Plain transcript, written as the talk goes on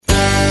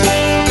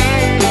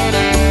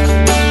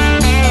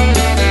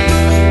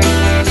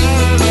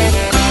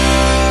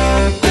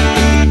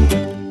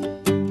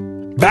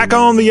back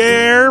on the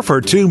air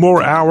for 2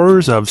 more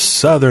hours of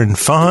Southern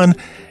fun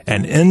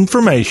and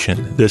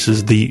information. This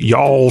is the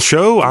Y'all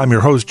Show. I'm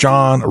your host,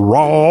 John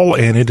Rawl,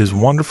 and it is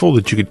wonderful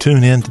that you could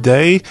tune in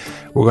today.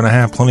 We're going to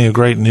have plenty of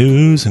great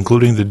news,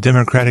 including the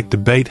Democratic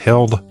debate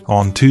held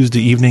on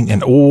Tuesday evening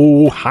in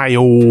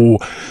Ohio.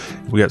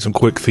 We got some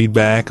quick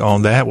feedback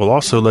on that. We'll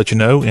also let you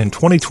know in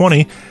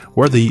 2020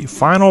 where the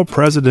final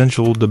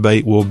presidential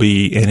debate will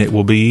be, and it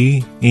will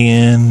be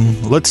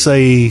in, let's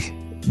say,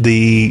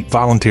 the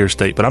volunteer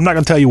state, but I'm not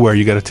going to tell you where.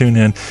 You got to tune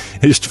in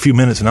just a few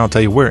minutes and I'll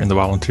tell you where in the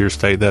volunteer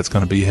state that's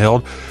going to be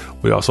held.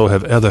 We also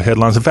have other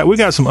headlines. In fact, we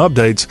got some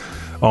updates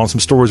on some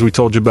stories we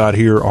told you about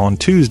here on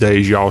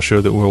Tuesday's Y'all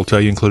Show that we'll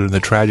tell you, including the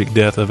tragic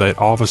death of a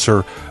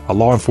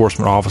law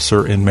enforcement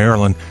officer in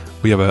Maryland.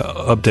 We have an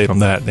update on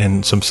that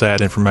and some sad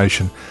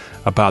information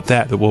about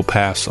that we'll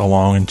pass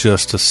along in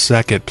just a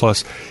second.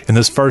 Plus, in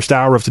this first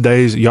hour of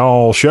today's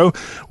Y'all Show,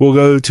 we'll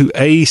go to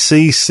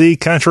ACC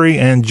Country,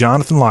 and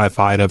Jonathan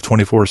Leifheit of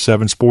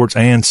 24/7 Sports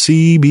and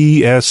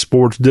CBS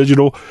Sports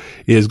Digital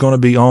is going to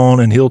be on,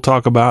 and he'll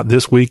talk about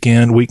this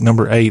weekend, week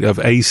number 8 of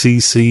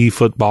ACC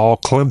football.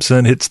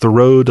 Clemson hits the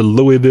road to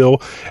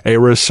Louisville, a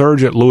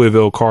resurgent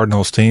Louisville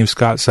Cardinals team.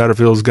 Scott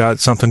Satterfield's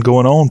got something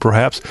going on,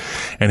 perhaps,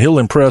 and he'll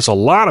impress a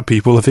lot of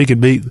people if he can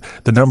beat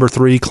the number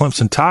 3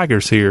 Clemson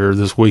Tigers here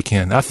this weekend.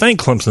 I think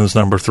Clemson's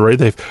number 3.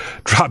 They've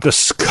dropped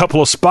a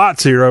couple of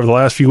spots here over the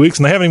last few weeks,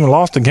 and they haven't even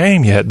lost a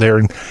game yet there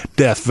in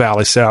Death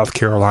Valley, South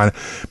Carolina.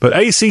 But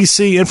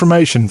ACC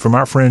information from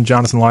our friend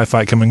Jonathan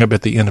Leifheit coming up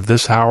at the end of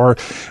this hour.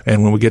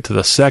 And when we get to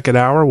the second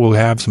hour, we'll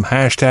have some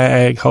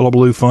hashtag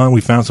hullabaloo fun.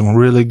 We found some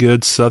really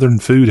good Southern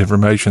food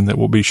information that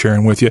we'll be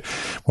sharing with you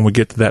when we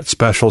get to that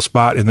special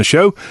spot in the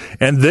show.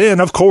 And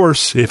then, of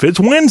course, if it's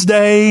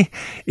Wednesday,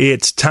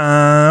 it's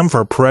time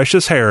for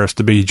Precious Harris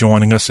to be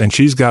joining us, and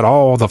she's got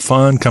all the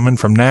fun coming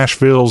from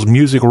Nashville's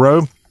Music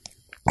Row.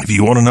 If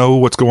you want to know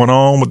what's going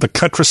on with the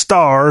country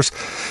stars,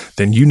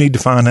 then you need to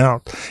find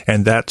out.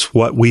 And that's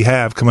what we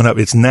have coming up.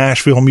 It's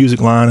Nashville Music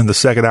Line in the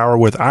second hour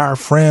with our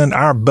friend,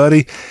 our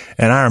buddy,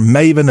 and our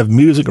maven of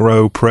Music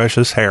Row,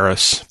 Precious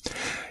Harris.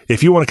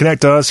 If you want to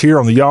connect to us here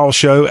on the Y'all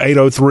Show,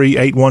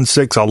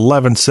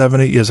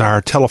 803-816-1170 is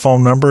our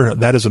telephone number.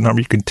 That is a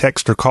number you can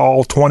text or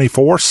call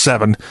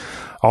 24/7.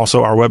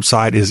 Also, our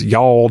website is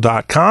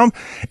y'all.com,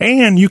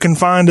 and you can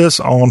find us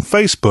on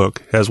Facebook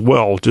as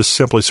well. Just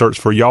simply search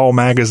for Y'all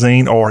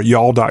Magazine or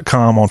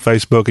y'all.com on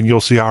Facebook, and you'll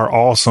see our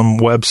awesome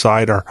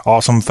website, our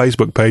awesome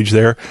Facebook page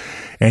there.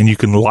 And you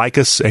can like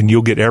us, and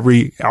you'll get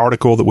every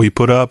article that we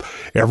put up,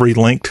 every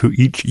link to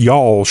each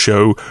Y'all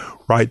Show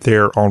right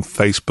there on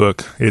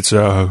Facebook. It's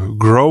a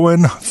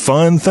growing,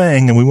 fun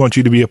thing, and we want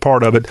you to be a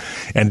part of it.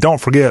 And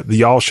don't forget, the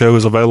Y'all Show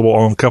is available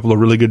on a couple of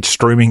really good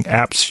streaming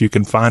apps. You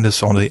can find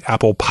us on the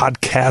Apple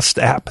Podcast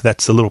app.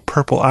 That's the little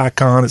purple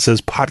icon. It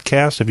says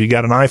podcast if you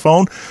got an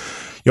iPhone.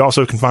 You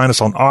also can find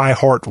us on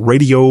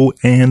iHeartRadio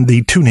and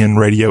the TuneIn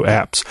Radio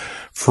apps.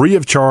 Free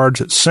of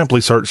charge.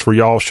 Simply search for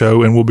Y'all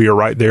Show, and we'll be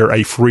right there.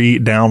 A free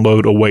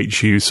download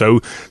awaits you. So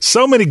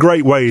many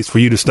great ways for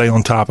you to stay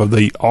on top of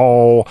the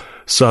All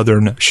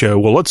Southern Show.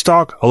 Well, let's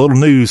talk a little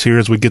news here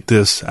as we get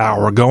this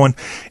hour going.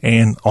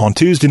 And on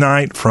Tuesday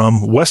night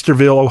from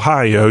Westerville,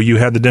 Ohio, you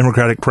had the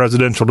Democratic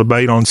presidential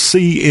debate on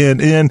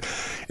CNN.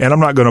 And I'm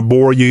not going to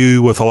bore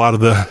you with a lot of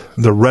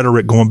the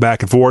rhetoric going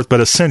back and forth, but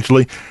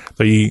essentially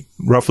the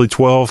roughly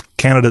 12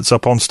 candidates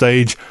up on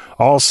stage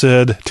all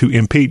said to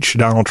impeach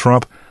Donald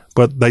Trump,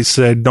 but they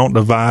said, don't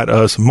divide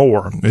us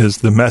more, is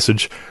the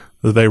message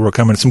that they were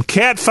coming. Some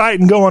cat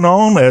fighting going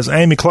on, as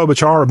Amy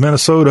Klobuchar of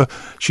Minnesota,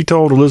 she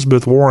told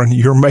Elizabeth Warren,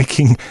 you're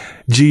making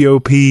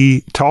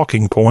GOP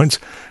talking points.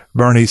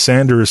 Bernie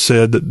Sanders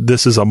said that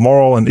this is a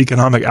moral and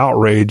economic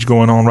outrage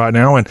going on right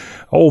now. And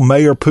old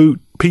Mayor Pete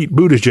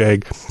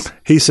Buttigieg,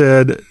 he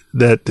said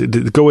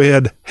that go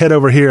ahead, head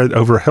over here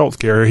over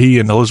healthcare. He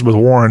and Elizabeth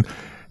Warren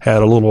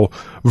had a little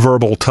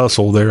verbal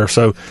tussle there.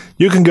 So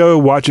you can go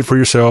watch it for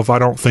yourself. I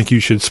don't think you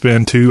should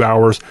spend 2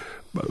 hours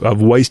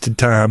of wasted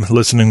time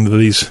listening to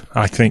these,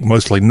 I think,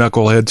 mostly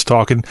knuckleheads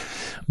talking.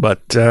 But,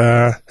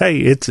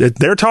 hey,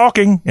 they're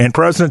talking. And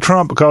President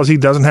Trump, because he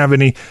doesn't have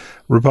any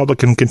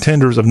Republican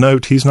contenders of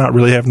note, he's not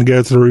really having to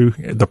go through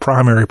the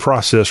primary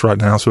process right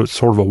now. So it's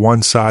sort of a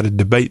one-sided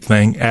debate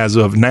thing as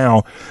of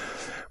now.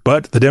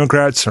 But the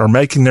Democrats are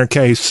making their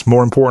case.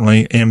 More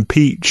importantly,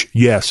 impeach,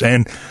 yes.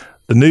 And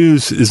the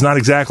news is not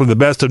exactly the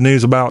best of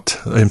news about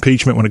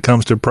impeachment when it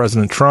comes to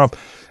President Trump,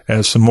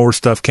 as some more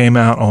stuff came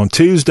out on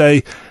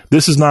Tuesday.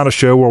 This is not a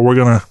show where we're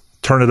going to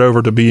turn it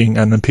over to being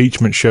an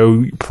impeachment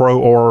show, pro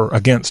or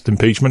against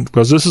impeachment,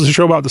 because this is a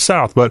show about the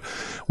South. But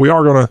we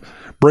are going to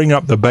bring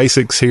up the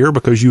basics here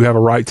because you have a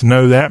right to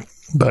know that.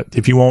 But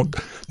if you want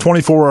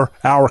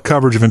 24-hour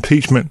coverage of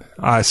impeachment,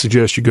 I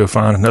suggest you go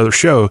find another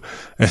show.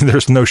 And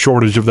there's no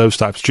shortage of those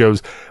types of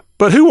shows.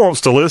 But who wants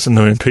to listen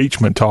to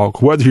impeachment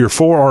talk, whether you're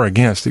for or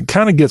against? It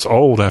kind of gets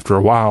old after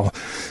a while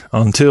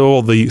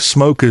until the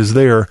smoke is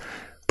there.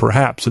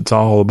 perhaps it's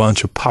all a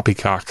bunch of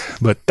poppycock.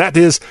 But that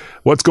is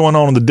what's going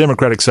on the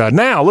Democratic side.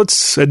 Now,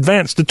 let's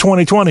advance to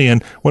 2020.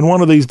 And when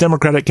one of these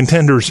Democratic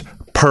contenders,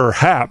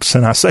 perhaps,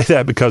 and I say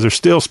that because there's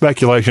still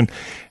speculation,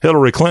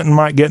 Hillary Clinton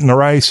might get in the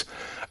race.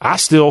 I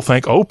still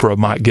think Oprah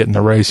might get in the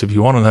race. If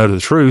you want to know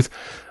the truth,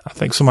 I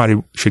think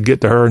somebody should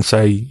get to her and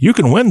say, you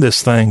can win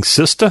this thing,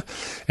 sister.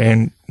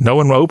 And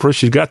knowing Oprah,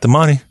 she's got the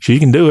money. She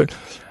can do it.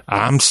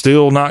 I'm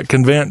still not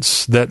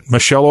convinced that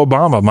Michelle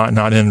Obama might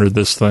not enter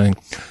this thing.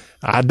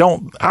 I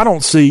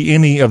don't see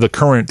any of the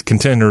current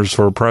contenders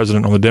for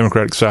president on the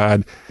Democratic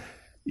side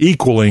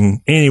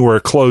equaling anywhere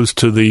close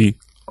to the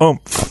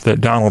oomph that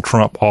Donald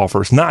Trump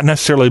offers. Not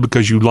necessarily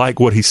because you like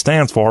what he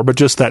stands for, but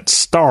just that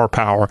star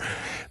power,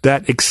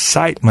 that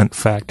excitement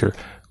factor.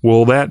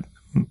 Will that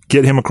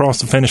get him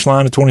across the finish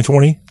line in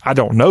 2020? I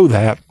don't know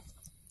that.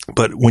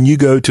 But when you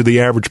go to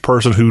the average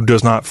person who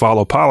does not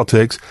follow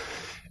politics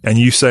and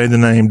you say the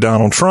name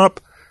Donald Trump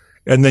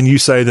and then you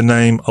say the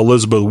name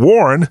Elizabeth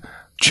Warren,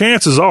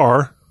 chances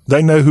are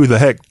they know who the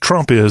heck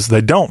Trump is.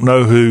 They don't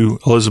know who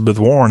Elizabeth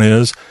Warren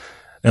is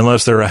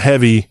unless they're a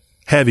heavy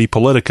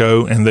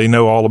Politico and they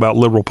know all about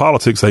liberal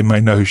politics. They may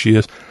know who she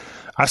is.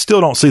 I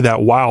still don't see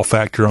that wow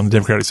factor on the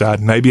Democratic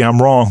side. Maybe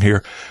I'm wrong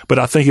here, but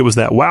I think it was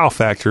that wow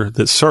factor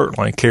that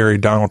certainly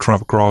carried Donald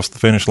Trump across the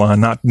finish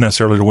line, not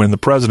necessarily to win the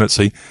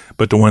presidency,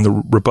 but to win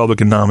the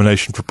Republican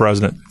nomination for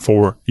president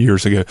 4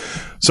 years ago.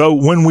 So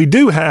when we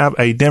do have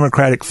a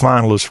Democratic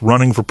finalist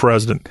running for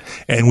president,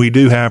 and we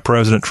do have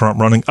President Trump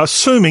running,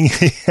 assuming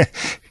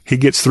he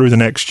gets through the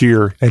next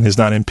year and is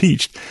not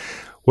impeached,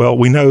 well,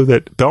 we know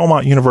that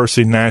Belmont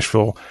University in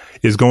Nashville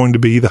is going to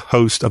be the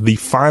host of the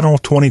final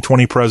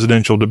 2020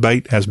 presidential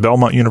debate, as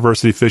Belmont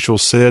University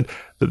officials said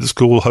that the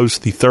school will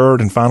host the third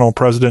and final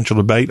presidential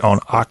debate on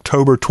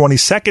October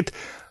 22nd,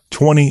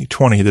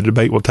 2020. The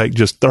debate will take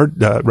just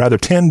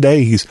 10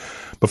 days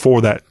before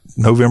that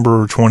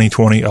November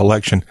 2020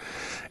 election.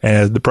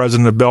 As the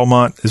president of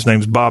Belmont, his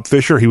name's Bob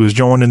Fisher. He was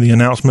joined in the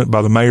announcement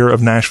by the mayor of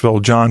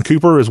Nashville, John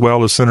Cooper, as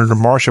well as Senator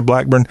Marsha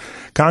Blackburn,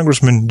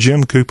 Congressman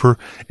Jim Cooper,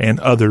 and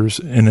others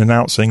in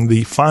announcing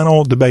the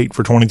final debate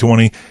for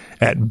 2020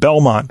 at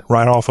Belmont,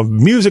 right off of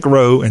Music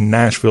Row in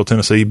Nashville,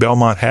 Tennessee.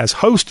 Belmont has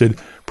hosted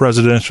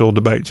presidential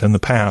debates in the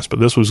past, but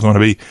this was going to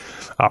be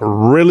a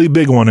really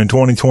big one in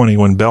 2020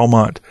 when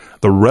Belmont,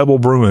 the Rebel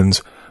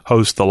Bruins,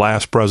 host the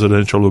last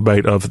presidential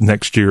debate of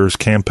next year's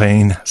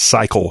campaign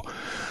cycle.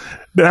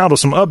 Now to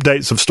some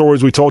updates of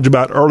stories we told you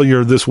about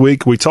earlier this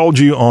week. We told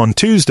you on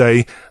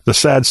Tuesday the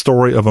sad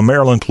story of a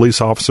Maryland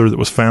police officer that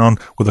was found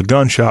with a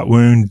gunshot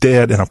wound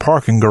dead in a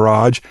parking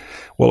garage.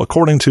 Well,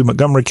 according to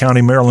Montgomery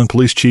County, Maryland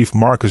Police Chief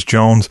Marcus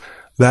Jones,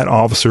 that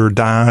officer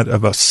died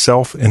of a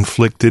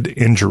self-inflicted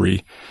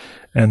injury.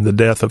 And the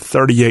death of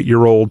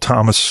 38-year-old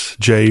Thomas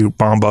J.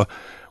 Bamba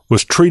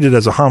was treated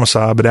as a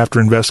homicide, but after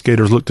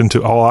investigators looked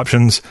into all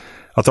options,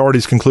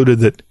 authorities concluded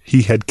that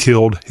he had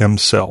killed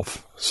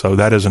himself. So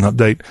that is an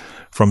update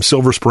from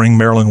Silver Spring,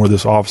 Maryland, where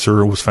this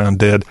officer was found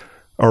dead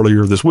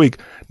earlier this week.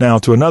 Now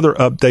to another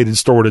updated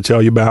story to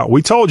tell you about.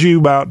 We told you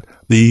about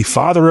the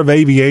father of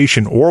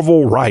aviation,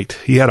 Orville Wright.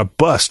 He had a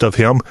bust of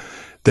him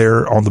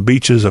there on the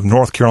beaches of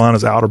North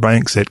Carolina's Outer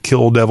Banks at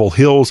Kill Devil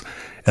Hills.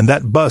 And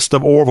that bust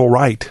of Orville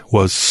Wright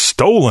was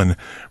stolen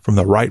from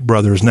the Wright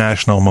Brothers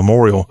National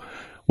Memorial.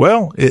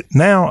 Well, it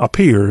now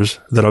appears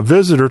that a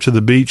visitor to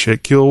the beach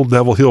at Kill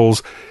Devil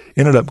Hills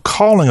ended up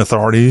calling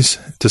authorities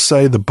to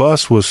say the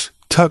bus was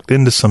tucked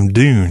into some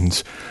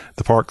dunes.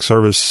 The Park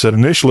Service said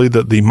initially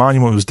that the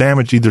monument was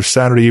damaged either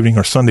Saturday evening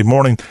or Sunday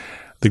morning.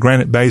 The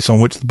granite base on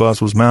which the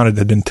bus was mounted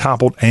had been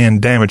toppled and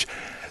damaged.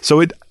 So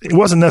it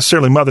wasn't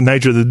necessarily Mother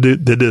Nature that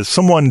did this.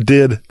 Someone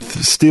did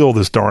steal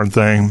this darn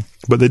thing,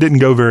 but they didn't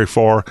go very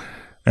far,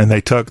 and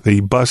they took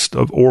the bust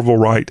of Orville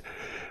Wright.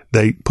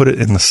 They put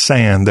it in the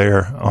sand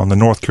there on the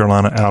North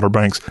Carolina Outer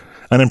Banks.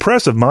 An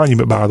impressive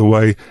monument, by the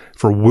way,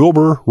 for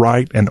Wilbur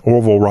Wright and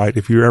Orville Wright.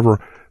 If you're ever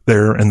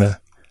there in the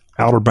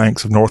Outer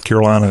Banks of North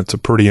Carolina, it's a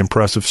pretty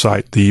impressive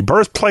site. The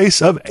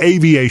birthplace of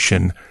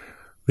aviation,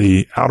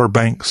 the Outer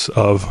Banks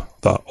of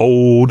the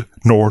Old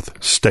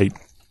North State.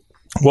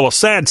 Well, a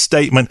sad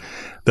statement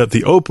that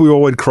the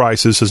opioid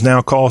crisis has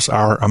now cost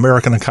our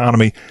American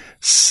economy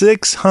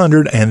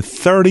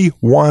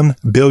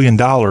 $631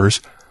 billion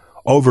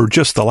over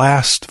just the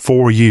last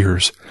 4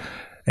 years.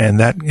 And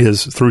that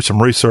is through some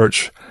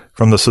research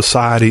from the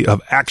Society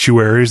of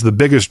Actuaries. The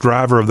biggest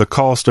driver of the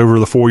cost over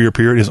the 4-year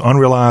period is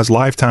unrealized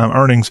lifetime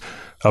earnings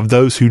of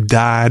those who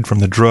died from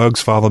the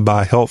drugs, followed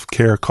by health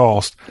care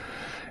costs.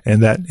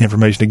 And that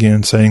information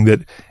again saying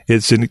that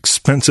it's an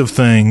expensive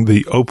thing,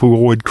 the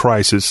opioid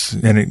crisis,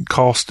 and it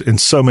costs in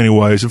so many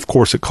ways. Of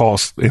course, it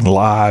costs in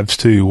lives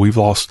too. We've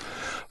lost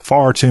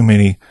far too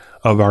many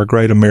of our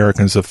great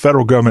Americans. The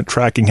federal government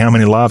tracking how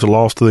many lives are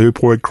lost to the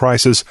opioid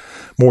crisis.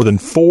 More than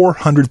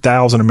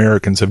 400,000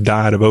 Americans have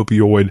died of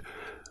opioid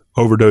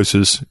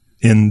overdoses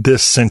in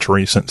this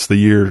century since the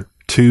year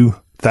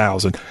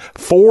 2000.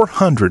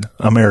 400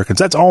 Americans.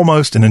 That's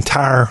almost an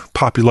entire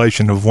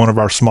population of one of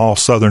our small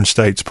southern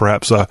states,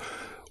 perhaps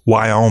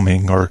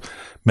Wyoming, or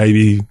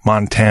maybe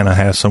Montana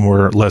has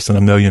somewhere less than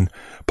 1 million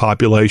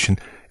population.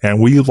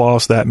 And we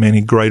lost that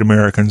many great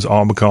Americans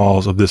all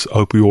because of this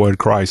opioid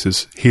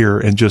crisis here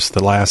in just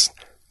the last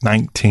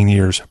 19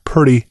 years.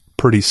 Pretty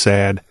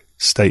sad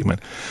statement.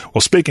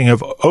 Well, speaking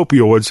of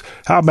opioids,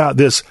 how about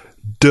this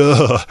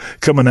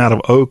coming out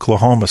of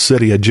Oklahoma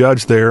City? A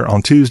judge there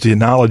on Tuesday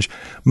acknowledged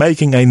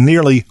making a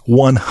nearly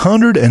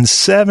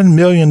 $107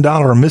 million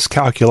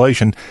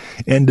miscalculation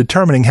in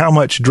determining how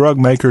much drug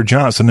maker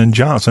Johnson &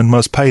 Johnson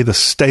must pay the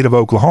state of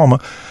Oklahoma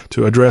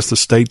to address the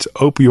state's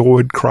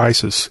opioid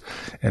crisis.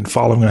 And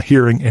following a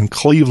hearing in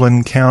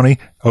Cleveland County,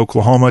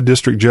 Oklahoma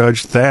District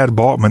Judge Thad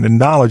Balkman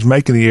acknowledged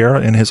making the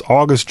error in his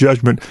August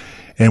judgment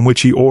in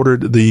which he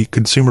ordered the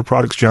consumer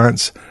products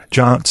giants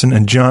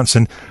Johnson &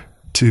 Johnson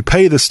to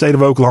pay the state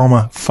of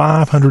Oklahoma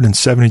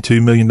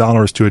 $572 million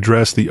to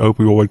address the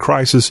opioid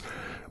crisis.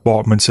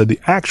 Balkman said the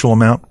actual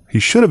amount he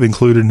should have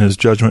included in his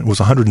judgment was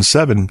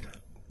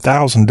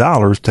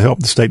 $107,000 to help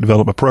the state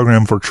develop a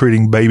program for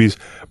treating babies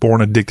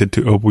born addicted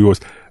to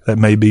opioids. That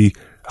may be,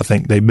 I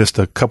think they missed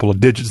a couple of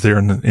digits there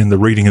in the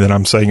reading that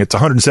I'm saying. It's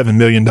 $107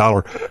 million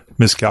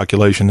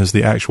miscalculation is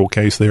the actual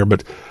case there.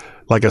 But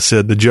like I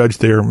said, the judge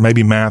there,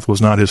 maybe math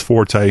was not his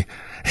forte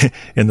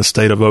in the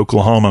state of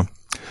Oklahoma.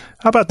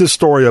 How about this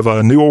story of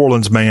a New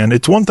Orleans man?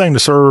 It's one thing to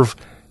serve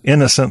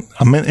an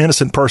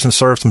innocent person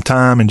serve some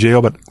time in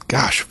jail, but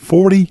gosh,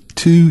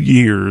 42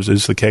 years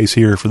is the case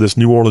here for this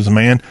New Orleans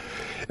man.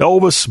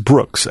 Elvis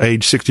Brooks,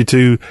 age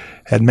 62,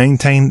 had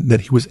maintained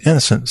that he was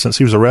innocent since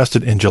he was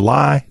arrested in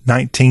July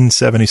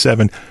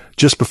 1977,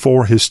 just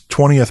before his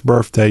 20th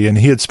birthday, and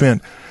he had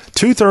spent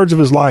 2/3 of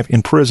his life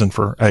in prison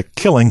for a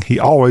killing he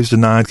always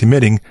denied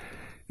committing,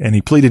 and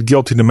he pleaded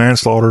guilty to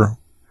manslaughter,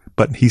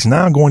 but he's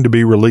now going to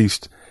be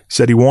released.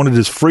 Said he wanted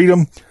his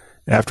freedom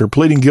after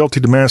pleading guilty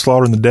to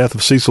manslaughter in the death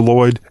of Cecil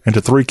Lloyd and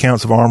to 3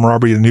 counts of armed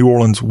robbery at the New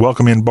Orleans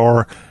Welcome Inn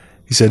bar.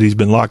 He said he's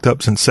been locked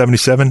up since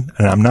 77,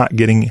 and I'm not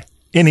getting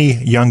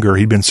any younger.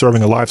 He'd been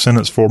serving a life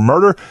sentence for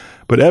murder,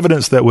 but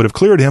evidence that would have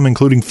cleared him,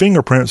 including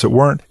fingerprints that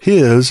weren't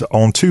his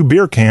on 2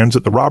 beer cans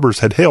that the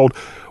robbers had held,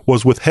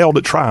 was withheld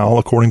at trial,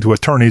 according to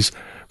attorneys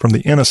from the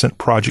Innocent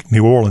Project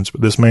New Orleans.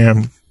 But this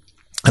man,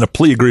 in a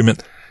plea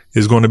agreement,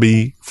 is going to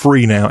be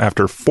free now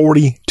after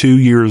 42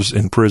 years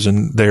in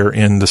prison there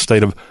in the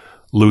state of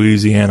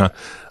Louisiana.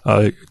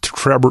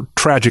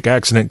 Tragic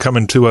accident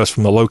coming to us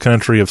from the low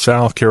country of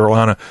South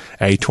Carolina.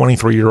 A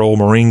 23-year-old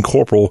Marine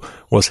corporal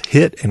was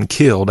hit and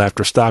killed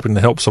after stopping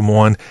to help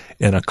someone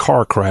in a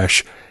car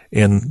crash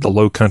in the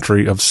low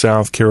country of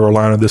South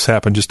Carolina. This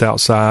happened just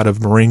outside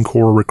of Marine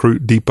Corps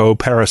Recruit Depot,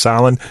 Parris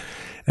Island.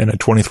 And a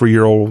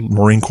 23-year-old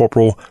Marine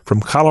corporal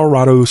from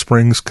Colorado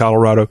Springs,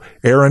 Colorado,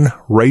 Aaron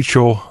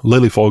Rachel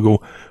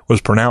Lillyfogel,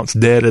 was pronounced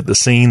dead at the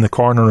scene. The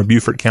coroner of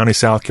Beaufort County,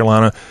 South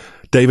Carolina,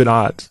 David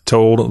Ott,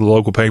 told the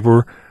local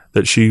paper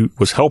that she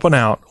was helping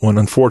out when,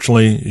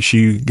 unfortunately,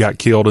 she got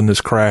killed in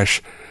this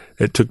crash.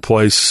 It took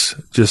place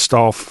just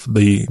off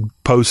the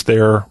post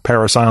there,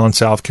 Parris Island,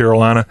 South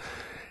Carolina.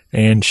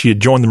 And she had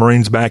joined the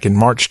Marines back in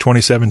March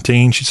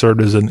 2017. She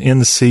served as an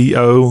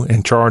NCO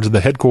in charge of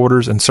the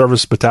headquarters and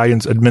service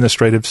battalion's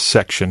administrative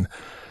section,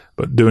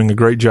 but doing a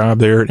great job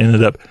there. It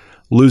ended up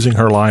losing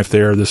her life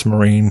there, this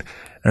Marine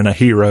and a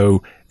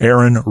hero,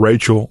 Aaron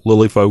Rachel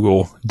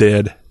Lillyfogel,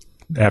 dead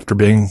after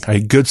being a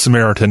good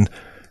Samaritan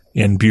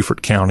in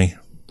Beaufort County,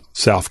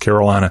 South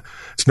Carolina.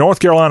 It's North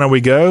Carolina we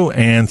go,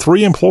 and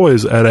 3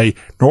 employees at a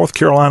North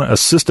Carolina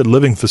assisted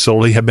living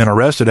facility have been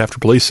arrested after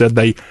police said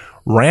they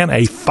ran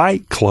a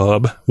fight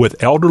club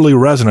with elderly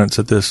residents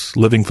at this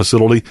living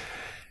facility,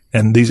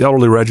 and these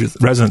elderly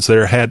residents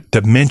there had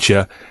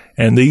dementia,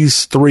 and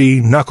these 3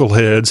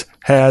 knuckleheads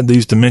had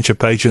these dementia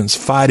patients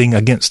fighting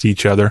against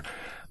each other.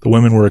 The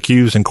women were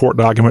accused in court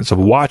documents of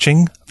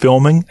watching,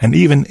 filming, and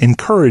even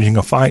encouraging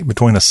a fight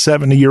between a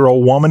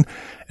 70-year-old woman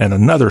and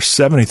another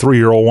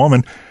 73-year-old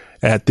woman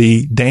at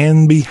the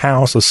Danby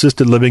House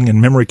Assisted Living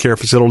and Memory Care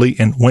Facility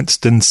in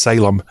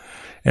Winston-Salem.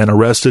 And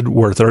arrested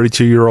were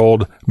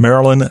 32-year-old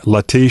Marilyn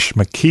Latish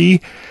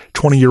McKee,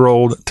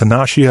 20-year-old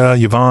Tanashia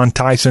Yvonne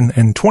Tyson,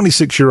 and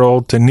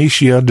 26-year-old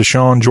Tanisha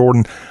Deshawn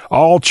Jordan,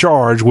 all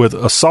charged with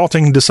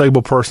assaulting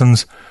disabled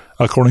persons,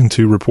 according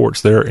to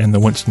reports there in the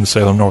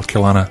Winston-Salem, North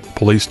Carolina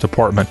Police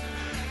Department.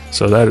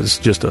 So that is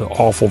just an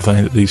awful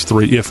thing that these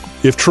 3,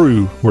 if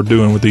true, were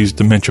doing with these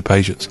dementia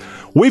patients.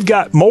 We've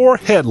got more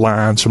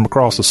headlines from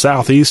across the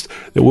Southeast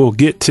that we'll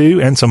get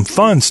to, and some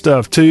fun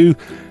stuff too.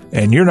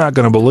 And you're not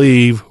going to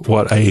believe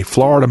what a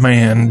Florida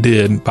man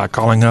did by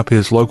calling up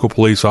his local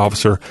police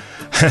officer.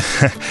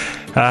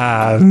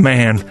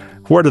 Man,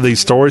 where do these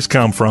stories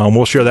come from?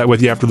 We'll share that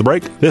with you after the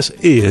break. This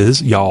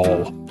is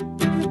Y'all.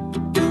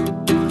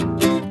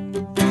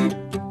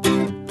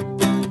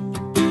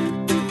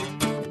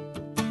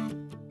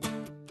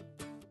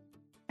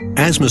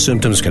 Asthma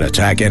symptoms can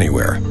attack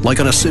anywhere, like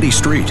on a city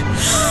street.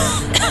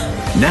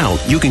 Now,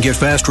 you can get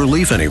fast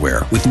relief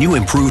anywhere with new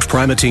improved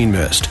Primatene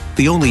Mist,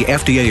 the only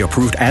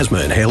FDA-approved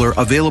asthma inhaler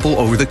available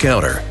over the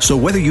counter. So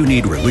whether you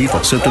need relief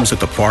of symptoms at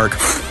the park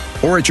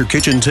or at your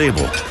kitchen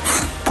table,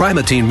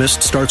 Primatene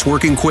Mist starts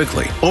working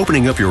quickly,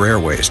 opening up your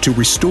airways to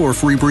restore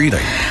free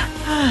breathing.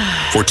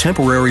 For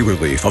temporary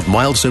relief of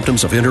mild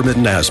symptoms of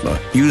intermittent asthma,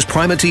 use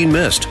Primatene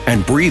Mist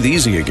and breathe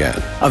easy again.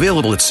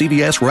 Available at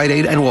CVS, Rite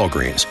Aid, and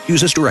Walgreens.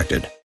 Use as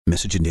directed.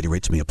 Message and data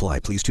rates may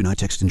apply. Please do not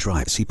text and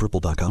drive. See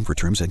purple.com for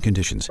terms and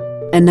conditions.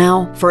 And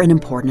now for an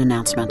important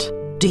announcement.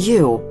 Do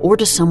you, or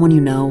does someone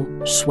you know,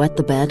 sweat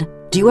the bed?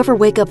 Do you ever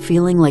wake up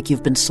feeling like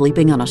you've been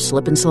sleeping on a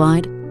slip and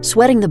slide?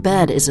 Sweating the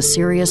bed is a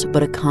serious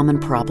but a common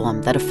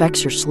problem that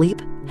affects your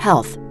sleep,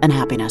 health, and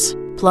happiness.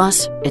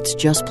 Plus, it's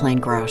just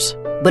plain gross.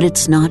 But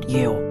it's not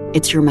you.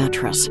 It's your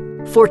mattress.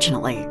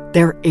 Fortunately,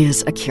 there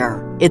is a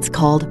cure. It's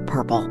called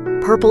Purple.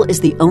 Purple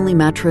is the only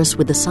mattress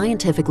with a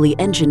scientifically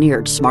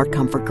engineered smart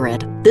comfort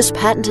grid. This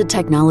patented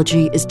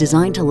technology is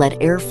designed to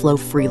let air flow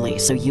freely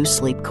so you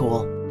sleep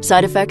cool.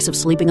 Side effects of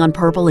sleeping on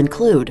Purple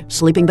include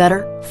sleeping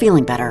better,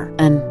 feeling better,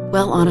 and,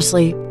 well,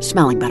 honestly,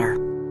 smelling better.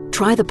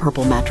 Try the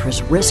Purple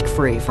mattress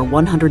risk-free for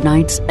 100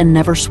 nights and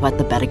never sweat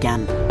the bed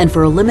again. And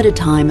for a limited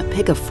time,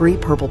 pick a free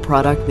Purple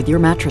product with your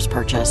mattress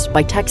purchase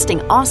by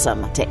texting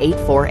AWESOME to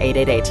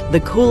 84888.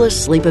 The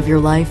coolest sleep of your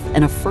life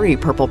and a free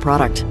Purple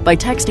product by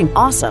texting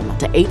AWESOME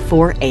to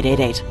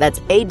 84888. That's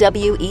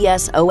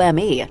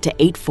AWESOME to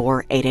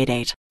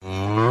 84888.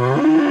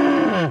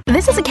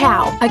 This is a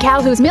cow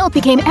whose milk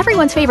became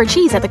everyone's favorite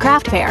cheese at the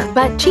craft fair.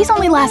 But cheese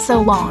only lasts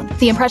so long.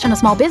 The impression a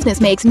small business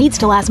makes needs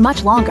to last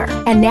much longer.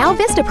 And now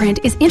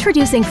Vistaprint is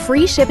introducing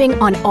free shipping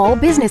on all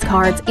business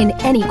cards in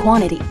any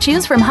quantity.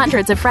 Choose from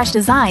hundreds of fresh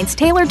designs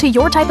tailored to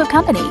your type of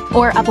company,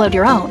 or upload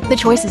your own. The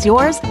choice is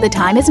yours. The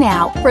time is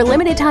now. For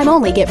limited time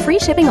only, get free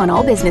shipping on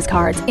all business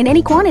cards in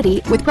any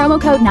quantity with promo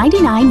code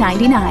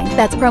 9999.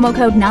 That's promo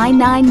code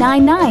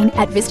 9999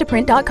 at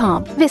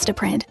Vistaprint.com.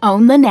 Vistaprint.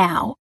 Own the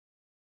now.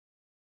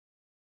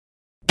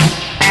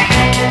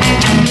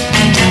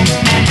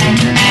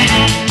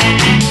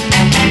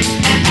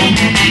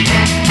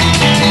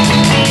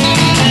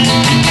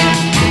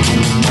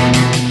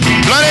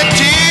 Bloody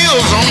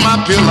tears on my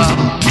pillow,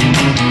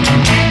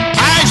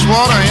 ice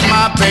water in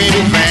my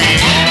baby vein.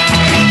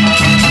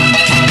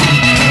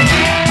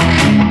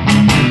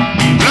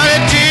 Bloody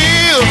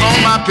tears on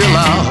my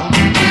pillow,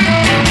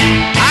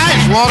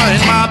 ice water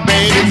in my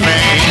baby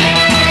vein.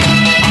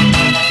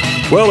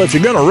 Well, if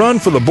you're going to run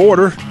for the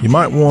border, you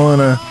might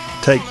want to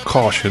take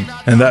caution.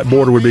 And that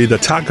border would be the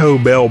Taco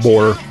Bell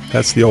border.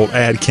 That's the old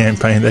ad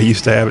campaign they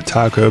used to have at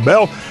Taco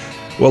Bell.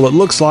 Well, it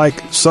looks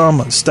like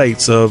some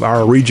states of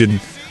our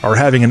region are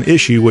having an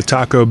issue with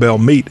Taco Bell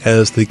meat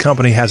as the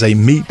company has a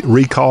meat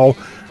recall.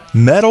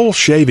 Metal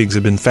shavings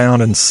have been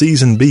found in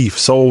seasoned beef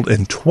sold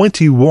in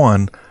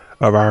 21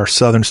 of our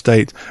southern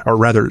states, or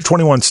rather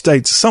 21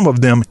 states, some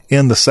of them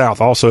in the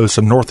South, also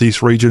some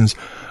Northeast regions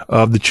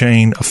of the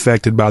chain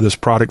affected by this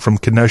product from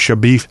Kenesha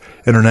Beef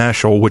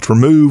International, which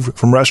removed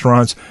from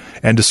restaurants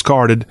and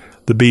discarded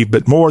the beef.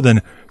 But more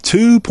than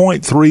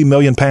 2.3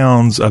 million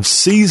pounds of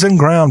seasoned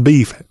ground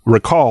beef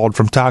recalled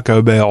from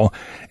Taco Bell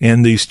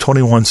in these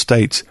 21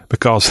 states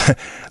because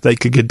they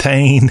could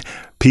contain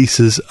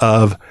pieces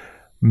of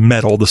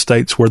metal. The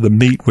states where the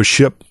meat was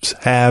shipped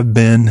have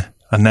been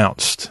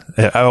announced.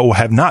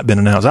 Have not been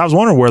announced. I was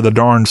wondering where the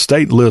darn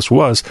state list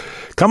was.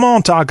 Come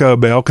on, Taco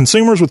Bell.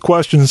 Consumers with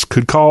questions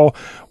could call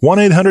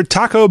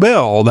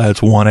 1-800-TACO-BELL.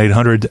 That's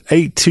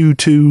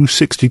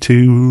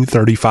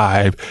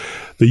 1-800-822-6235.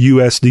 The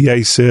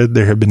USDA said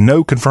there have been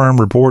no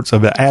confirmed reports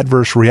of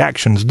adverse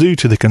reactions due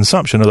to the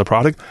consumption of the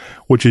product,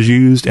 which is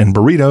used in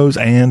burritos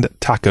and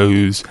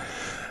tacos.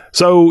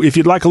 So if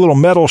you'd like a little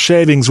metal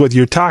shavings with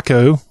your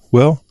taco,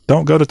 well,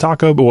 don't go to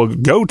Taco Bell. Well,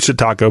 go to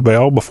Taco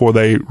Bell before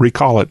they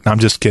recall it. I'm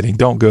just kidding.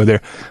 Don't go there.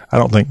 I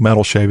don't think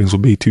metal shavings will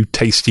be too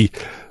tasty.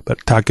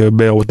 But Taco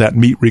Bell with that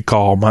meat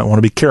recall, might want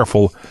to be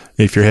careful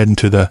if you're heading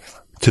to the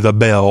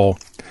Bell.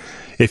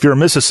 If you're a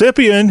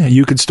Mississippian,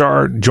 you could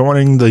start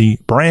joining the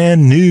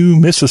brand new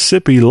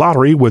Mississippi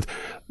Lottery with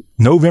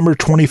November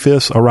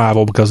 25th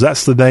arrival, because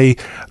that's the day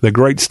the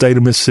great state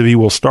of Mississippi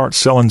will start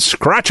selling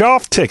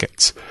scratch-off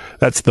tickets.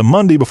 That's the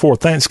Monday before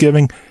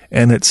Thanksgiving,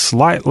 and it's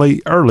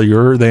slightly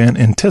earlier than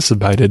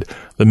anticipated.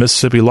 The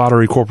Mississippi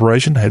Lottery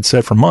Corporation had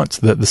said for months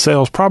that the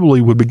sales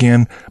probably would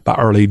begin by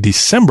early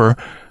December.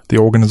 The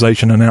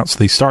organization announced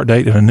the start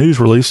date in a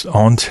news release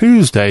on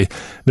Tuesday.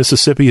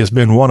 Mississippi has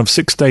been one of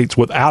 6 states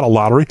without a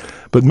lottery,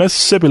 but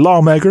Mississippi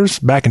lawmakers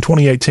back in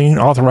 2018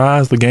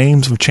 authorized the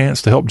games of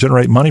chance to help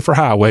generate money for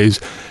highways.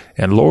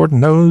 And Lord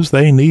knows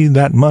they need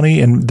that money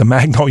in the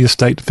Magnolia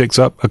State to fix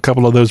up a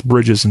couple of those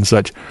bridges and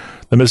such.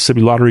 The Mississippi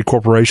Lottery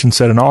Corporation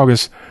said in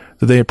August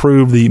that they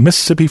approved the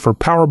Mississippi for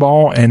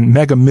Powerball and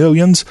Mega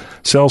Millions.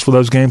 Sales for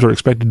those games are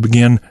expected to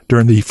begin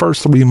during the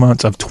first 3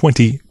 months of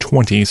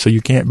 2020. So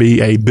you can't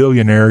be a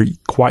billionaire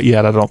quite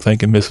yet, I don't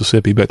think, in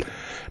Mississippi. But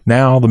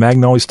now the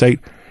Magnolia State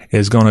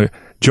is going to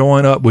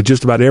join up with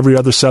just about every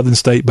other southern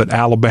state but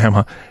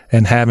Alabama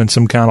and having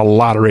some kind of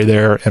lottery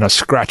there and a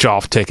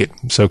scratch-off ticket.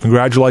 So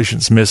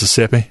congratulations,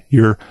 Mississippi.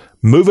 You're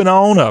moving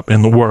on up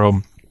in the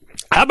world.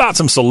 How about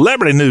some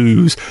celebrity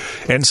news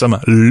and some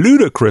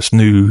ludicrous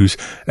news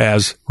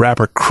as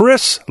rapper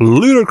Chris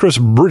Ludacris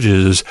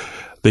Bridges,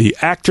 the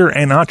actor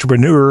and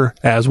entrepreneur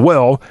as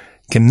well,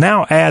 can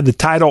now add the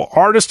title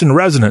Artist in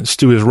Residence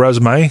to his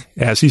resume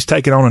as he's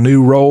taken on a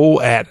new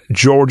role at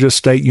Georgia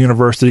State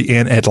University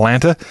in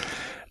Atlanta.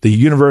 The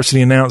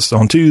university announced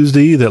on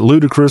Tuesday that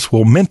Ludacris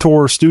will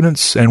mentor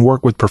students and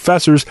work with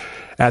professors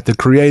at the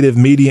Creative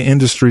Media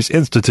Industries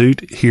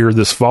Institute here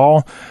this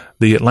fall.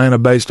 The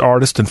Atlanta-based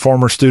artist and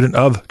former student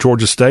of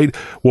Georgia State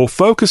will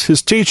focus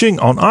his teaching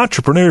on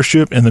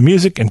entrepreneurship in the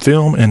music and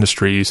film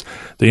industries.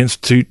 The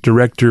Institute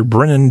director,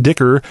 Brennan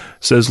Dicker,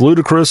 says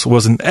Ludacris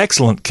was an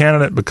excellent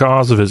candidate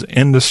because of his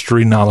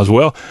industry knowledge.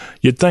 Well,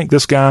 you'd think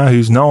this guy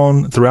who's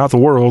known throughout the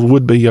world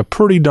would be a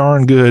pretty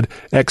darn good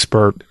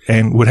expert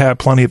and would have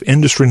plenty of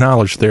industry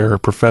knowledge there,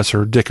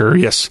 Professor Dicker.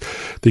 Yes,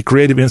 the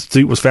Creative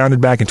Institute was founded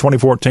back in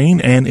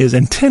 2014 and is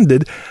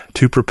intended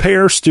to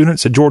prepare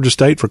students at Georgia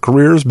State for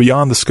careers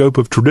beyond the scope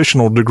of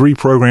traditional degree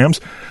programs.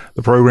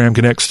 The program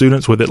connects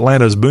students with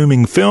Atlanta's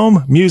booming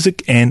film,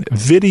 music, and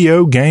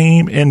video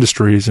game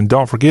industries. And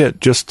don't forget,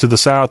 just to the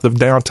south of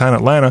downtown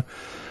Atlanta,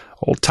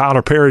 old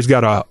Tyler Perry's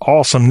got an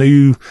awesome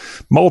new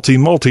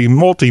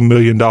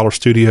multi-million dollar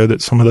studio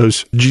that some of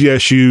those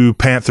GSU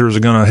Panthers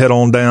are going to head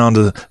on down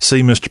to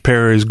see Mr.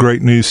 Perry's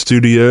great new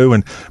studio,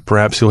 and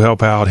perhaps he'll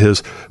help out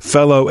his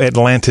fellow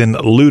Atlantan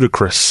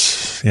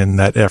Ludacris in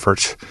that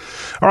effort.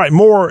 All right,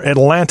 more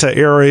Atlanta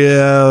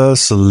area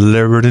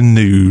celebrity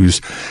news.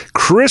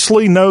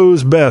 Chrisley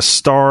Knows Best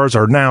stars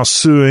are now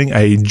suing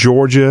a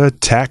Georgia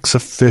tax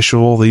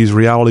official. These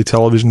reality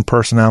television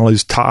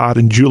personalities, Todd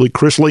and Julie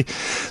Chrisley,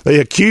 they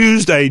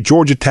accused a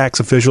Georgia tax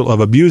official of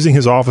abusing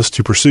his office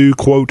to pursue,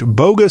 quote,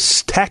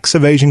 bogus tax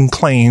evasion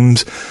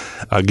claims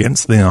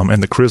against them.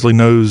 And the Chrisley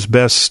Knows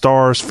Best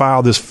stars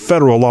filed this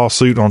federal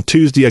lawsuit on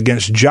Tuesday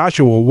against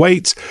Joshua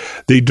Waits,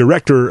 the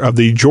director of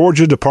the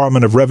Georgia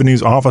Department of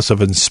Revenue's Office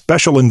of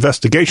Special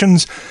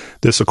Investigations.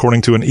 This,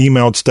 according to an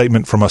emailed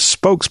statement from a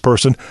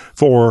spokesperson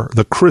for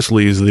the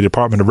Chrisleys. The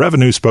Department of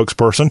Revenue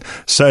spokesperson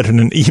said in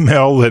an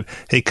email that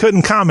he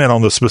couldn't comment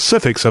on the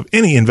specifics of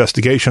any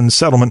investigation,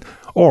 settlement,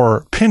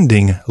 or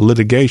pending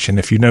litigation.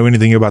 If you know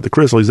anything about the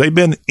Chrisleys, they've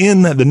been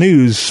in the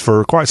news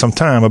for quite some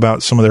time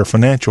about some of their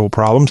financial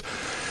problems.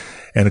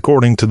 And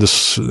according to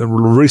this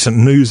recent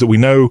news that we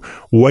know,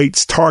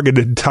 Waits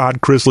targeted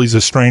Todd Chrisley's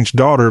estranged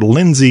daughter,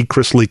 Lindsay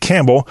Chrisley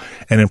Campbell,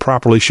 and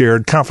improperly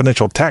shared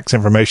confidential tax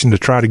information to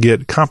try to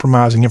get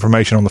compromising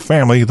information on the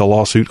family, the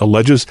lawsuit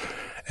alleges.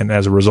 And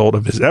as a result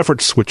of his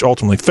efforts, which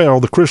ultimately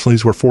failed, the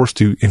Chrisleys were forced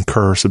to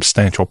incur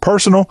substantial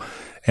personal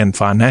and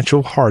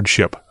financial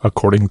hardship,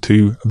 according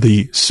to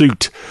the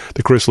suit.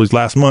 The Chrisleys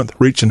last month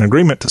reached an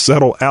agreement to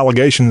settle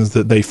allegations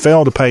that they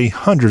failed to pay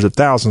hundreds of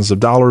thousands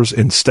of dollars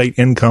in state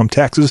income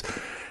taxes.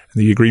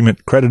 The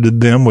agreement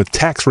credited them with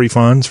tax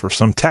refunds for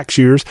some tax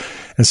years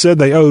and said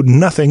they owed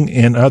nothing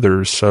in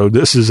others. So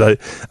this is a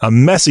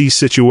messy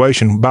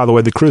situation. By the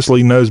way, the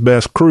Chrisley Knows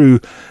Best crew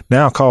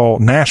now call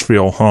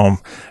Nashville home,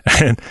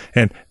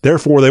 and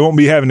therefore they won't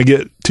be having to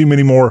get too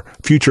many more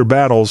future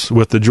battles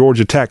with the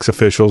Georgia tax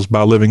officials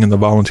by living in the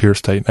volunteer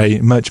state, a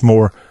much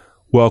more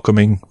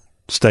welcoming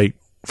state.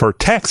 For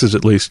taxes,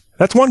 at least.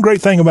 That's one great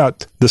thing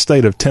about the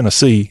state of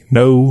Tennessee.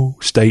 No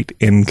state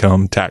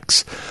income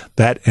tax.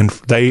 That and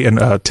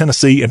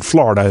Tennessee and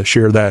Florida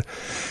share that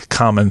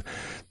common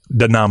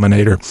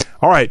denominator.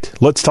 All right,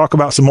 let's talk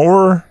about some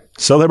more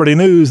celebrity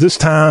news, this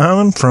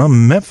time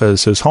from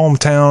Memphis. His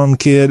hometown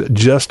kid,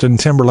 Justin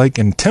Timberlake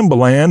and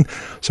Timbaland,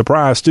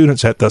 surprised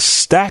students at the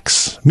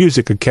Stax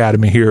Music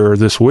Academy here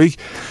this week.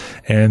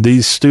 And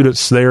these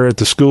students there at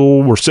the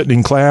school were sitting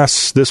in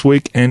class this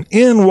week, and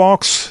in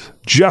walks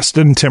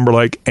Justin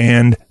Timberlake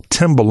and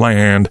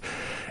Timbaland.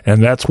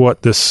 And that's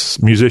what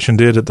this musician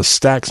did at the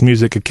Stax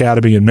Music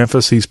Academy in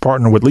Memphis. He's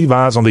partnered with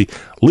Levi's on the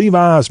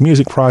Levi's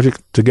Music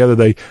Project. Together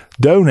they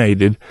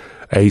donated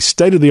a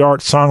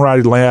state-of-the-art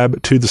songwriting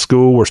lab to the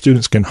school where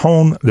students can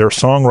hone their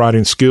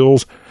songwriting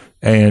skills.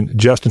 And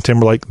Justin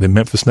Timberlake, the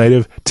Memphis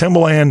native,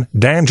 Timbaland,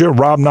 Danja,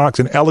 Rob Knox,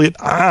 and Elliot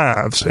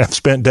Ives have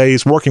spent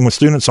days working with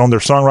students on their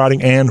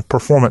songwriting and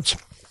performance.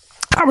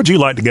 How would you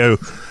like to go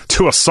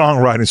to a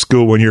songwriting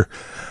school when you're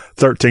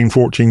 13,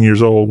 14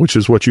 years old, which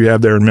is what you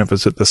have there in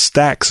Memphis at the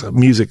Stax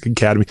Music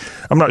Academy?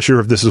 I'm not sure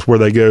if this is where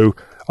they go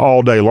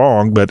all day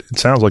long, but it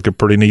sounds like a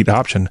pretty neat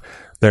option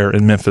there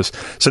in Memphis.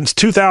 Since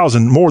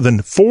 2000, more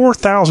than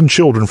 4,000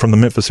 children from the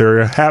Memphis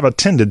area have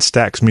attended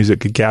Stax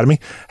Music Academy,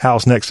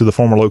 housed next to the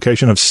former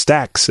location of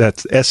Stax,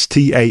 that's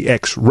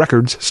S-T-A-X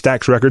Records,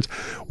 Stax Records,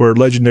 where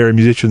legendary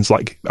musicians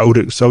like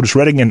Otis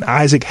Redding and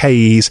Isaac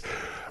Hayes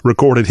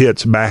recorded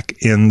hits back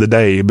in the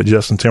day. But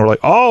Justin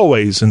Timberlake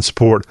always in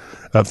support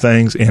of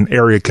things in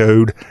area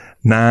code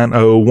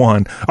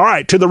 901. All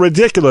right, to the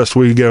ridiculous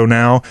we go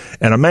now.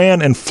 And a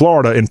man in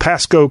Florida in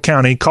Pasco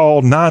County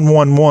called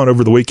 911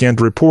 over the weekend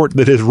to report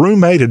that his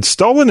roommate had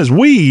stolen his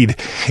weed.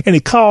 And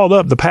he called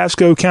up the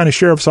Pasco County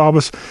Sheriff's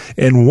Office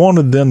and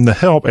wanted them to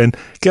help. And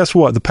guess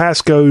what? The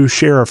Pasco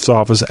Sheriff's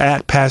Office,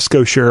 at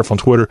Pasco Sheriff on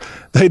Twitter,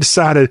 they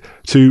decided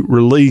to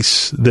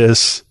release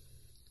this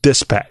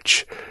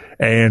dispatch.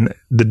 And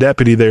the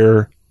deputy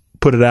there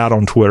put it out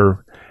on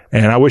Twitter.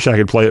 And I wish I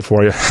could play it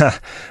for you.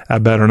 I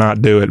better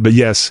not do it. But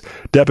yes,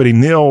 Deputy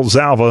Neil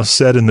Zalva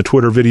said in the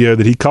Twitter video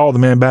that he called the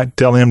man back to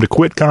tell him to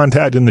quit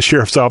contacting the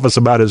sheriff's office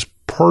about his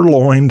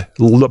purloined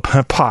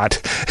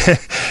pot.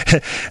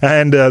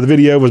 And the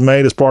video was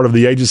made as part of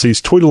the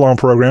agency's tweet-along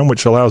program,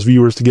 which allows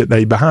viewers to get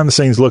a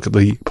behind-the-scenes look at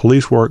the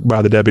police work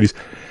by the deputies.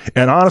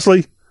 And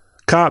honestly,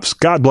 cops,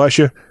 God bless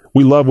you.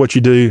 We love what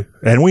you do,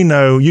 and we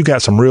know you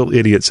got some real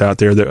idiots out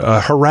there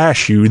that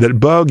harass you, that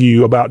bug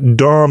you about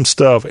dumb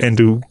stuff, and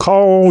to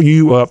call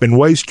you up and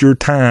waste your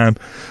time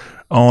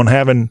on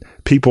having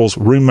people's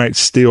roommates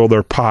steal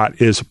their pot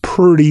is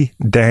pretty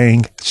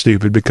dang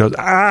stupid, because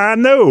I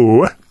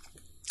know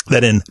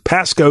that in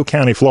Pasco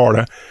County,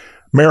 Florida,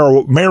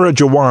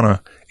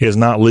 marijuana is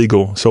not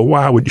legal. So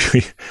why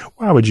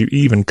would you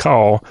even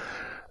call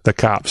the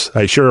cops?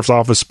 A sheriff's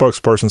office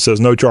spokesperson says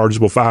no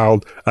charges were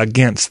filed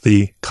against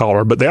the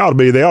caller, but they ought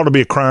to be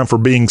a crime for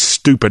being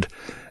stupid.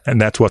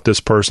 And that's what this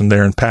person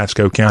there in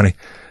Pasco County,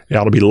 they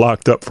ought to be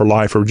locked up for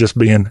life for just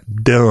being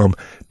dumb.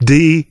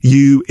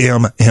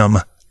 D-U-M-M.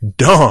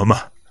 Dumb.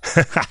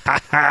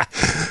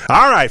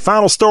 All right,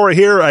 final story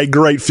here. A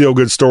great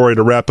feel-good story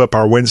to wrap up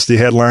our Wednesday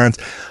headlines.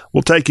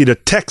 We'll take you to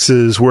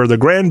Texas, where the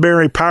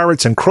Granbury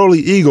Pirates and Crowley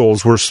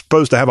Eagles were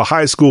supposed to have a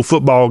high school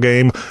football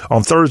game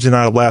on Thursday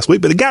night of last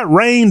week, but it got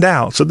rained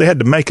out, so they had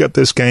to make up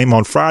this game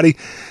on Friday.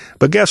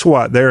 But guess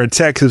what? There in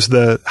Texas,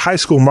 the high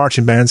school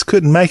marching bands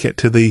couldn't make it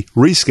to the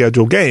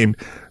rescheduled game.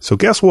 So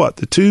guess what?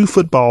 The two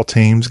football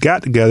teams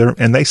got together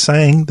and they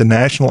sang the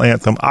national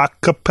anthem a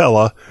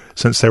cappella,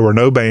 since there were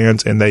no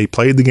bands, and they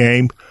played the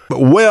game.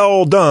 But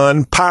well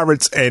done,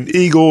 Pirates and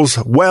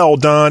Eagles. Well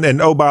done. And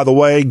oh, by the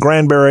way,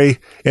 Granbury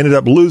ended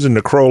up losing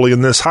to Crowley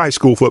in this high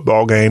school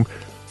football game,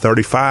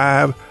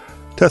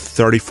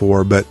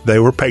 35-34, but they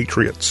were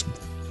Patriots.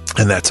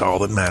 And that's all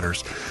that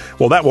matters.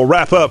 Well, that will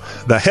wrap up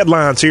the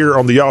headlines here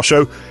on the Y'all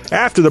Show.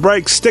 After the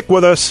break, stick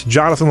with us.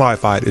 Jonathan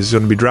Leifheit is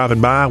going to be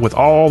driving by with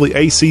all the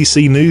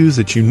ACC news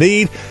that you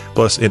need.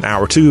 Plus, in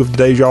hour 2 of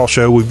today's Y'all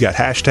Show, we've got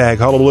hashtag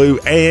Hullabaloo,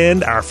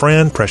 and our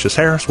friend Precious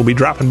Harris will be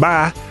dropping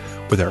by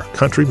with our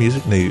country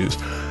music news.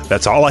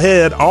 That's all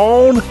ahead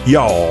on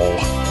Y'all.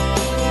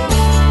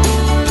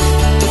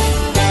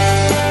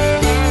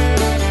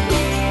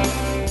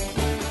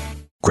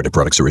 Credit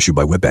products are issued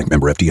by WebBank,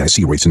 member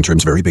FDIC. Rates and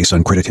terms vary based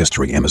on credit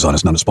history. Amazon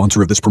is not a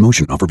sponsor of this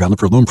promotion. Offer valid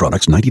for loan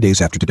products 90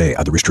 days after today.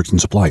 Other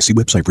restrictions apply. See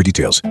website for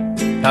details.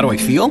 How do I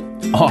feel?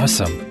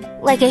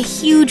 Awesome. Like a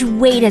huge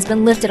weight has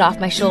been lifted off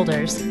my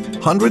shoulders.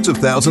 Hundreds of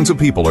thousands of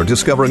people are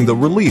discovering the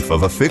relief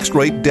of a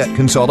fixed-rate debt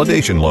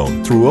consolidation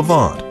loan through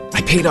Avant.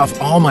 I paid off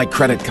all my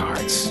credit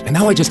cards, and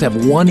now I just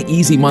have one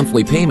easy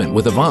monthly payment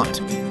with Avant.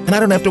 And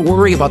I don't have to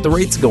worry about the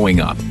rates going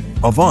up.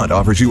 Avant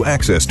offers you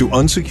access to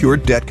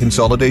unsecured debt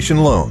consolidation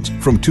loans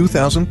from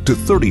 $2,000 to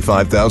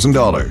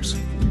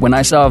 $35,000. When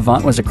I saw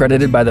Avant was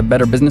accredited by the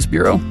Better Business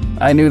Bureau,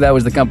 I knew that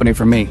was the company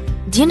for me.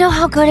 Do you know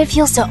how good it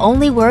feels to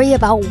only worry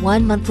about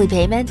one monthly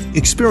payment?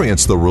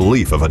 Experience the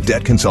relief of a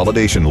debt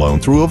consolidation loan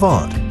through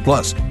Avant.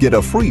 Plus, get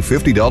a free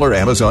 $50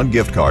 Amazon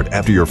gift card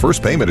after your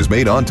first payment is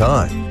made on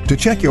time. To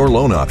check your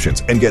loan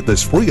options and get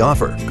this free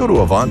offer, go to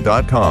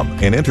Avant.com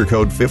and enter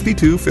code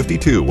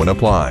 5252 when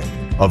applying.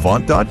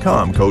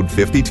 Avant.com, code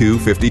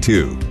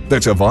 5252.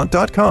 That's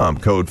Avant.com,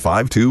 code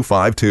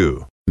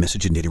 5252.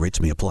 Message and data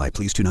rates may apply.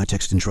 Please do not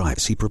text and drive.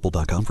 See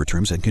Purple.com for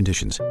terms and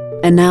conditions.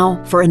 And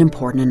now for an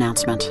important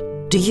announcement.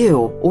 Do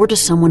you, or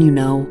does someone you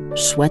know,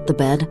 sweat the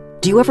bed?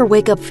 Do you ever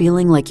wake up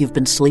feeling like you've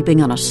been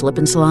sleeping on a slip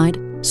and slide?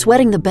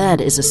 Sweating the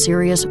bed is a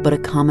serious but a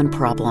common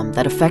problem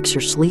that affects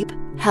your sleep,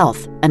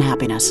 health, and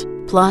happiness.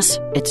 Plus,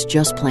 it's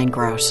just plain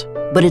gross.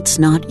 But it's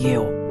not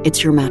you.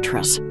 It's your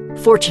mattress.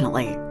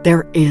 Fortunately,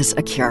 there is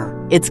a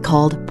cure. It's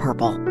called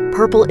Purple.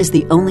 Purple is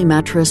the only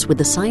mattress with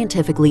the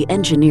scientifically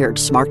engineered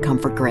Smart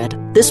Comfort Grid.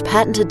 This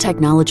patented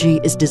technology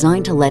is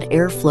designed to let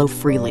air flow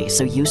freely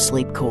so you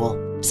sleep cool.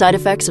 Side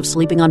effects of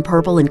sleeping on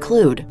Purple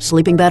include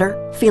sleeping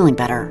better, feeling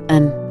better,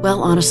 and,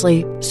 well,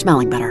 honestly,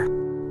 smelling better.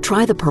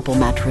 Try the Purple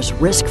mattress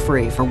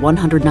risk-free for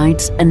 100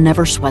 nights and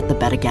never sweat the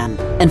bed again.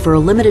 And for a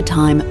limited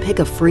time, pick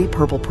a free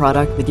Purple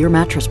product with your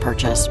mattress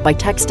purchase by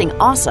texting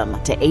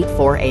AWESOME to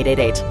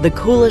 84888. The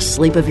coolest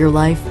sleep of your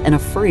life and a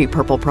free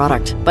Purple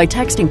product by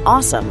texting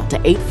AWESOME to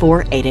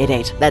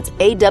 84888. That's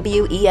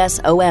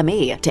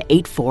AWESOME to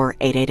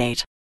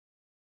 84888.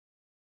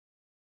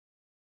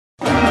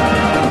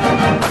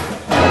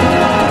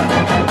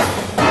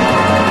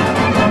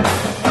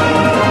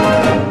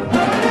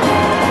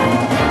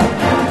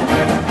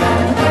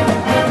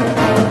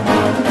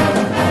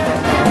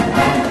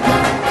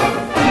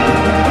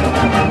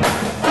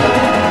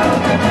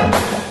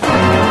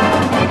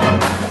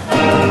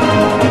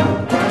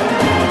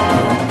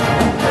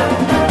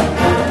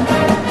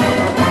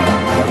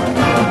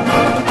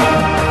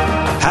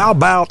 How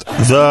about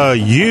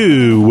the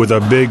U with a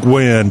big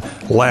win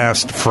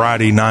last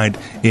Friday night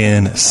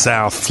in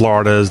South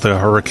Florida as the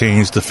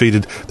Hurricanes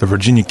defeated the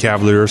Virginia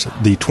Cavaliers,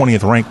 the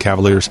 20th ranked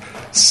Cavaliers,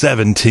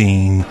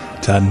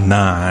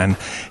 17-9.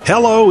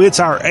 Hello, it's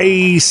our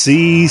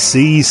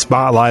ACC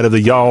Spotlight of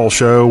the Y'all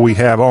Show. We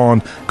have on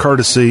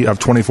courtesy of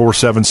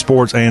 24/7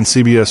 Sports and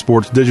CBS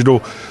Sports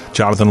Digital.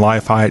 Jonathan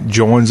Leifheit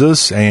joins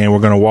us, and we're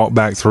going to walk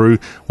back through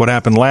what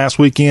happened last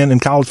weekend in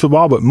college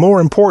football, but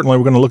more importantly,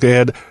 we're going to look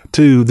ahead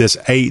to this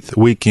 8th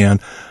weekend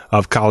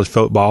of college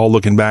football.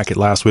 Looking back at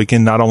last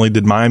weekend, not only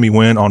did Miami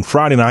win on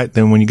Friday night,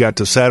 then when you got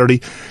to Saturday,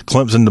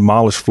 Clemson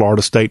demolished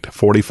Florida State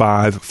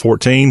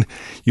 45-14.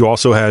 You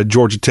also had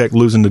Georgia Tech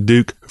losing to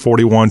Duke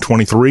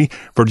 41-23.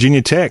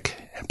 Virginia Tech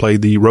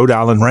played the Rhode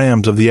Island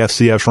Rams of the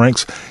FCS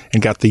ranks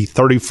and got the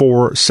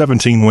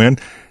 34-17 win.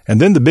 And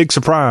then the big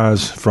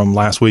surprise from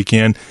last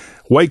weekend,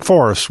 Wake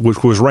Forest,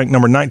 which was ranked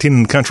number 19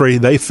 in the country,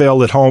 they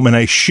fell at home in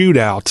a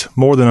shootout.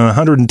 More than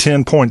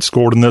 110 points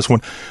scored in this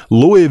one.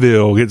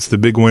 Louisville gets the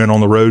big win on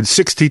the road,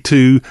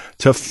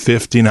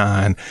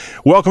 62-59.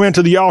 Welcome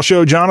into the Y'all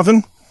Show,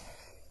 Jonathan.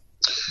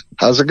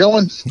 How's it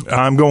going?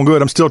 I'm going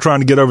good. I'm still trying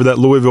to get over that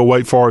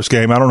Louisville-Wake Forest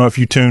game. I don't know if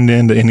you tuned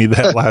into any of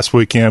that last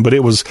weekend, but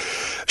it was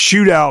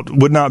shootout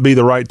would not be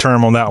the right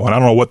term on that one. I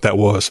don't know what that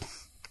was.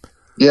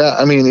 Yeah,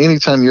 I mean,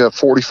 anytime you have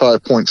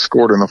 45 points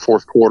scored in the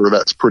fourth quarter,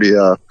 that's pretty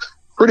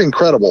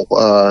incredible,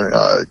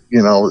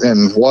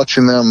 and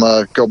watching them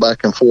go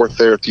back and forth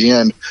there at the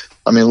end.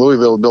 I mean,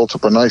 Louisville built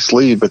up a nice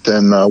lead, but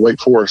then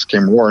Wake Forest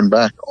came roaring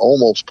back,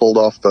 almost pulled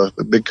off the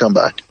big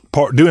comeback.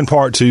 Due in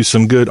part to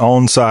some good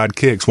onside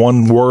kicks.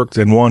 One worked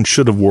and one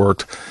should have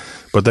worked,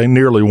 but they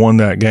nearly won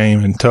that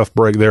game, and tough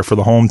break there for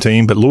the home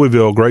team. But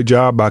Louisville, great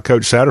job by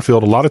Coach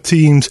Satterfield. A lot of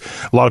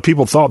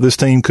people thought this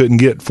team couldn't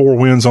get 4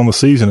 wins on the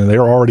season, and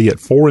they're already at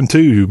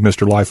 4-2,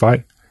 Mr.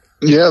 Leifheit.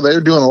 Yeah,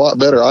 they're doing a lot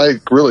better. I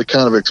really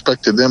kind of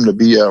expected them to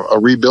be a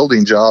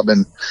rebuilding job.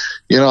 And,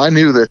 I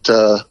knew that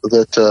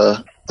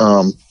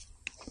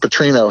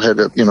Petrino had,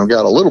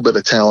 got a little bit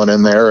of talent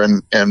in there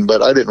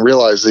but I didn't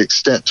realize the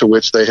extent to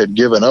which they had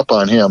given up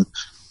on him.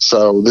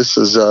 So this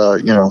is,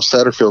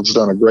 Satterfield's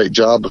done a great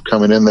job of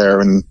coming in there,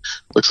 and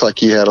looks like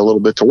he had a little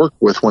bit to work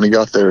with when he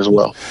got there as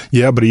well.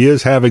 Yeah, but he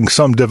is having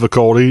some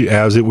difficulty,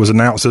 as it was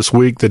announced this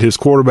week that his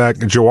quarterback,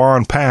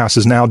 Ja'Juan Pass,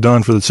 is now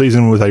done for the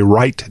season with a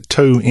right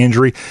toe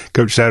injury.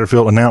 Coach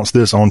Satterfield announced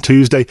this on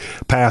Tuesday.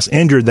 Pass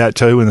injured that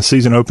toe in the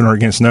season opener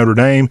against Notre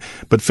Dame,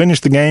 but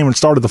finished the game and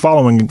started the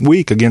following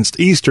week against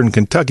Eastern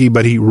Kentucky,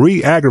 but he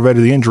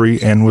re-aggravated the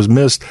injury and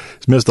missed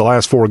the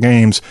last 4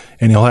 games,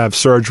 and he'll have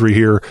surgery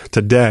here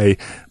today.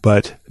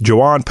 But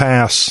Ja'Juan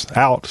Pass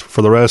out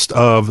for the rest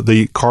of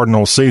the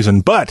Cardinals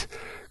season. But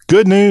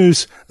good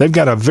news, they've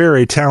got a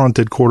very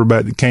talented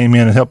quarterback that came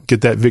in and helped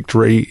get that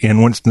victory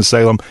in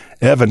Winston-Salem,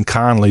 Evan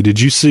Conley. Did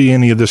you see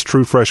any of this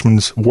true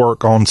freshman's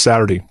work on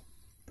Saturday?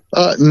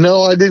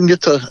 No, I did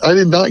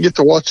not get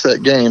to watch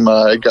that game.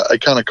 I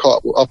kind of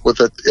caught up with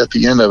it at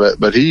the end of it,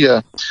 but he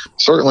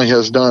certainly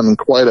has done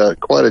quite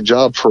a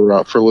job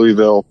for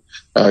Louisville.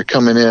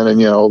 Coming in,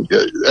 and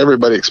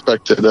everybody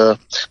expected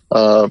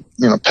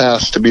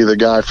Pass to be the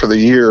guy for the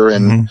year,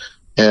 and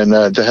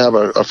to have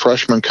a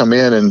freshman come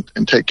in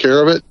and take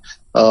care of it.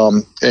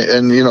 The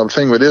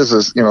thing of it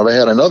is they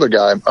had another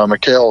guy,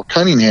 Mikhail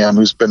Cunningham,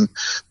 who's been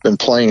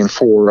playing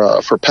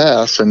for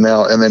Pass, and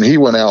then he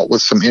went out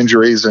with some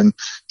injuries, and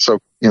so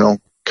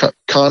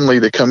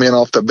Conley to come in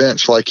off the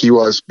bench like he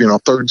was,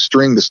 third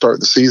string to start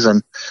the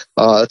season.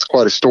 That's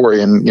quite a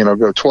story, and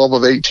go 12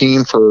 of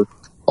 18 for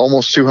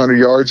almost 200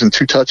 yards and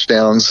 2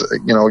 touchdowns,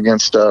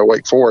 against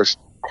Wake Forest.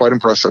 Quite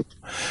impressive.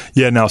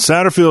 Yeah, now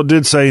Satterfield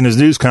did say in his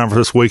news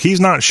conference this week he's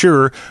not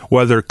sure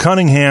whether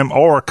Cunningham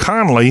or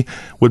Conley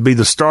would be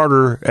the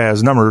starter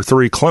as number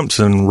 3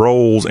 Clemson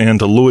rolls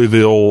into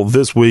Louisville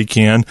this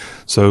weekend.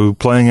 So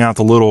playing out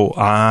the little,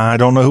 I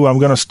don't know who I'm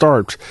going to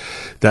start.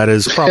 That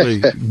is probably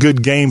good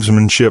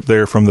gamesmanship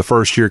there from the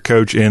first-year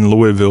coach in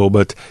Louisville.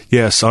 But,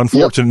 yes,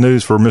 unfortunate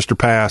news for Mr.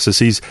 Pass as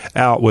he's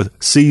out with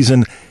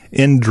season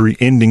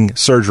injury-ending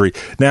surgery.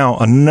 Now,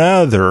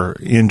 another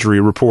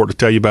injury report to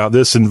tell you about.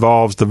 This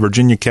involves the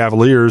Virginia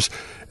Cavaliers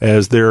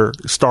as their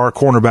star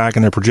cornerback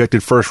and their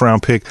projected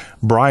first-round pick,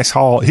 Bryce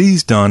Hall.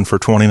 He's done for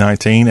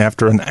 2019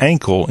 after an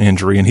ankle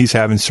injury, and he's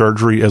having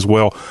surgery as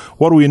well.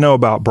 What do we know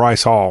about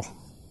Bryce Hall?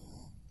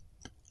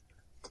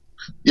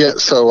 Yeah,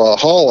 so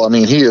Hall,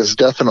 he is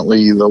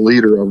definitely the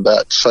leader of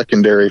that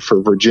secondary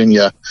for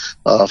Virginia.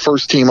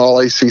 First team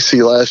All-ACC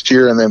last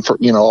year, and then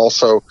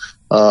also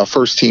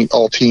first team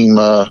all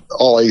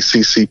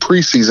ACC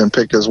preseason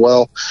pick as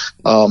well.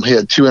 He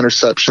had 2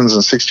 interceptions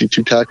and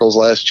 62 tackles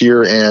last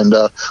year, and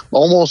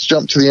almost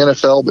jumped to the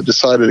NFL, but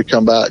decided to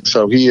come back.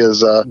 So he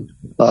is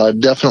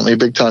definitely a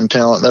big time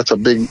talent. That's a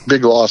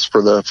big loss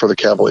for the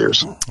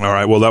Cavaliers. All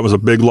right. Well, that was a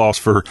big loss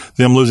for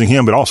them losing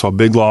him, but also a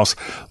big loss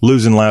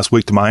losing last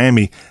week to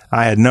Miami.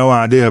 I had no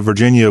idea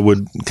Virginia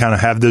would kind of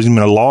have these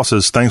many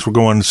losses. Things were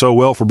going so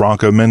well for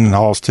Bronco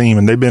Mendenhall's team,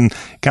 and they've been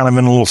kind of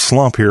in a little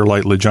slump here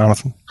lately,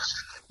 Jonathan.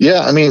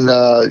 Yeah, I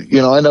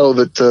know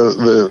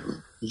that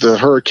the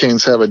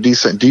Hurricanes have a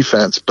decent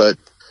defense, but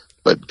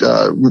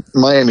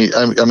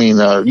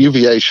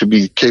UVA should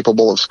be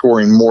capable of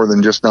scoring more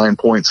than just 9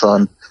 points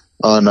on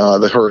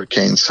the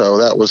Hurricanes. So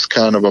that was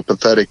kind of a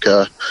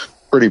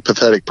pretty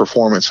pathetic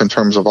performance in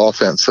terms of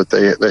offense that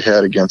they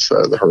had against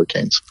the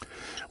Hurricanes.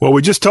 Well,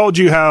 we just told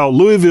you how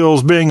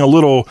Louisville's being a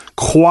little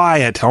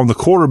quiet on the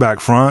quarterback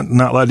front,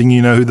 not letting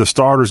you know who the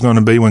starter is going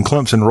to be when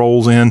Clemson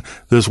rolls in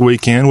this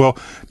weekend. Well,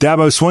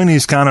 Dabo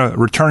Swinney's kind of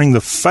returning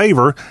the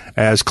favor,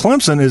 as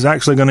Clemson is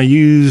actually going to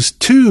use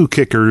 2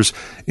 kickers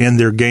in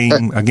their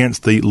game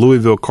against the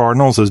Louisville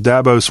Cardinals. As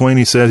Dabo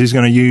Swinney says, he's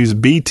going to use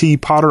B.T.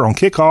 Potter on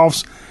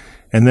kickoffs,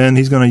 and then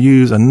he's going to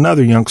use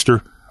another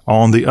youngster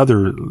on the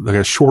other,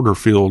 shorter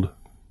field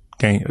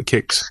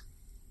kicks.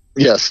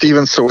 Yeah,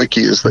 Steven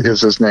Sawicki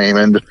is his name,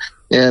 and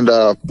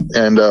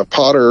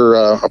Potter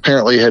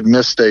apparently had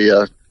missed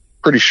a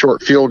pretty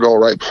short field goal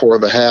right before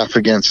the half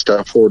against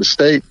Florida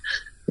State,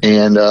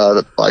 and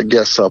I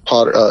guess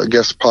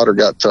Potter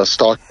got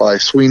stalked by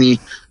Swinney,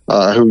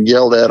 who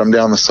yelled at him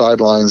down the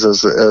sidelines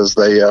as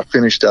they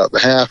finished out the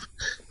half,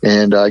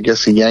 and I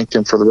guess he yanked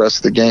him for the rest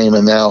of the game,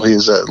 and now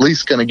he's at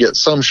least going to get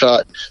some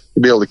shot to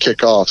be able to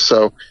kick off.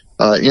 So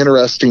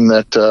interesting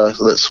that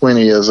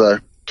Swinney is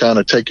kind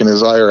of taking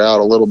his ire out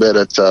a little bit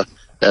at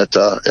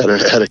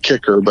a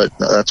kicker, but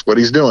that's what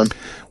he's doing.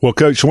 Well,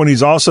 Coach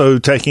Swinney's also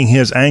taking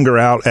his anger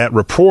out at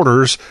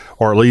reporters,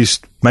 or at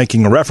least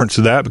making a reference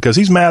to that, because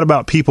he's mad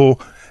about people,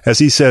 as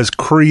he says,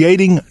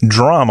 creating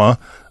drama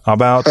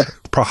about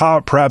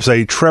perhaps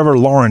a Trevor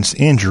Lawrence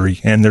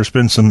injury. And there's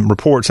been some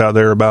reports out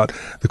there about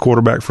the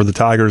quarterback for the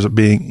Tigers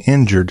being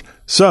injured.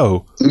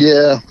 So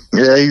yeah,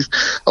 he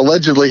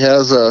allegedly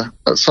has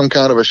some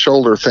kind of a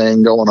shoulder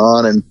thing going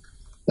on, and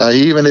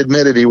he even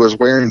admitted he was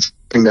wearing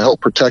something to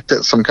help protect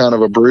it, some kind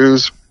of a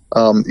bruise.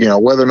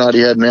 Whether or not he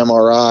had an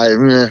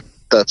MRI,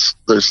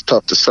 there's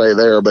tough to say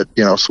there, but,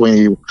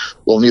 Swinney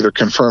will neither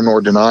confirm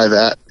nor deny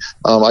that.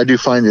 I do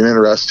find it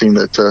interesting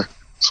that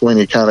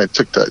Swinney kind of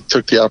took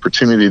the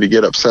opportunity to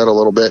get upset a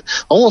little bit.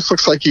 Almost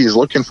looks like he's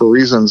looking for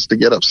reasons to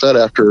get upset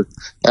after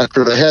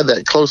they had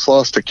that close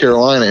loss to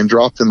Carolina and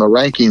dropped in the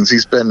rankings.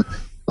 He's been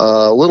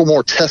a little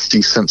more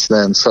testy since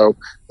then. So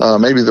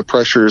maybe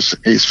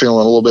he's feeling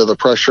a little bit of the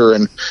pressure,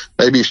 and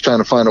maybe he's trying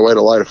to find a way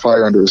to light a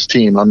fire under his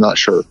team. I'm not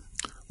sure.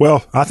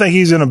 Well, I think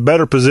he's in a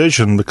better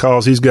position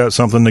because he's got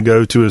something to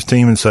go to his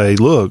team and say,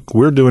 look,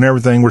 we're doing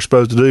everything we're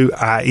supposed to do,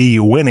 i.e.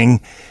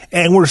 winning,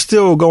 and we're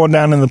still going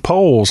down in the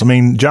polls. I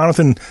mean,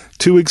 Jonathan,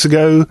 2 weeks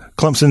ago,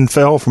 Clemson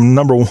fell from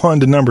number 1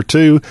 to number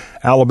 2.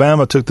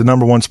 Alabama took the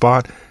number 1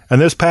 spot. And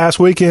this past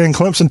weekend,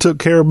 Clemson took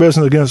care of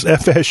business against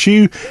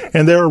FSU,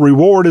 and their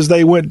reward is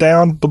they went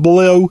down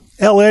below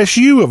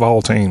LSU of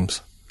all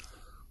teams.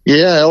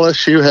 Yeah,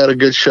 LSU had a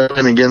good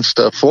showing against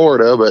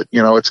Florida, but,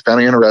 it's kind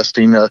of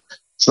interesting.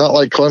 It's not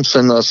like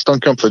Clemson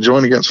stunk up the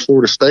joint against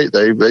Florida State.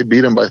 They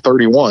beat them by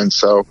 31,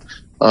 so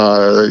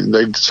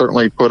they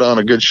certainly put on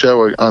a good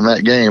show on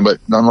that game, but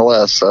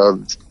nonetheless,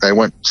 they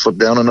slipped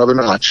down another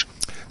notch.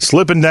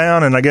 Slipping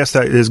down, and I guess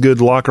that is good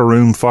locker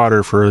room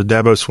fodder for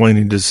Dabo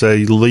Swinney to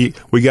say,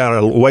 we got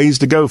a ways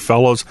to go,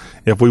 fellas,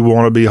 if we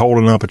want to be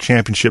holding up a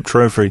championship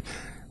trophy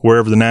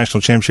wherever the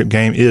national championship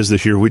game is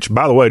this year, which,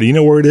 by the way, do you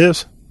know where it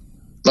is?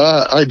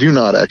 I do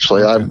not,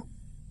 actually. Okay.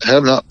 I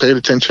have not paid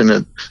attention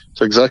to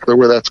exactly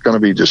where that's going to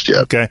be just yet.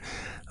 Okay.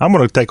 I'm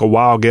going to take a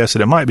wild guess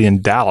that it might be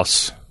in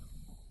Dallas.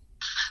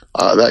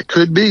 That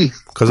could be.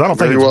 Because I don't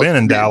think it's been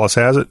in Dallas,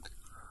 has it?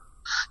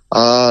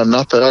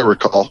 Not that I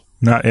recall.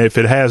 Not if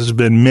it has, it's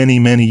been many,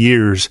 many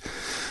years.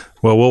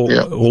 Well,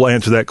 we'll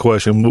answer that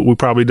question. We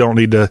probably don't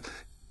need to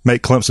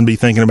make Clemson be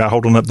thinking about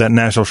holding up that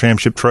national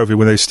championship trophy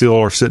when they still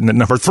are sitting at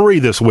number 3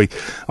 this week.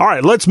 All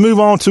right, let's move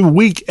on to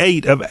Week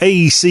 8 of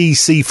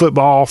ACC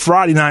football.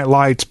 Friday Night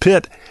Lights,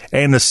 Pitt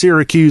and the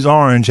Syracuse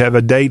Orange have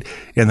a date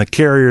in the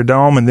Carrier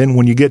Dome. And then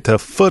when you get to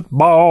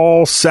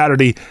football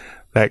Saturday,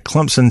 that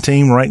Clemson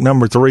team, ranked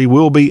number 3,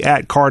 will be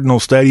at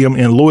Cardinal Stadium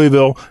in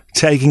Louisville,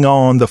 taking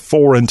on the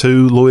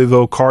 4-2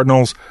 Louisville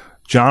Cardinals.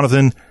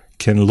 Jonathan,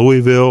 can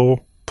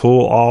Louisville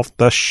pull off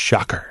the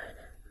shocker?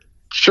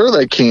 Sure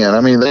they can.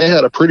 I mean, they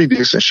had a pretty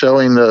decent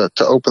showing to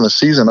open the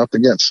season up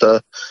against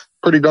a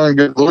pretty darn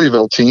good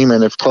Louisville team.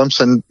 And if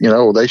Clemson,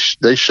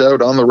 they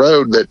showed on the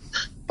road that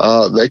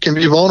they can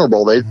be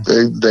vulnerable. They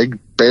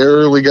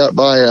barely got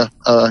by a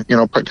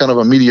kind of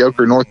a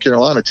mediocre North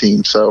Carolina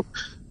team. So,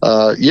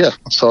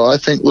 so I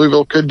think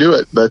Louisville could do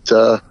it. But,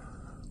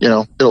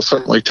 it'll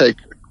certainly take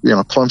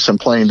Clemson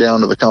playing down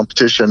to the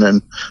competition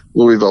and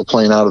Louisville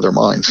playing out of their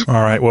minds.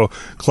 All right. Well,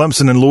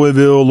 Clemson and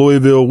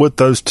Louisville with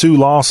those 2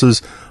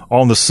 losses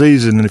on the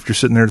season. And if you're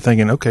sitting there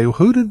thinking, okay, well,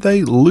 who did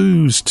they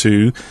lose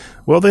to?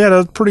 Well, they had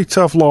a pretty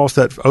tough loss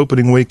that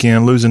opening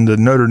weekend, losing to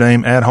Notre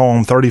Dame at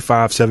home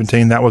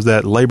 35-17. That was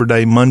that Labor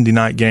Day Monday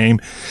night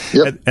game.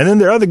 Yep. And then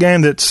their other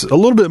game that's a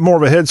little bit more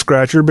of a head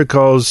scratcher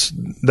because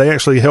they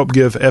actually helped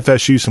give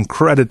FSU some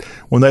credit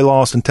when they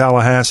lost in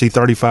Tallahassee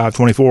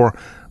 35-24.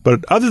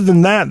 But other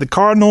than that, the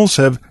Cardinals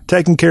have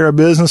taken care of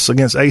business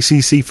against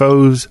ACC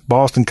foes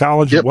Boston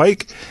College and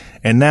Wake.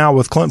 And now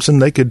with Clemson,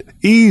 they could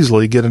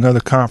easily get another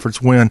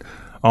conference win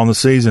on the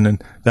season,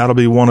 and that'll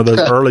be one of those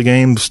early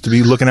games to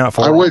be looking out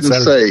for.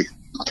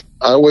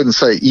 I wouldn't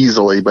say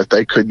easily, but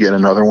they could get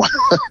another one.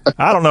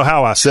 I don't know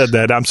how I said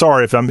that. I'm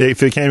sorry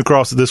if it came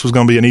across that this was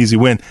going to be an easy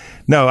win.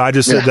 No, I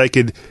just said they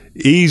could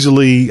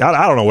easily.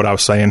 I don't know what I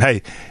was saying.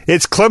 Hey,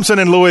 it's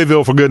Clemson and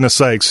Louisville, for goodness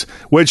sakes,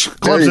 which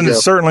Clemson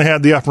has certainly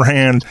had the upper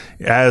hand,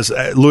 as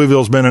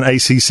Louisville's been an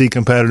ACC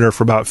competitor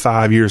for about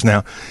 5 years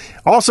now.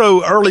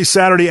 Also, early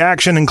Saturday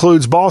action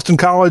includes Boston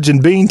College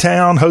and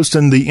Beantown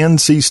hosting the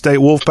NC State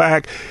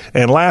Wolfpack.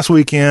 And last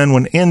weekend,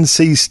 when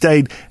NC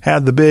State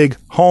had the big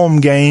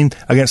home game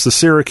against the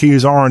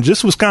Syracuse Orange,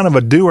 this was kind of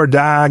a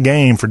do-or-die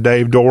game for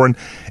Dave Doran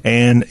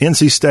and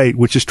NC State,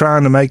 which is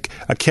trying to make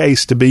a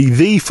case to be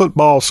the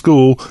football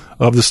school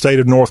of the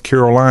state of North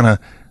Carolina.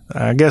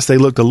 I guess they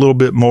looked a little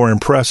bit more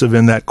impressive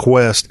in that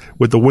quest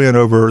with the win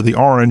over the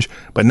Orange,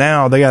 but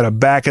now they got to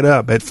back it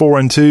up. At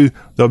 4-2,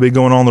 they'll be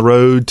going on the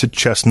road to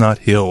Chestnut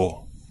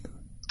Hill.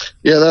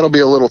 Yeah, that'll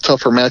be a little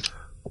tougher match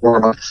for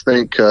them, I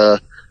think,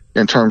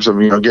 in terms of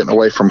getting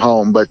away from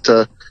home. But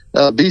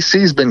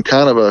BC's been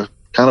kind of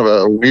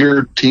a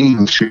weird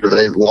team this year.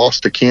 They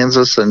lost to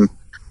Kansas and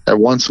have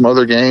won some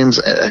other games.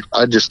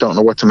 I just don't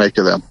know what to make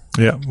of them.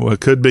 Yeah, well,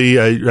 it could be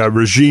a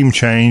regime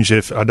change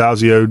if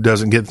Adazio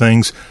doesn't get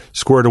things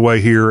squared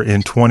away here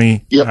in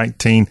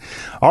 2019. Yep.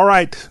 All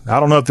right. I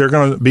don't know if there's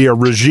going to be a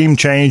regime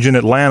change in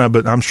Atlanta,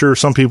 but I'm sure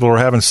some people are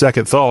having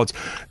second thoughts.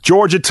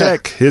 Georgia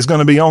Tech is going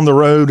to be on the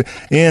road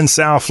in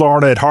South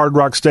Florida at Hard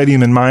Rock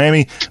Stadium in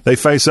Miami. They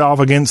face off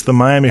against the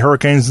Miami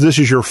Hurricanes. This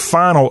is your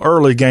final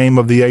early game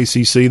of the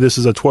ACC. This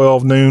is a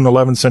 12 noon,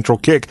 11 Central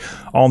kick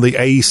on the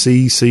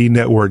ACC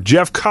network.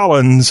 Jeff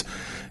Collins,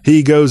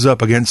 he goes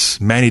up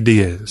against Manny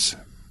Diaz.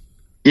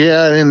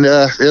 Yeah, and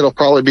it'll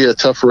probably be a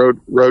tough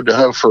road to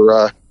hoe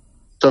for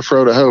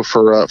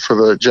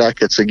the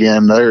Jackets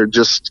again. They're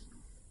just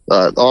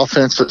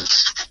offense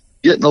is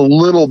getting a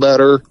little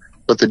better,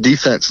 but the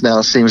defense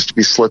now seems to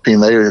be slipping.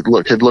 They had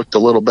looked a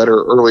little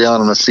better early on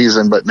in the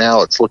season, but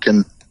now it's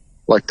looking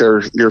like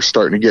they're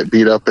starting to get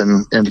beat up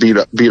and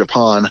beat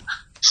upon.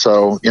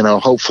 So,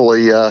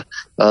 hopefully, the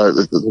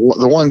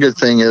one good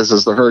thing is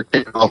the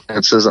Hurricane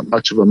offense isn't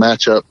much of a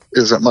matchup,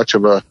 isn't much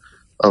of a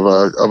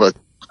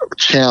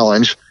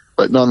challenge,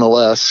 but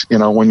nonetheless,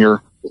 when they're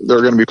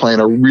going to be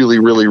playing a really,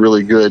 really,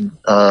 really good,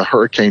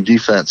 Hurricane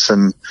defense,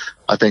 and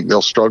I think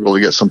they'll struggle to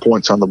get some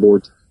points on the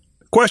board.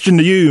 Question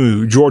to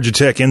you, Georgia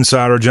Tech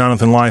insider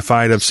Jonathan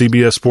Leifheit of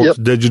CBS Sports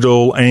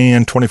Digital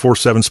and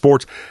 24/7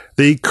 Sports.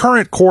 The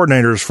current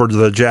coordinators for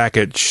the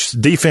Jackets,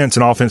 defense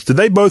and offense, did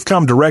they both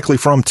come directly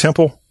from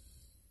Temple?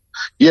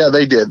 Yeah,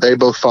 they did. They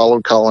both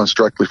followed Collins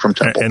directly from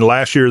Temple. And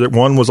last year, that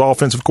one was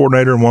offensive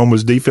coordinator and one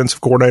was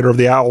defensive coordinator of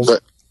the Owls?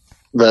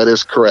 That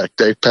is correct.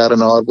 Dave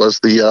Patenaude was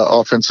the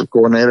offensive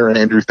coordinator, and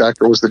Andrew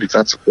Thacker was the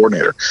defensive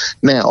coordinator.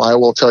 Now, I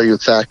will tell you,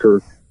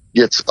 Thacker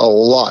gets a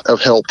lot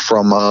of help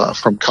from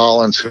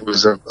Collins, who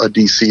was a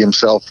DC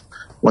himself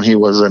when he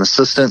was an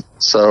assistant.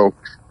 So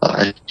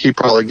he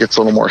probably gets a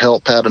little more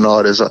help.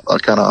 Patenaude is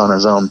kind of on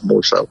his own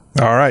more so.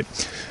 All right.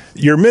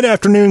 Your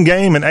mid-afternoon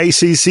game in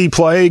ACC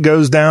play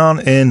goes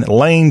down in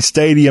Lane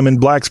Stadium in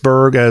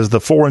Blacksburg as the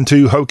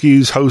 4-2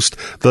 Hokies host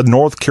the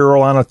North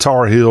Carolina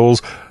Tar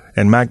Heels.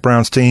 And Mac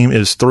Brown's team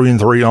is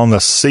 3-3 on the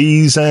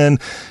season.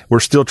 We're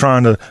still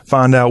trying to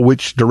find out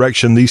which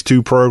direction these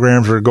two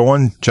programs are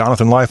going.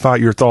 Jonathan Leifheit,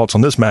 your thoughts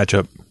on this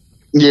matchup?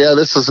 Yeah,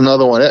 this is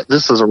another one.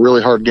 This is a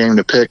really hard game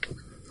to pick.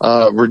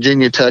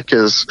 Virginia Tech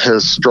has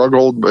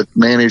struggled, but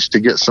managed to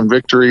get some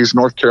victories.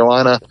 North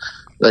Carolina,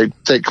 they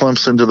take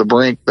Clemson to the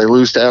brink. They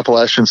lose to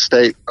Appalachian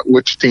State.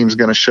 Which team's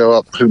going to show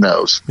up? Who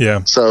knows?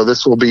 Yeah. So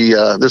this will be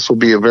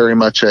a very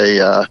much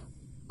a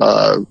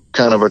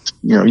kind of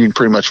you can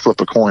pretty much flip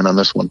a coin on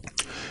this one.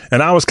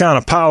 And I was kind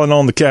of piling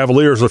on the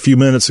Cavaliers a few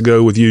minutes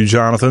ago with you,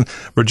 Jonathan.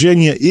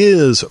 Virginia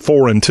is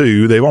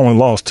 4-2. They've only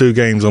lost 2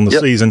 games on the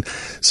season.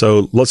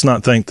 So let's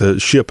not think the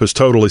ship has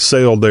totally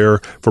sailed there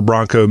for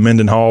Bronco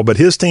Mendenhall. But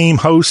his team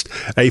hosts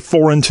a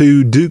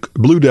 4-2 Duke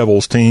Blue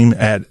Devils team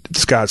at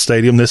Scott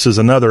Stadium. This is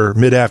another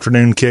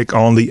mid-afternoon kick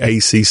on the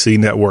ACC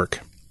network.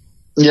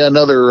 Yeah,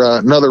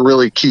 another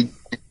really key.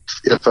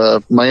 If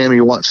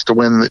Virginia wants to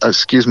win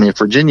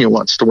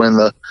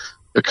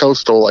the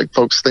Coastal, like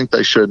folks think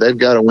they should, they've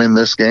got to win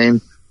this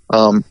game.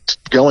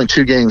 Going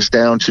 2 games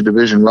down to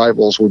division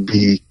rivals would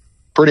be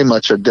pretty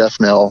much a death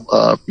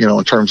knell,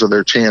 in terms of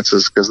their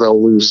chances, because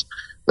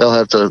they'll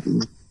have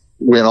to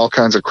win all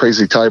kinds of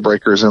crazy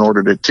tiebreakers in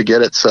order to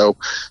get it. So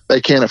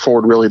they can't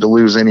afford really to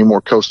lose any more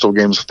Coastal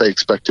games if they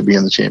expect to be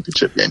in the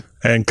championship game.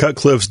 And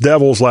Cutcliffe's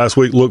Devils last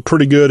week looked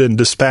pretty good in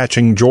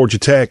dispatching Georgia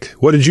Tech.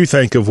 What did you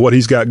think of what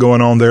he's got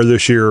going on there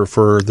this year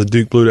for the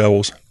Duke Blue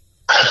Devils?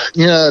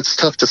 Yeah, it's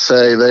tough to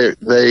say.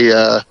 They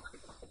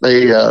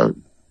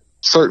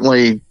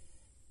certainly,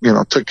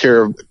 took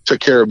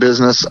care of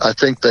business. I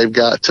think they've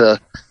got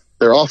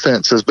their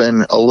offense has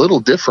been a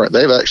little different.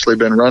 They've actually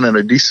been running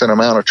a decent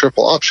amount of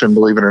triple option,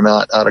 believe it or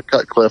not, out of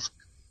Cutcliffe.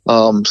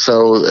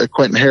 So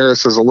Quentin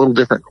Harris is a little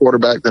different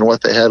quarterback than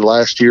what they had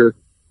last year.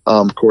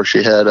 Of course,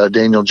 you had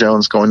Daniel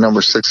Jones going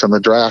number 6 in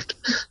the draft.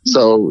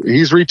 So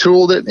he's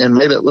retooled it and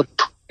made it look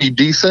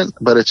decent,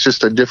 but it's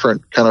just a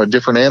different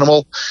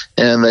animal.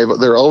 And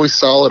they're always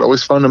solid,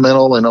 always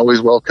fundamental, and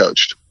always well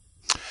coached.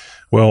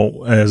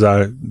 Well, as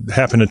I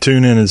happened to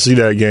tune in and see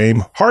that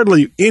game,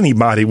 hardly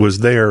anybody was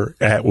there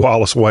at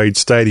Wallace Wade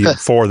Stadium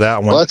for that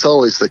one. Well, that's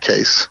always the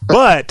case.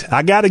 But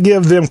I got to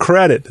give them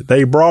credit.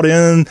 They brought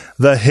in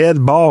the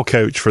head ball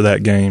coach for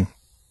that game.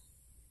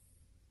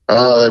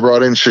 They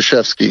brought in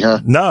Krzyzewski, huh?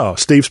 No,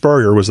 Steve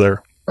Spurrier was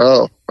there.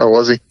 Oh,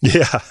 was he?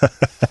 Yeah.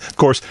 Of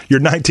course, your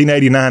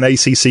 1989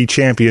 ACC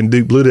champion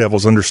Duke Blue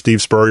Devils under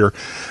Steve Spurrier.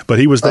 But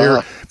he was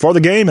there for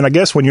the game, and I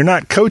guess when you're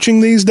not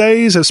coaching these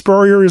days, as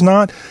Spurrier is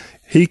not,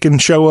 he can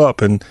show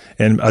up and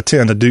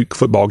attend a Duke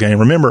football game.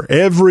 Remember,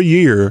 every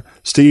year,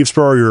 Steve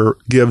Spurrier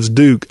gives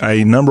Duke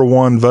a number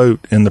one vote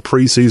in the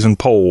preseason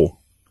poll.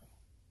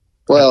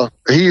 Well,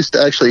 he'd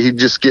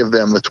just give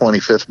them the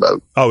 25th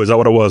vote. Oh, is that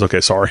what it was?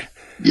 Okay, sorry.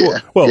 Yeah.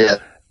 Well, yeah.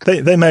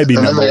 They may be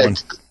number one.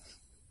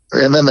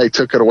 And then they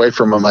took it away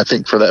from him, I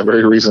think, for that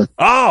very reason.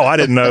 Oh, I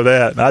didn't know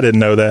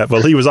that.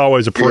 Well, he was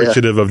always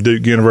appreciative of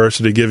Duke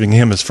University giving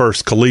him his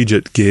first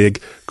collegiate gig.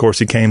 Of course,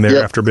 he came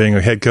there after being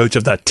a head coach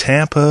of the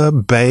Tampa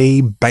Bay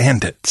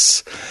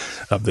Bandits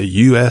of the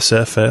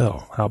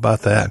USFL. How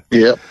about that?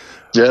 Yep.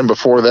 Yeah, and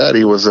before that,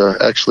 he was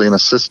actually an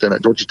assistant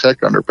at Georgia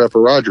Tech under Pepper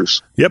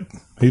Rogers. Yep.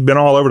 He's been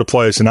all over the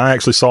place, and I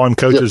actually saw him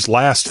coach his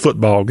last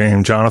football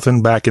game,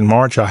 Jonathan, back in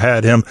March. I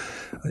had him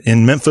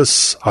in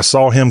Memphis. I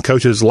saw him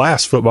coach his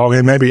last football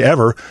game, maybe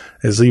ever,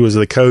 as he was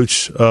the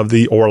coach of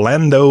the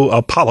Orlando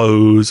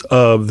Apollos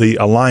of the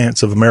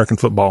Alliance of American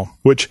Football,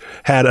 which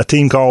had a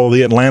team called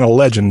the Atlanta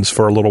Legends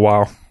for a little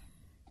while.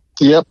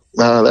 Yep.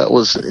 That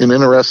was an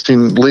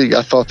interesting league.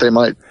 I thought they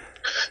might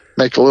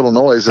make a little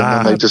noise, and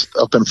then they just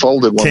up and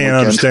folded one Can't weekend.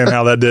 understand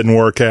how that didn't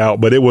work out,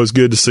 but it was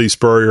good to see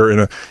Spurrier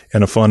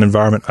in a fun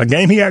environment. A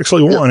game he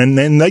actually won, and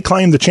then they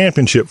claimed the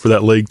championship for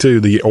that league too,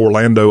 the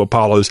Orlando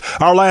Apollos.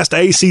 Our last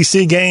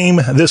ACC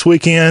game this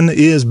weekend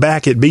is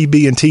back at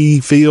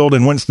BB&T Field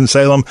in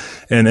Winston-Salem,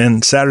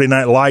 and Saturday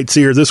Night Lights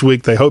here this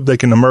week. They hope they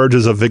can emerge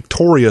as a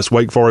victorious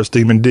Wake Forest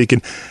team, and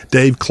Deacon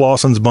Dave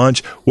Clawson's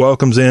bunch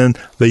welcomes in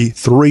the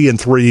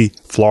 3-3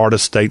 Florida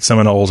State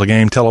Seminoles, a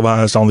game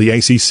televised on the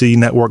ACC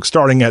network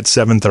starting at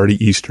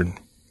 7:30 Eastern.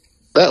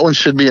 That one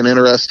should be an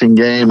interesting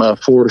game.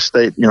 Florida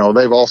State,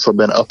 they've also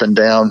been up and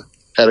down.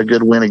 Had a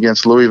good win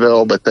against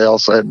Louisville, but they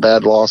also had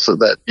bad losses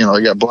that,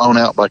 they got blown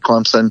out by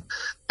Clemson,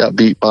 got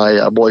beat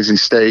by Boise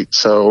State.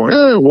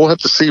 So we'll have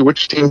to see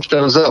which team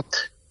shows up.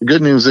 The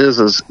good news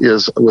is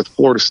with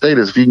Florida State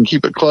is if you can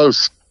keep it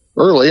close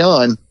early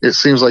on, it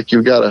seems like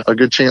you've got a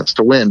good chance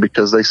to win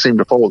because they seem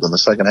to fold in the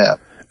second half.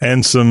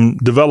 And some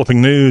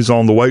developing news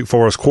on the Wake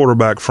Forest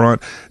quarterback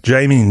front.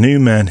 Jamie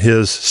Newman,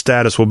 his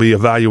status will be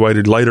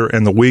evaluated later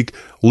in the week.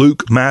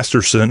 Luke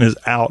Masterson is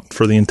out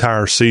for the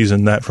entire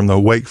season, that from the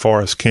Wake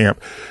Forest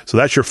camp. So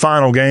that's your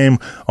final game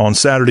on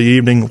Saturday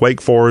evening.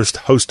 Wake Forest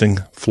hosting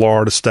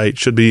Florida State.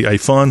 Should be a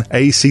fun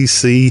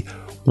ACC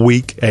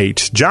Week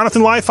 8.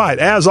 Jonathan Leifheit,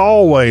 as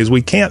always,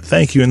 we can't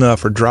thank you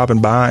enough for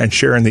dropping by and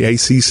sharing the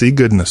ACC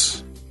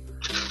goodness.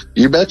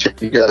 You betcha.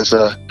 You guys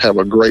have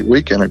a great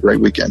weekend, a great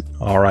weekend.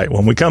 All right.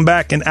 When we come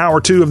back in hour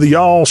 2 of the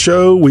Y'all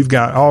Show, we've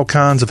got all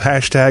kinds of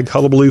hashtag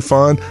hullabaloo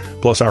fun.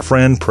 Plus, our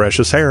friend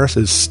Precious Harris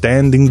is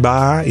standing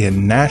by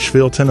in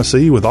Nashville,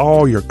 Tennessee with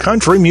all your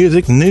country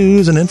music,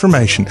 news, and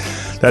information.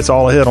 That's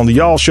all ahead on the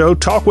Y'all Show.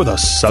 Talk with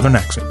us, Southern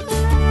Accent.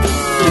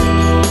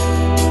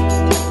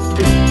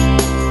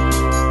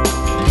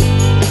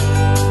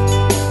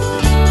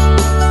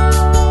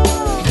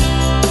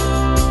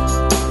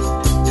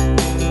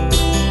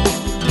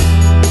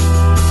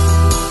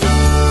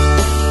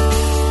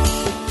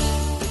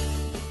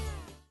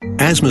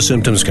 Asthma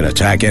symptoms can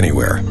attack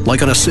anywhere,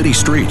 like on a city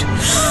street.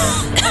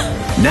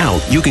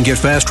 Now, you can get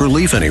fast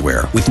relief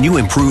anywhere with new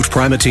improved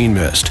Primatene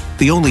Mist,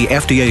 the only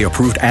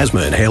FDA-approved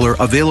asthma inhaler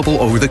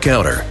available over the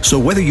counter. So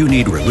whether you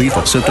need relief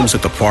of symptoms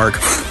at the park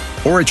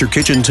or at your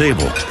kitchen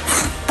table,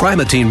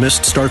 Primatene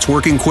Mist starts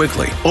working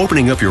quickly,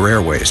 opening up your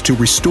airways to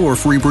restore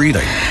free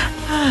breathing.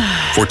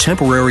 For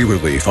temporary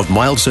relief of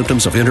mild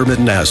symptoms of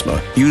intermittent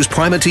asthma, use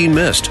Primatene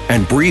Mist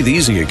and breathe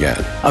easy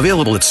again.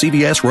 Available at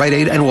CVS, Rite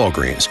Aid, and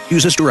Walgreens.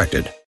 Use as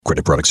directed.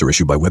 Credit products are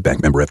issued by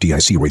WebBank, member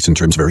FDIC. Rates and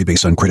terms vary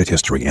based on credit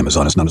history.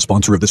 Amazon is not a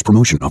sponsor of this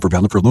promotion. Offer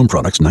valid for loan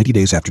products 90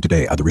 days after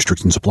today. Other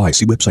restrictions apply.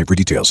 See website for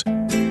details.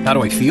 How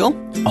do I feel?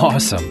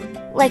 Awesome.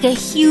 Like a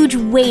huge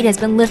weight has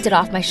been lifted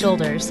off my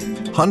shoulders.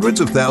 Hundreds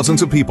of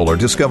thousands of people are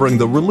discovering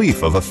the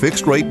relief of a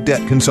fixed-rate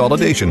debt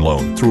consolidation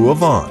loan through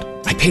Avant.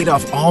 I paid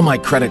off all my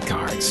credit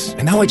cards,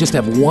 and now I just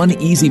have one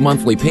easy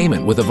monthly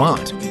payment with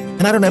Avant.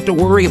 And I don't have to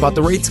worry about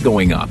the rates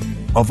going up.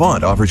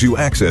 Avant offers you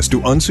access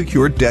to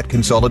unsecured debt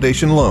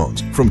consolidation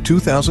loans from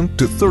 $2,000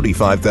 to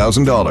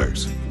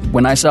 $35,000.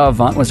 When I saw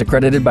Avant was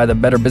accredited by the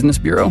Better Business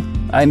Bureau,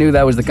 I knew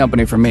that was the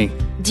company for me.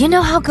 Do you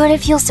know how good it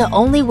feels to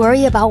only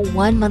worry about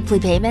one monthly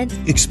payment?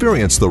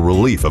 Experience the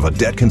relief of a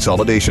debt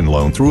consolidation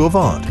loan through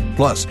Avant.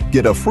 Plus,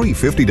 get a free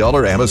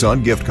 $50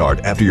 Amazon gift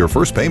card after your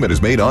first payment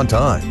is made on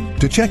time.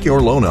 To check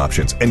your loan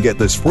options and get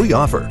this free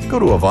offer, go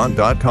to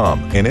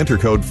Avant.com and enter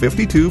code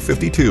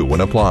 5252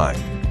 when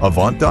applying.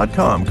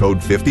 Avant.com,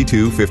 code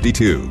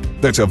 5252.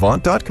 That's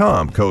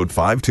Avant.com, code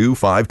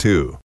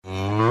 5252.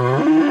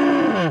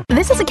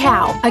 This is a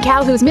cow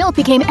whose milk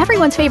became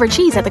everyone's favorite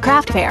cheese at the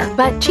craft fair.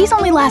 But cheese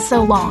only lasts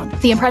so long.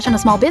 The impression a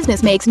small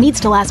business makes needs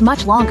to last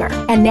much longer.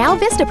 And now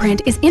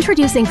Vistaprint is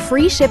introducing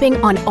free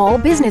shipping on all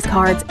business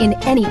cards in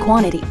any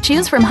quantity.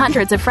 Choose from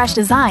hundreds of fresh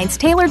designs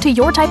tailored to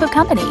your type of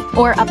company,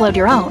 or upload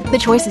your own. The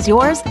choice is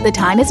yours. The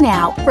time is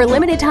now. For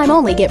limited time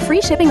only, get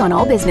free shipping on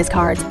all business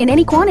cards in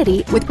any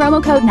quantity with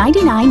promo code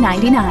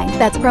 9999.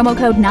 That's promo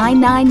code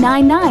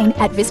 9999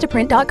 at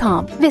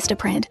Vistaprint.com.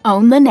 Vistaprint.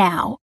 Own the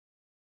now.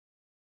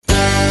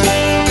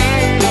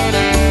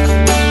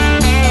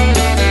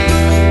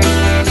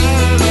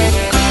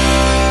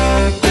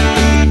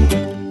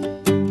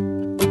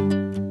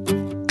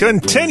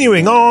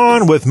 Continuing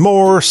on with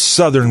more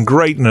Southern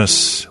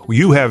greatness,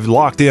 you have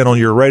locked in on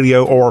your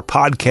radio or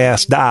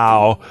podcast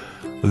dial,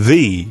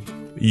 The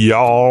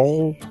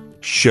Y'all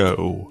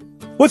Show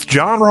with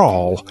John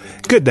Rawl.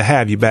 Good to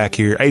have you back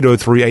here.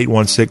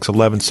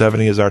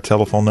 803-816-1170 is our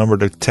telephone number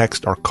to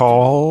text or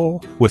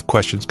call with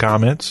questions,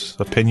 comments,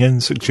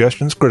 opinions,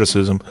 suggestions,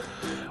 criticism.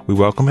 We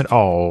welcome it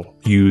all,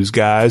 yous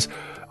guys.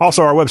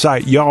 Also, our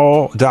website,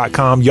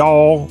 y'all.com.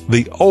 Y'all,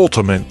 the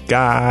ultimate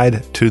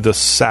guide to the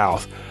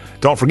South.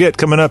 Don't forget,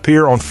 coming up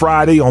here on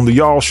Friday on the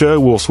Y'all Show,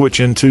 we'll switch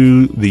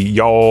into the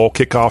Y'all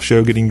Kickoff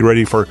Show, getting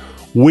ready for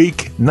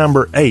week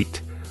number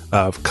 8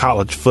 of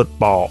college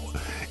football.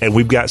 And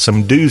we've got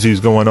some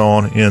doozies going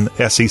on in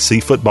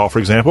SEC football, for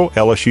example.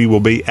 LSU will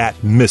be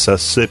at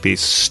Mississippi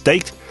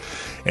State.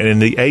 And in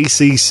the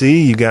ACC,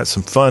 you got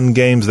some fun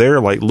games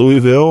there, like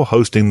Louisville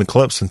hosting the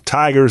Clemson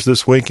Tigers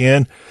this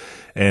weekend.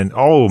 And,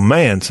 oh,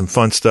 man, some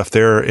fun stuff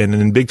there. And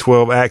in Big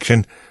 12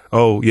 action,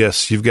 oh,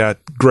 yes, you've got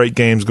great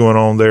games going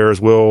on there as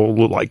well,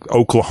 like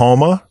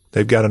Oklahoma.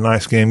 They've got a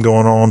nice game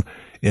going on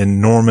in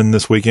Norman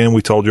this weekend.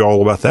 We told you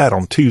all about that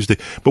on Tuesday.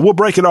 But we'll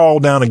break it all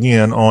down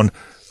again on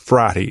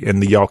Friday in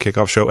the Y'all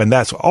Kickoff Show. And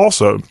that's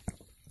also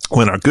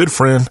when our good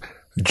friend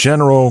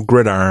General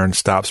Gridiron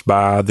stops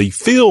by, the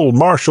Field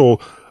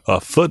Marshal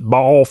of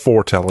Football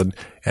Foretelling,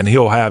 and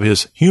he'll have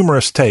his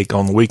humorous take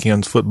on the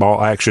weekend's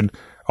football action.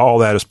 All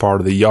that is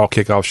part of the Y'all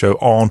Kickoff Show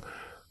on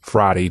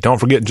Friday. Don't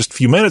forget, in just a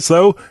few minutes,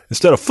 though,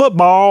 instead of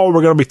football,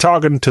 we're going to be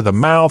talking to the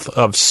mouth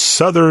of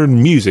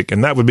Southern music,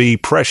 and that would be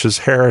Precious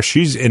Harris.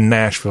 She's in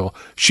Nashville.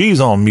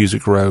 She's on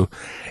Music Row,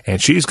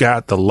 and she's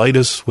got the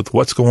latest with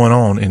what's going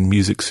on in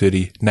Music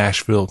City,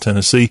 Nashville,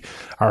 Tennessee.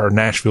 Our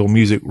Nashville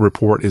Music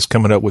Report is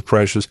coming up with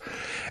Precious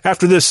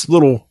after this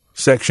little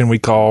section we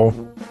call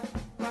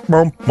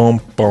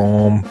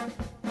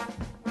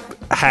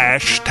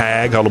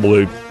hashtag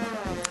Hullabaloo.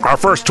 Our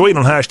first tweet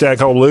on hashtag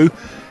Hullabaloo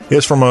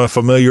is from a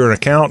familiar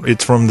account.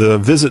 It's from the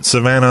Visit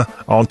Savannah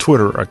on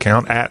Twitter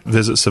account, at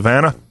Visit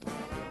Savannah.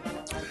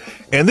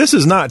 And this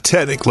is not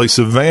technically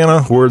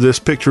Savannah, where this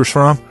picture's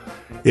from.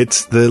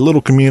 It's the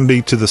little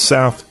community to the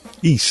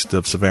southeast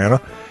of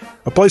Savannah,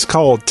 a place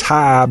called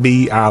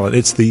Tybee Island.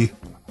 It's the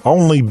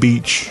only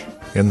beach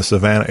in the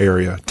Savannah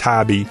area.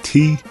 Tybee,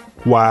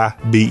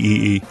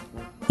 T-Y-B-E-E.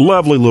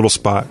 Lovely little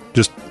spot,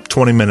 just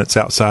 20 minutes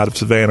outside of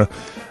Savannah.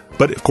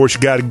 But, of course,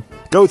 you got to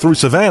go through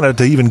Savannah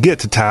to even get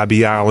to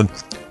Tybee Island.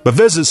 But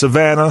Visit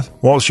Savannah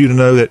wants you to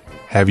know that,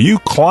 have you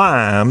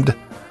climbed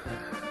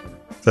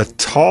the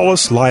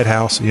tallest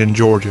lighthouse in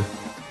Georgia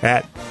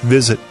at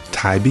Visit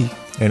Tybee?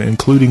 And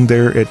including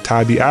there at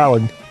Tybee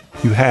Island,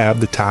 you have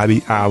the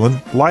Tybee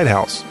Island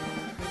Lighthouse.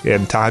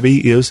 And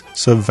Tybee is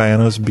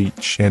Savannah's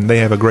beach. And they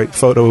have a great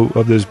photo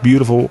of this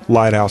beautiful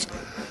lighthouse.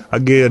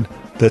 Again,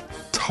 the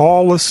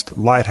tallest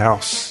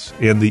lighthouse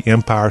in the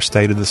Empire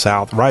State of the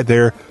South, right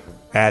there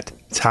at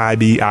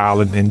Tybee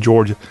Island in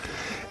Georgia.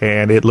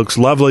 And it looks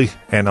lovely,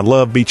 and I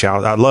love beach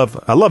house. I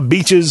love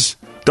beaches.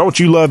 Don't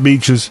you love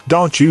beaches?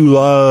 Don't you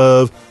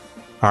love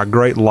our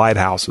great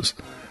lighthouses?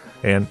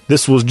 And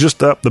this was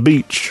just up the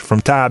beach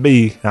from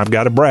Tybee. I've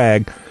got to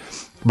brag,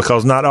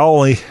 because not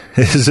only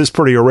is this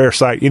pretty a rare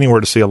sight anywhere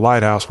to see a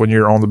lighthouse when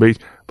you're on the beach,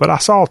 but I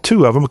saw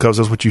 2 of them, because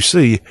that's what you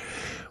see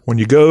when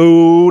you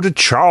go to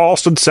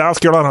Charleston, South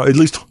Carolina, at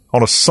least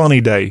on a sunny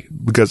day.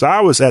 Because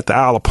I was at the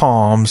Isle of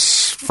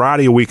Palms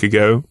Friday a week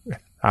ago.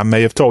 I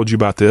may have told you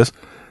about this.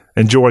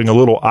 Enjoying a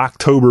little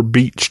October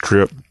beach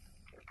trip.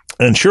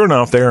 And sure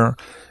enough, there,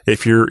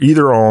 if you're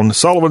either on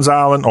Sullivan's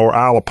Island or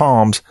Isle of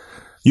Palms,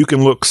 you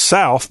can look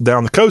south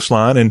down the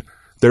coastline, and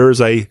there is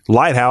a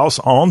lighthouse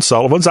on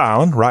Sullivan's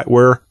Island, right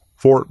where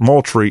Fort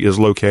Moultrie is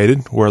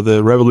located, where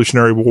the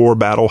Revolutionary War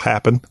battle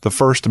happened. The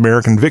first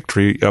American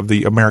victory of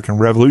the American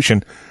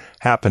Revolution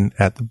happened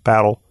at the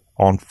battle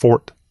on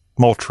Fort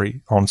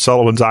Moultrie on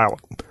Sullivan's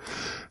Island.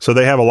 So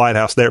they have a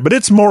lighthouse there, but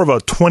it's more of a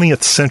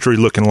 20th century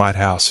looking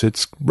lighthouse.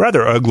 It's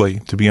rather ugly,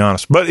 to be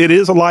honest, but it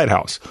is a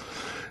lighthouse.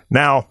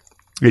 Now,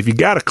 if you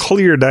got a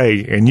clear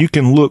day and you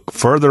can look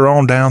further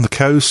on down the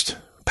coast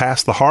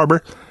past the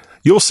harbor,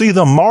 you'll see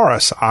the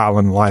Morris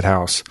Island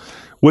Lighthouse,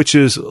 which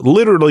is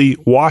literally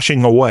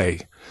washing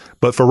away.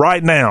 But for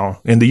right now,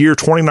 in the year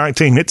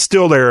 2019, it's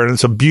still there, and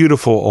it's a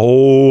beautiful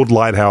old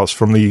lighthouse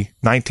from the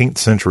 19th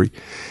century.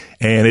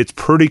 And it's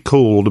pretty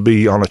cool to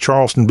be on a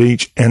Charleston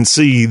beach and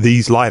see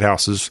these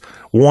lighthouses.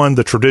 One,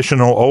 the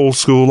traditional old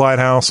school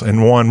lighthouse,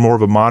 and one more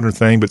of a modern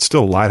thing, but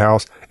still a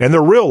lighthouse. And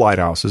they're real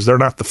lighthouses. They're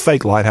not the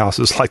fake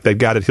lighthouses like they've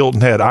got at Hilton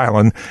Head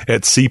Island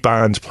at Sea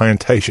Pines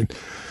Plantation.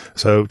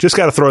 So just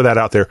got to throw that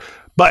out there.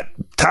 But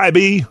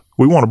Tybee,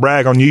 we want to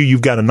brag on you.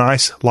 You've got a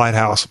nice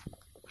lighthouse.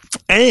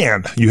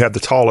 And you have the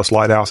tallest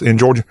lighthouse in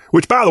Georgia,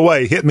 which, by the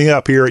way, hit me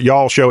up here at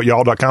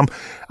y'allshow@y'all.com.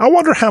 I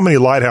wonder how many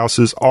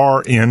lighthouses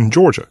are in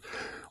Georgia.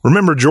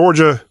 Remember,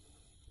 Georgia,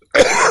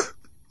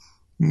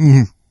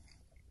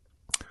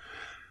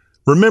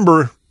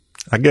 remember,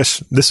 I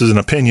guess this is an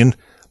opinion,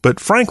 but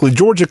frankly,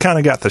 Georgia kind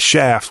of got the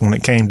shaft when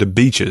it came to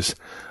beaches.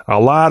 A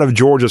lot of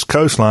Georgia's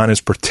coastline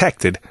is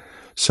protected.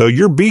 So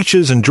your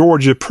beaches in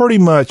Georgia pretty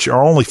much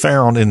are only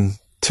found in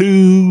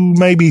 2,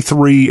 maybe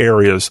 3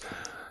 areas.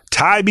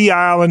 Tybee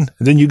Island,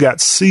 and then you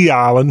got Sea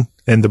Island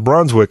and the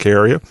Brunswick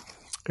area.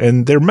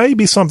 And there may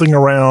be something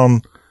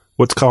around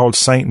what's called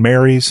St.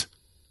 Mary's,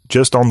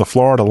 just on the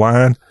Florida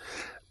line.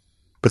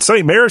 But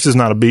St. Mary's is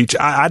not a beach.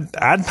 I'm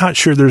not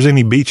sure there's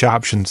any beach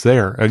options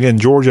there. Again,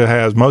 Georgia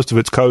has most of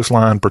its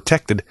coastline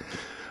protected,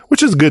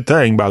 which is a good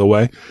thing, by the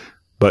way.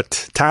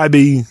 But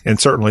Tybee and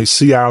certainly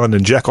Sea Island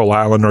and Jekyll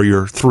Island are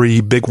your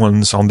 3 big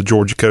ones on the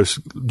Georgia coast.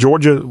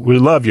 Georgia, we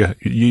love you.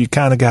 You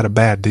kind of got a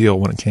bad deal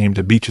when it came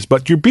to beaches.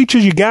 But your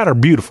beaches you got are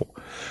beautiful.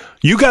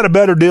 You got a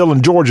better deal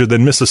in Georgia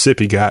than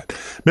Mississippi got.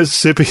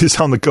 Mississippi is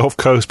on the Gulf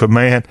Coast, but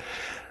man,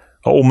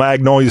 old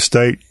Magnolia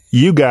State,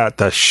 you got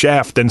the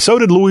shaft, and so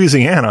did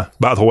Louisiana,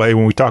 by the way,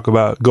 when we talk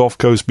about Gulf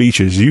Coast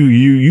beaches.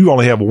 You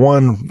only have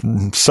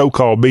one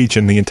so-called beach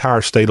in the entire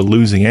state of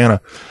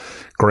Louisiana,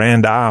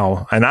 Grand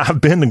Isle. And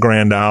I've been to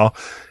Grand Isle,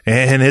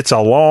 and it's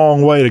a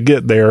long way to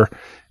get there.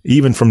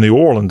 Even from New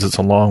Orleans, it's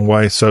a long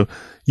way. So,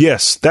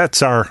 yes,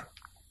 that's our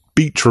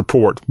beach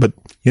report. But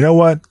you know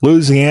what?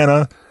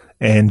 Louisiana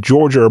and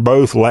Georgia are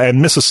both,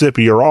 and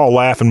Mississippi are all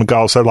laughing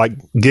because they're like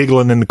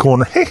giggling in the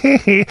corner.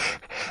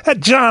 That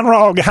John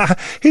Rawl guy,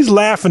 he's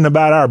laughing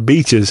about our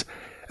beaches.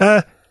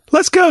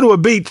 Let's go to a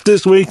beach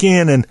this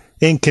weekend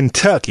in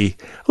Kentucky.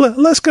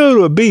 Let's go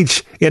to a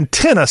beach in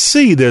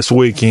Tennessee this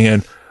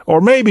weekend, or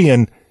maybe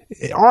in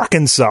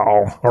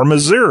Arkansas or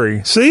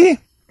Missouri. See?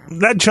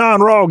 That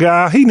John Rawl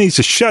guy, he needs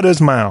to shut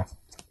his mouth.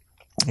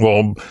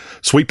 Well,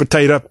 sweet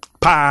potato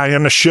pie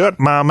in the shut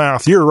my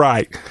mouth. You're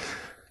right.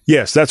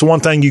 Yes, that's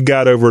one thing you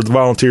got over at the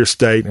Volunteer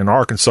State in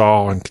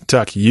Arkansas and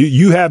Kentucky.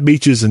 You have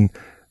beaches, and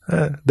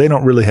they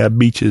don't really have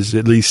beaches,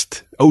 at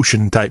least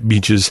ocean-type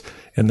beaches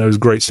in those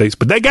great states.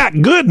 But they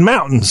got good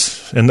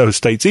mountains in those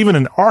states, even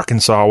in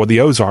Arkansas with the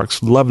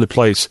Ozarks. Lovely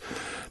place.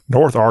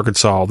 North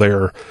Arkansas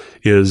there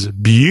is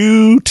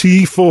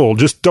beautiful.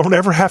 Just don't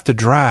ever have to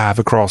drive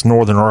across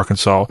northern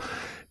Arkansas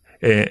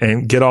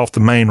and get off the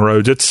main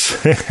roads. It's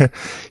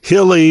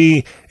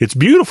hilly. It's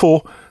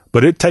beautiful,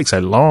 but it takes a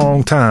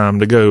long time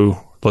to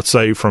go. Let's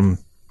say from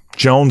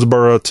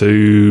Jonesboro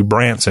to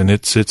Branson.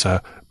 It's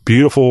a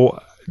beautiful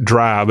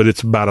drive, but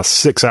it's about a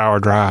 6-hour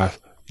drive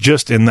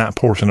just in that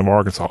portion of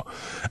Arkansas.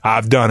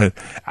 I've done it.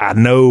 I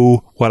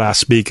know what I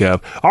speak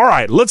of. All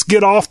right, let's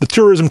get off the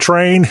tourism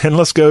train and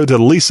let's go to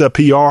Lisa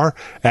PR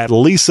at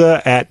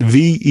Lisa at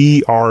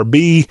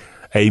VERB,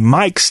 a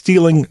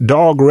mic-stealing,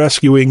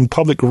 dog-rescuing,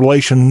 public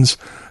relations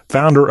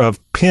founder of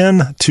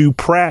Pen to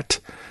Pratt.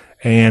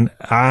 And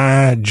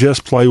I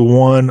just play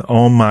one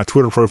on my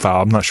Twitter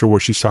profile. I'm not sure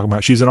what she's talking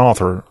about. She's an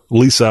author,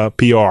 Lisa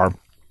PR.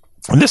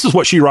 And this is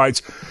what she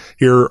writes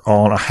here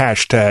on a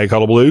hashtag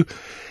Hullabaloo.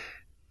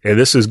 And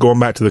this is going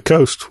back to the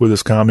coast with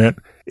this comment.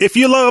 If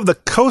you love the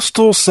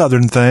coastal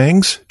southern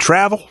things,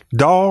 travel,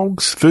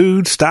 dogs,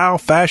 food, style,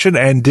 fashion,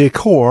 and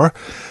decor,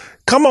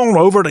 come on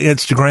over to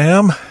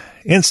Instagram,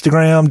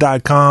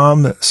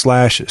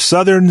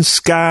 Instagram.com/Southern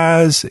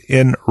Skies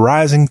in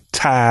Rising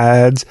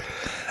Tides.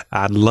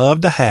 I'd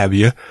love to have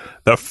you.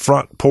 The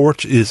front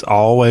porch is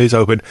always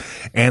open.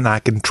 And I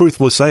can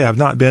truthfully say I've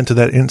not been to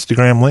that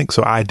Instagram link,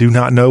 so I do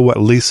not know what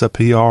Lisa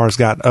PR has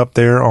got up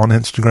there on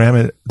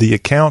Instagram, the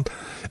account,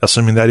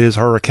 assuming that is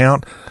her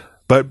account.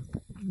 But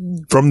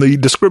from the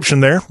description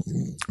there,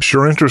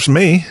 sure interests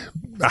me.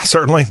 I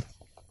certainly,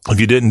 if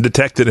you didn't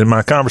detect it in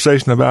my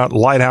conversation about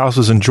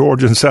lighthouses in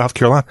Georgia and South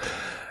Carolina,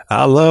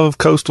 I love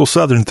coastal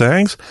southern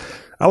things.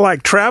 I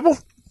like travel.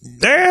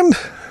 And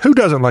who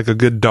doesn't like a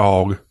good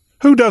dog?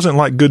 Who doesn't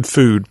like good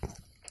food?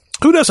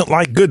 Who doesn't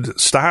like good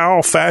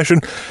style,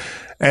 fashion?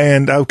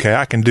 And okay,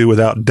 I can do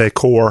without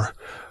decor.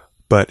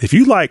 But if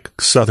you like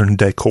Southern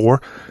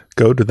decor,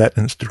 go to that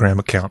Instagram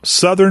account.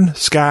 Southern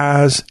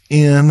Skies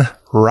in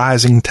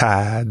Rising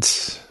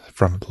Tides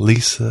from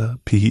Lisa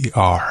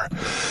PR.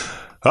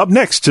 Up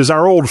next is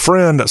our old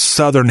friend,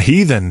 Southern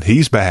Heathen.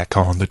 He's back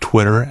on the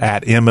Twitter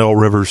at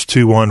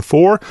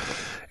MLRivers214.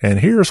 And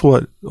here's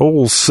what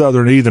old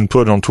Southern Heathen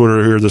put on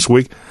Twitter here this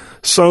week.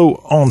 So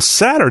on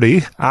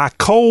Saturday, I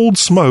cold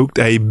smoked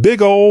a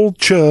big old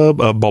chub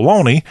of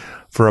bologna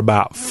for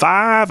about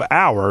 5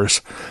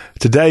 hours.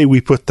 Today we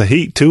put the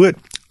heat to it,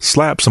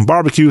 slapped some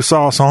barbecue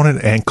sauce on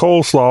it, and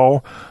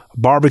coleslaw.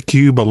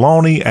 Barbecue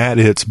bologna at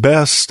its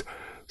best.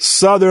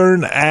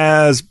 Southern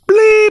as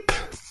bleep.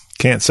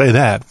 Can't say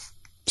that.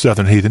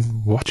 Southern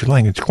heathen. Watch your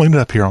language. Clean it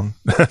up here on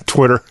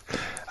Twitter.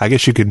 I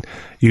guess you could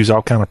use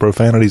all kind of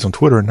profanities on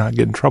Twitter and not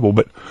get in trouble,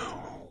 but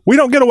we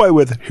don't get away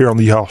with it here on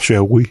the Y'all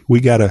Show. We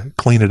got to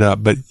clean it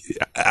up, but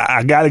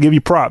I got to give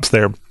you props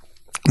there.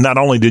 Not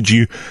only did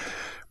you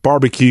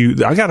barbecue,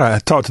 I got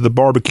to talk to the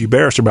barbecue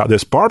barrister about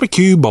this.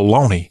 Barbecue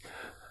bologna.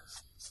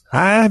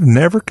 I've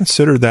never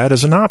considered that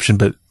as an option,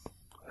 but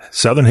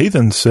Southern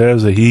Heathen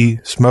says that he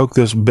smoked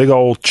this big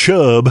old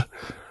chub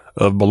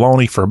of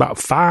bologna for about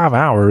 5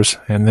 hours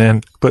and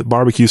then put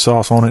barbecue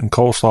sauce on it and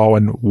coleslaw,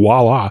 and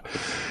voila.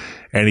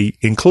 And he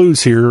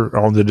includes here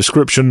on the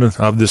description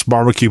of this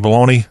barbecue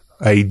bologna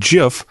a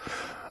GIF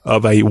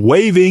of a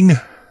waving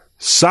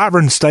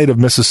sovereign state of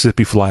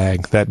Mississippi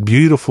flag, that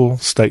beautiful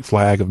state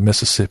flag of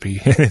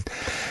Mississippi.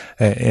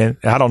 And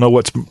I don't know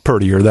what's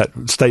prettier, that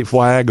state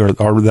flag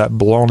or that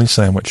bologna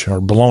sandwich, or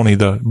bologna,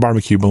 the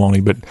barbecue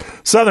bologna. But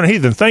Southern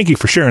Heathen, thank you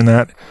for sharing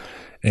that.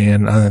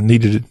 And I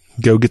needed to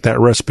go get that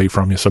recipe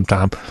from you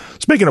sometime.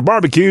 Speaking of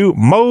barbecue,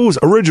 Moe's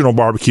Original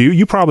Barbecue.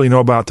 You probably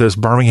know about this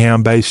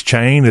Birmingham-based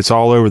chain. It's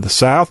all over the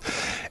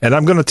South. And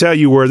I'm going to tell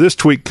you where this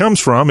tweet comes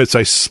from. It's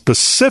a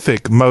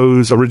specific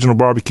Moe's Original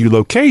Barbecue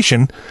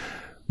location,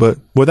 but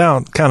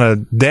without kind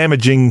of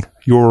damaging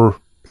your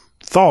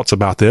thoughts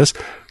about this.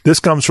 This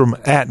comes from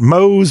at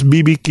Moe's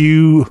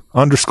BBQ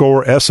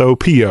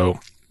 _SOPO.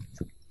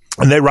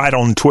 And they write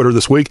on Twitter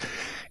this week,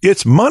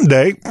 it's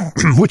Monday,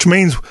 which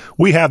means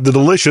we have the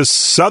delicious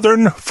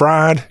Southern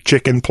fried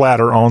chicken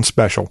platter on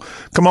special.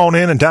 Come on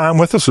in and dine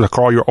with us, or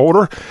call your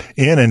order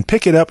in and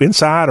pick it up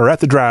inside or at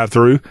the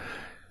drive-thru.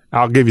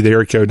 I'll give you the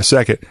area code in a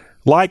second.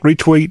 Like,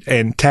 retweet,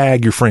 and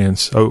tag your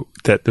friends.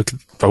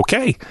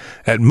 Okay.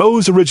 At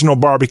Moe's Original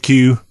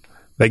Barbecue,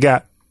 they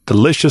got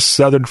delicious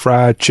Southern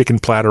fried chicken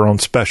platter on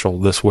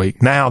special this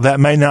week. Now, that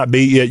may not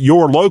be at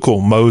your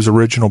local Moe's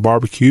Original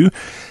Barbecue,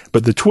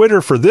 but the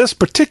Twitter for this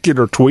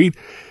particular tweet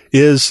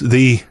is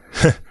the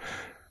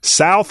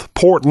South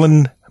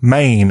Portland,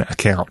 Maine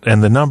account.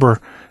 And the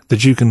number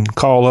that you can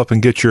call up and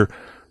get your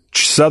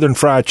Southern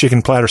fried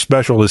chicken platter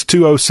special is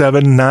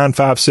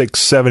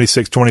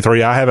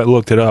 207-956-7623. I haven't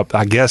looked it up.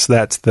 I guess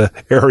that's the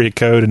area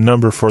code and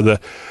number for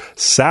the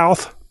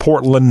South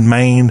Portland,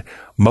 Maine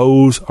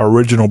Moe's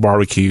Original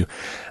Barbecue.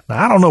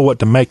 Now, I don't know what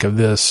to make of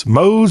this.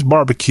 Moe's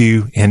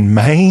Barbecue in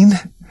Maine?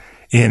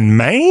 In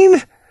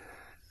Maine?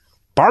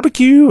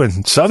 Barbecue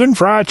and Southern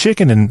fried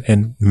chicken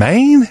in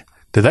Maine?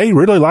 Do they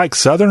really like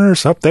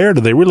Southerners up there?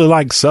 Do they really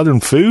like Southern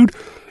food?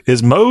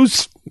 Is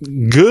Moe's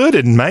good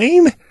in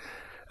Maine?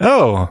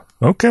 Oh,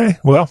 okay.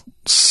 Well,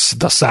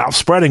 the South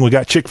spreading. We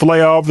got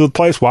Chick-fil-A all over the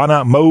place. Why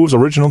not Moe's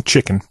Original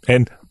Chicken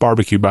and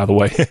Barbecue, by the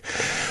way?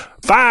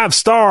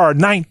 5-star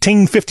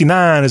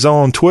 1959 is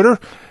on Twitter,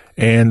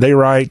 and they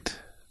write,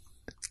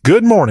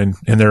 good morning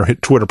in their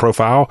Twitter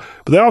profile,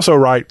 but they also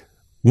write,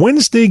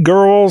 Wednesday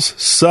Girls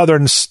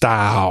Southern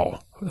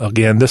Style.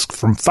 Again, this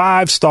from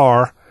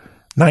 5-star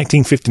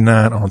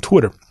 1959 on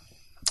Twitter.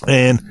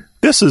 And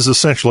this is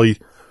essentially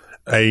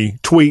a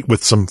tweet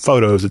with some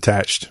photos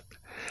attached.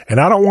 And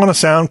I don't want to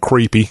sound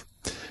creepy,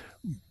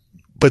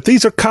 but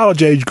these are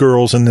college-age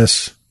girls in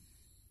this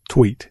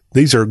tweet.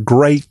 These are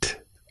great,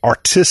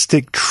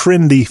 artistic,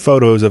 trendy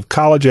photos of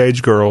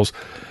college-age girls.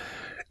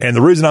 And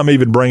the reason I'm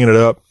even bringing it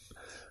up,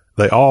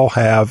 they all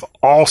have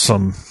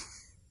awesome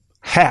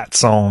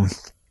hats on.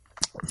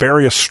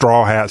 Various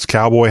straw hats,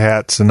 cowboy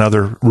hats, and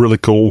other really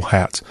cool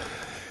hats.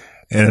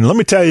 And let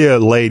me tell you,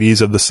 ladies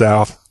of the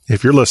South,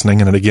 if you're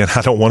listening, and again,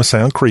 I don't want to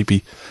sound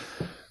creepy,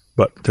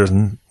 but there's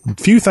a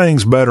few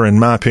things better, in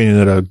my opinion,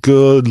 than a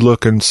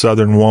good-looking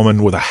Southern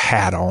woman with a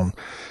hat on,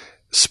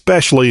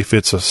 especially if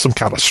it's some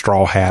kind of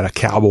straw hat, a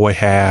cowboy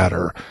hat,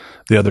 or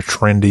the other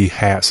trendy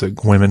hats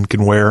that women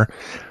can wear.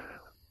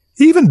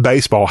 Even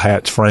baseball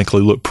hats,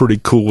 frankly, look pretty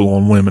cool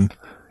on women.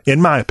 In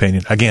my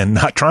opinion. Again,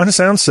 not trying to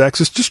sound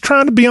sexist, just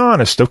trying to be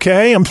honest,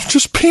 okay? I'm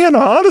just being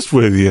honest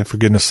with you, for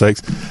goodness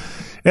sakes.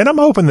 And I'm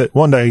hoping that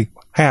one day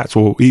hats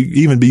will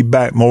even be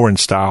back more in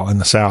style in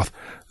the South.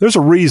 There's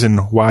a reason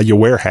why you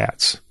wear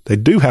hats. They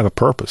do have a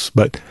purpose,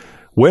 but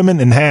women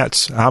in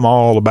hats, I'm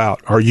all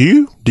about. Are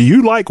you? Do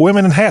you like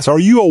women in hats? Are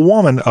you a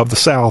woman of the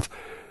South?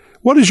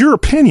 What is your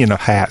opinion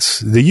of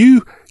hats? Do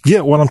you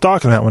get what I'm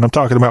talking about when I'm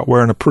talking about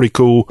wearing a pretty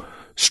cool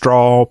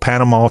straw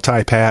Panama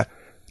type hat?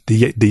 Do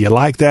you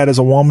like that as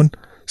a woman?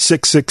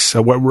 66,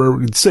 we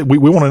want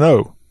to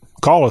know.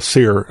 Call us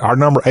here. Our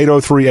number,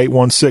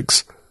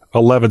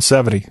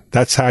 803-816-1170.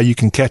 That's how you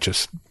can catch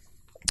us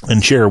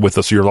and share with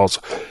us your thoughts.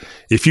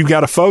 If you've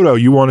got a photo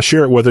you want to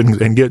share it with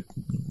and get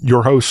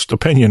your host's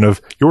opinion of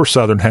your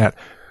Southern hat,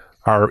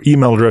 our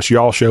email address,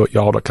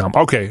 y'allshow@y'all.com.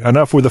 Okay,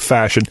 enough with the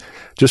fashion.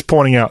 Just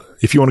pointing out,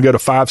 if you want to go to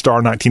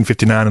 5-star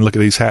 1959 and look at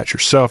these hats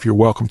yourself, you're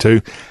welcome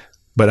to.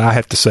 But I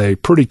have to say,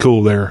 pretty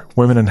cool there.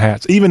 Women in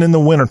hats, even in the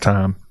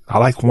wintertime. I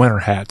like winter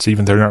hats,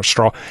 even though they're not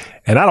straw.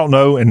 And I don't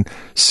know, in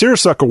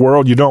seersucker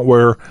world, you don't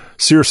wear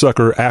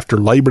seersucker after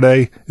Labor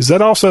Day. Is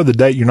that also the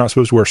date you're not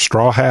supposed to wear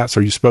straw hats?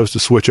 Are you supposed to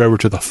switch over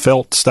to the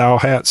felt style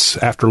hats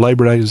after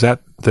Labor Day? Is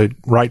that the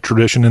right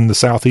tradition in the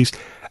Southeast?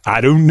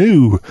 I don't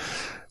know.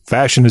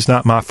 Fashion is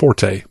not my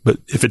forte, but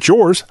if it's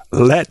yours,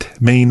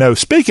 let me know.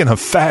 Speaking of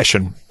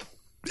fashion,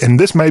 and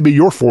this may be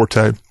your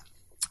forte,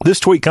 this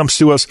tweet comes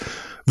to us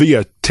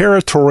via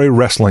Territory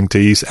Wrestling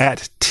Tees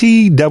at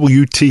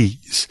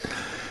TWTs.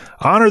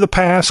 Honor the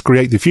past,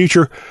 create the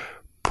future.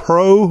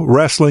 Pro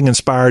wrestling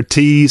inspired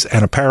tees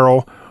and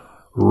apparel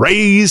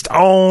raised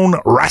on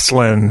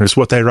wrestling is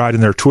what they write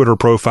in their Twitter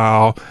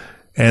profile.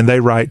 And they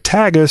write,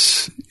 tag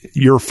us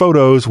your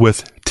photos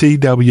with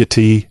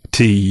TWT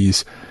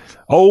tees.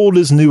 Old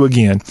is new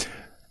again.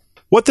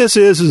 What this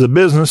is a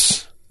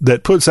business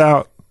that puts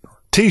out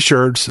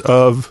t-shirts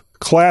of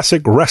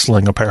classic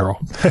wrestling apparel.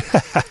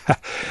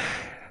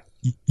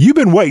 You've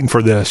been waiting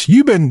for this.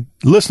 You've been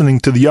listening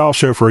to the Y'all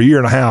Show for a year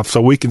and a half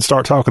so we can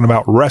start talking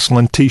about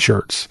wrestling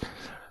t-shirts.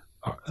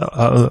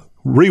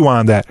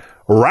 Rewind that.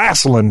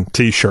 Wrestling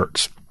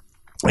t-shirts.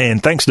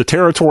 And thanks to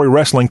Territory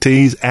Wrestling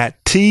Tees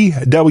at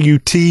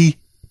TWTTEES.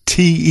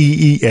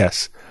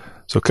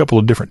 So a couple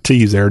of different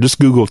T's there. Just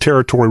Google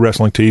Territory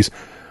Wrestling Tees.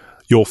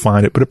 You'll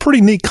find it. But a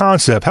pretty neat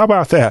concept. How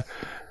about that?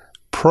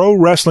 Pro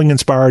wrestling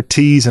inspired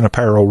tees and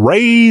apparel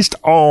raised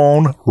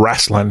on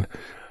wrestling.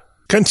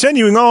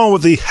 Continuing on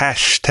with the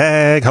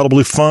hashtag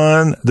Hullabaloo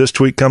Fun. This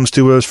tweet comes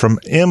to us from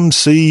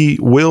MC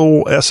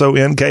Will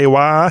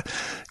SONKY.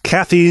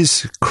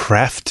 Kathy's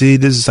Crafty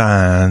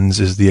Designs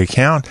is the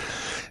account.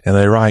 And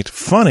they write,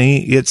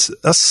 funny, it's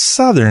a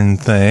Southern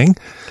thing.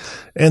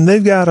 And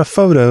they've got a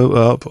photo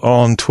up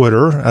on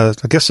Twitter. I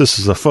guess this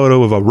is a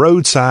photo of a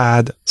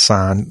roadside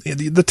sign.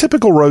 The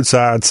typical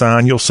roadside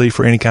sign you'll see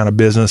for any kind of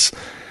business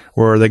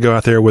where they go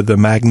out there with the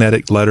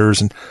magnetic letters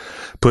and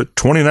put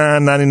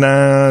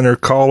 $29.99 or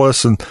call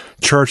us. And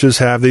churches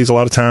have these a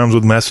lot of times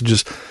with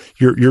messages.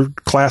 Your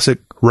classic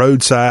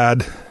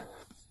roadside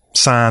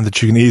sign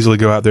that you can easily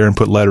go out there and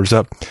put letters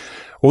up.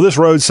 Well, this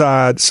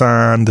roadside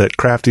sign that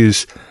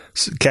Kathy's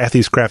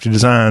Crafty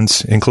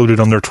Designs included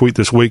on their tweet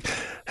this week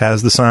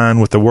has the sign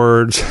with the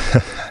words,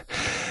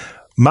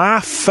 my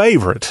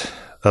favorite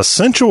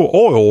essential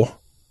oil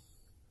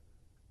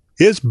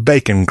is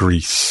bacon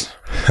grease.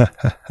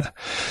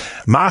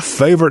 My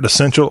favorite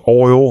essential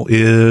oil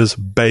is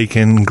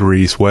bacon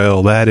grease.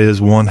 Well, that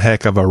is one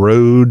heck of a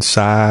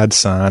roadside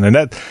sign. And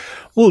that,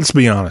 well, let's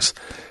be honest,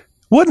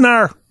 wouldn't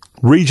our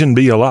region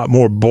be a lot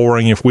more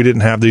boring if we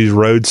didn't have these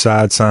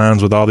roadside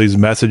signs with all these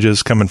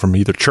messages coming from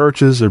either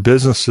churches or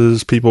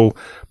businesses, people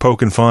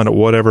poking fun at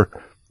whatever?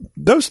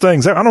 Those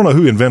things, I don't know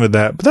who invented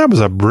that, but that was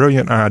a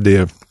brilliant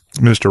idea,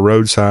 Mr.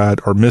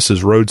 Roadside or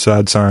Mrs.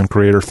 Roadside sign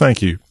creator.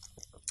 Thank you.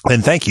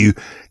 And thank you,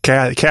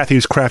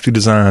 Kathy's Crafty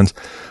Designs,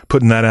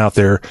 putting that out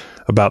there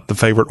about the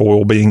favorite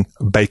oil being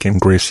bacon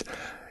grease.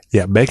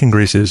 Yeah, bacon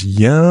grease is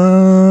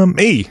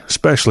yummy,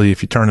 especially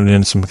if you turn it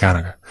into some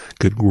kind of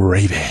good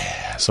gravy,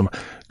 some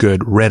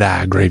good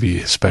red-eye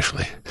gravy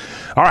especially.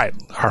 All right,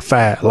 our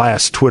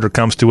last Twitter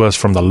comes to us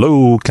from the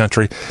Low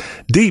Country,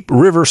 Deep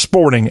River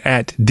Sporting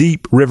at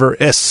Deep River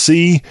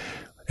SC,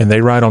 and they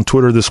write on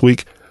Twitter this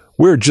week,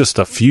 we're just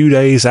a few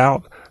days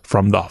out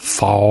from the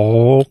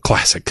Fall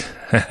Classic,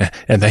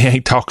 and they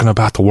ain't talking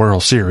about the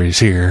World Series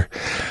here.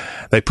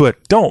 They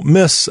put, don't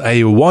miss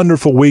a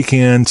wonderful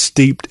weekend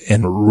steeped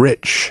in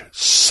rich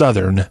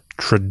Southern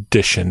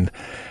tradition.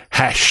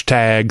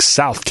 Hashtag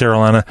South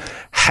Carolina,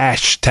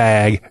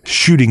 hashtag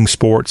shooting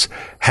sports,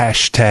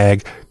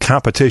 hashtag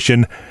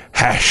competition,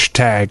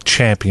 hashtag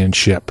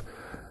championship.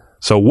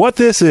 So what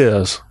this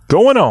is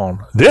going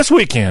on this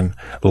weekend,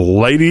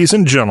 ladies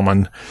and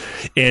gentlemen,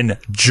 in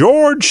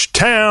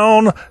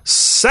Georgetown,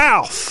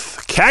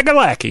 South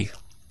Kagalaki,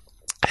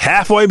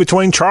 halfway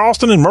between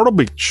Charleston and Myrtle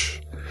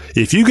Beach.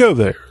 If you go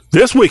there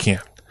this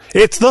weekend,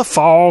 it's the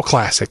Fall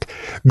Classic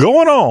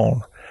going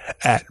on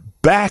at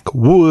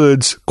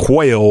Backwoods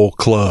Quail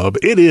Club.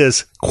 It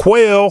is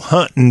quail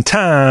hunting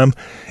time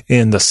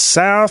in the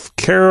South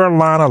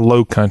Carolina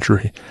Low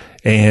Country.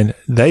 And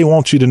they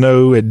want you to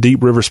know at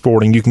Deep River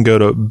Sporting, you can go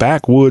to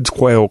Backwoods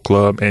Quail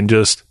Club and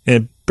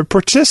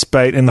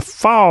participate in the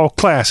Fall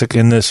Classic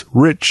in this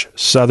rich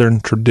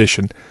Southern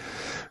tradition.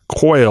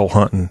 Quail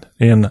hunting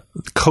in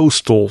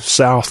coastal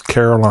South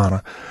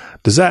Carolina.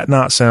 Does that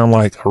not sound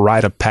like a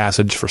rite of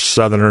passage for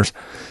Southerners?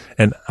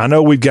 And I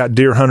know we've got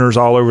deer hunters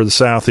all over the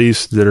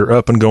Southeast that are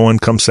up and going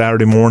come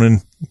Saturday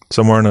morning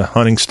somewhere in a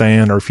hunting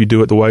stand, or if you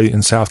do it the way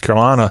in South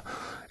Carolina,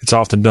 it's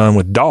often done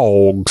with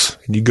dogs.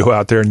 And you go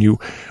out there and you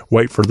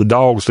wait for the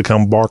dogs to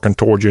come barking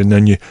towards you, and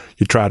then you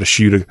try to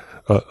shoot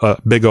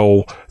a big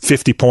old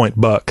 50-point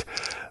buck.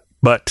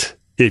 But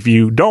if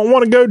you don't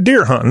want to go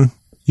deer hunting,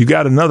 you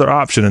got another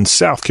option in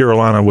South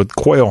Carolina with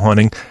quail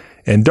hunting.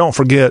 And don't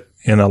forget,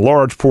 in a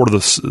large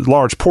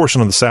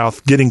portion of the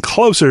South, getting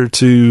closer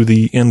to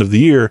the end of the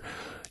year,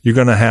 you're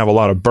going to have a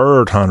lot of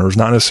bird hunters,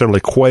 not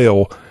necessarily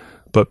quail,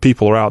 but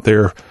people are out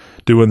there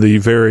doing the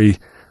very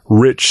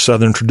rich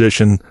Southern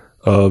tradition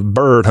of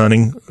bird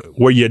hunting,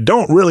 where you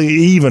don't really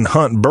even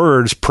hunt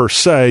birds per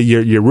se.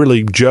 You're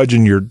really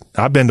judging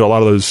I've been to a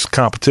lot of those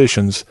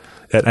competitions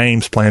at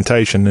Ames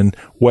Plantation in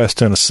West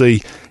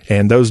Tennessee.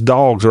 And those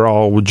dogs are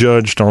all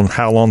judged on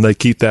how long they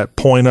keep that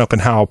point up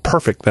and how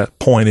perfect that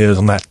point is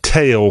on that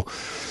tail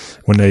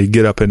when they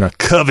get up in a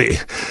covey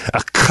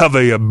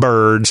of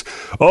birds.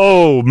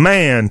 Oh,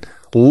 man,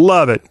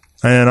 love it.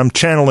 And I'm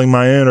channeling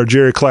my inner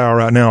Jerry Clow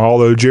right now,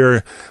 although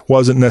Jerry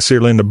wasn't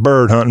necessarily into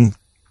bird hunting.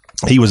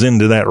 He was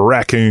into that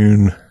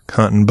raccoon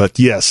hunting. But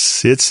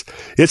yes, it's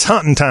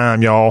hunting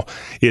time, y'all.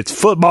 It's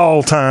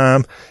football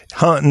time,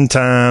 hunting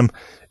time.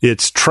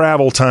 It's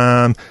travel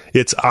time.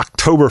 It's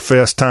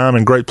Oktoberfest time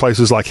in great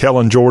places like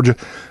Helen, Georgia.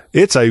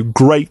 It's a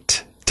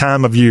great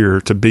time of year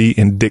to be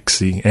in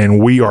Dixie,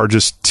 and we are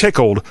just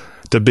tickled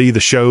to be the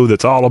show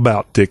that's all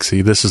about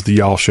Dixie. This is the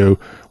Y'all Show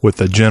with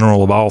the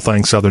general of all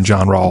things Southern,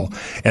 John Rawl.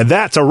 And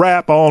that's a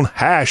wrap on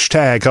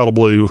hashtag Huddle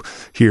Blue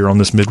here on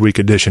this midweek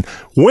edition.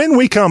 When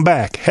we come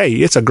back, hey,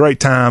 it's a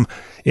great time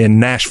in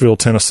Nashville,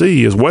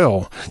 Tennessee as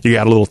well. You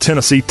got a little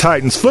Tennessee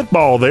Titans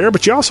football there,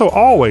 but you also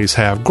always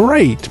have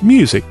great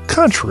music,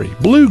 country,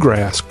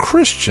 bluegrass,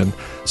 Christian,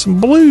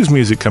 some blues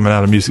music coming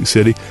out of Music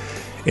City.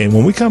 And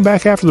when we come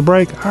back after the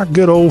break, our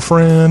good old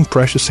friend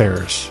Precious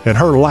Harris and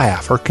her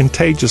laugh, her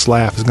contagious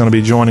laugh, is going to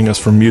be joining us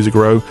from Music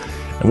Row.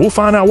 And we'll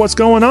find out what's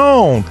going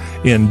on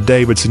in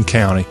Davidson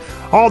County.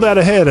 All that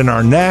ahead in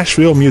our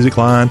Nashville music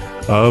line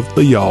of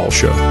the Y'all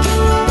Show.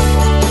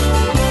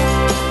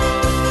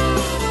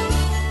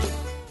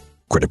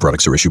 Credit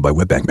products are issued by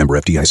WebBank, member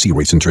FDIC.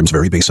 Rates and terms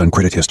vary based on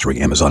credit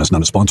history. Amazon is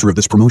not a sponsor of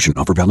this promotion.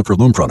 Offer valid for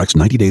loan products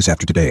 90 days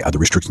after today. Other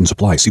restrictions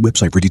apply. See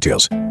website for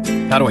details.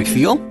 How do I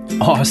feel?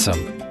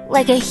 Awesome.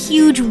 Like a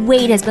huge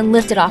weight has been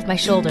lifted off my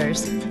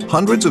shoulders.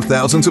 Hundreds of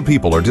thousands of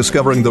people are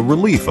discovering the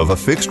relief of a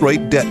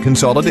fixed-rate debt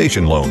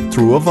consolidation loan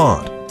through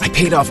Avant. I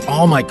paid off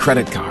all my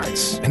credit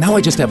cards, and now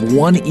I just have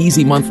one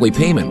easy monthly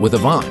payment with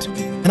Avant.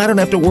 And I don't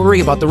have to worry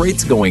about the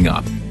rates going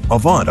up.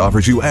 Avant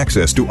offers you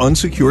access to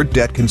unsecured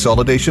debt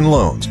consolidation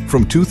loans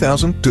from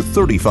 $2,000 to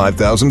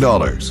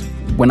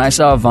 $35,000. When I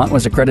saw Avant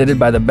was accredited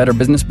by the Better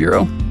Business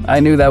Bureau, I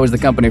knew that was the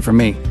company for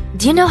me.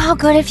 Do you know how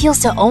good it feels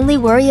to only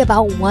worry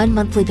about one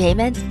monthly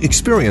payment?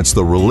 Experience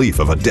the relief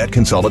of a debt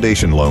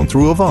consolidation loan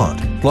through Avant.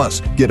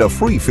 Plus, get a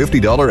free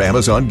 $50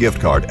 Amazon gift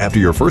card after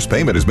your first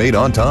payment is made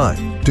on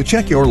time. To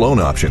check your loan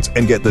options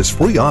and get this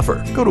free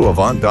offer, go to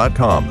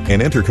Avant.com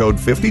and enter code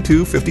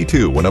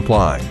 5252 when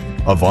applying.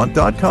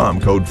 Avant.com,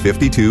 code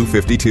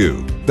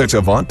 5252. That's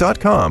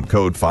Avant.com,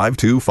 code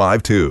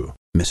 5252.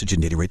 Message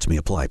and data rates may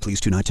apply. Please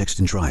do not text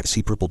and drive.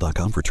 See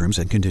purple.com for terms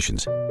and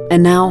conditions.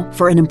 And now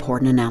for an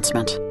important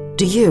announcement.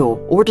 Do you,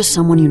 or does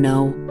someone you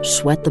know,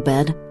 sweat the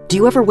bed? Do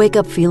you ever wake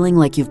up feeling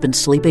like you've been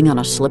sleeping on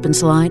a slip and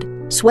slide?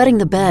 Sweating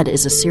the bed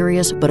is a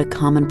serious but a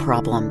common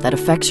problem that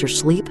affects your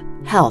sleep,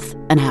 health,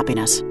 and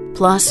happiness.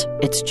 Plus,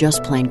 it's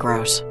just plain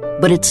gross.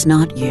 But it's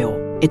not you.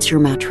 It's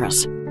your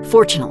mattress.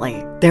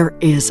 Fortunately, there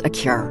is a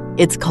cure.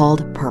 It's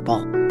called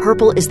Purple.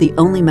 Purple is the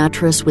only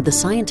mattress with the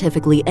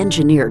scientifically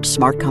engineered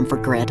Smart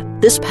Comfort Grid.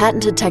 This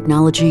patented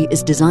technology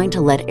is designed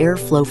to let air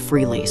flow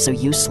freely so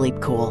you sleep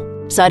cool.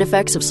 Side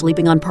effects of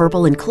sleeping on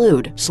Purple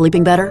include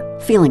sleeping better,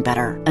 feeling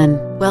better, and,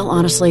 well,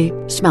 honestly,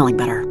 smelling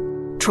better.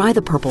 Try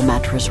the Purple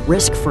mattress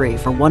risk-free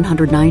for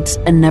 100 nights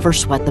and never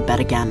sweat the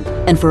bed again.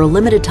 And for a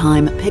limited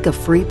time, pick a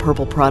free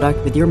Purple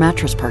product with your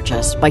mattress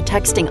purchase by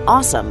texting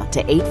AWESOME to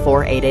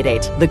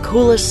 84888. The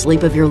coolest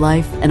sleep of your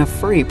life and a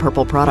free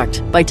Purple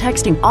product by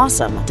texting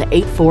AWESOME to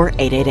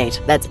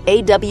 84888. That's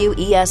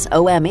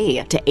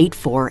AWESOME to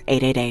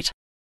 84888.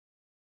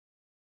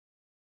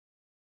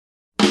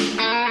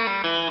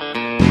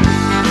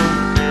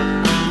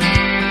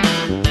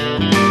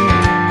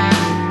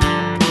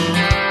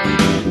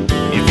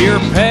 Your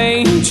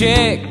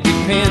paycheck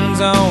depends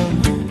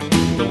on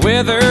the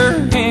weather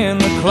and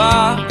the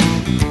clock.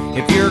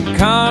 If your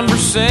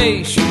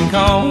conversation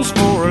calls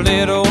for a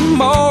little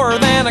more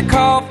than a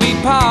coffee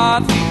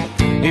pot,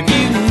 if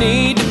you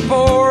need to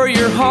pour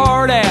your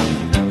heart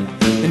out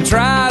and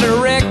try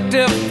to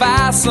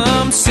rectify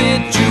some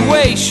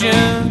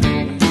situation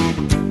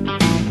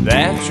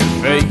that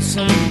you're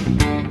facing,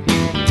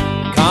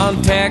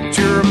 contact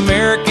your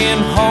American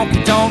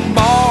Honky Tonk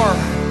Bar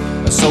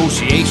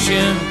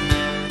Association.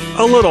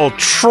 A little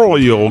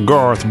Troyal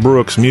Garth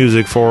Brooks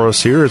music for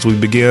us here as we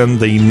begin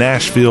the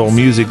Nashville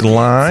music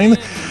line.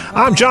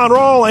 I'm John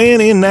Rawl,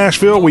 and in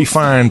Nashville we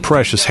find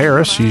Precious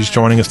Harris. She's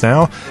joining us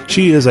now.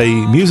 She is a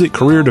music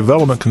career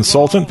development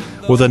consultant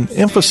with an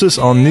emphasis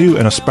on new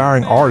and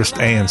aspiring artists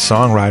and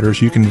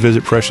songwriters. You can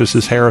visit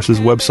Precious Harris's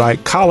website,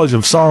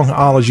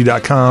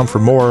 collegeofsongology.com, for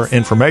more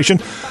information.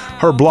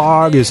 Her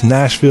blog is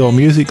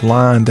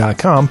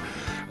NashvilleMusicLine.com.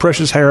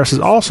 Precious Harris is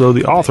also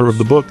the author of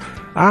the book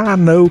I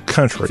Know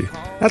Country.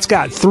 That's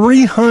got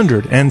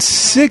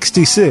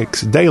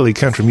 366 daily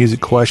country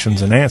music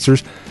questions and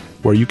answers,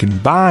 where you can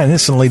buy and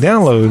instantly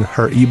download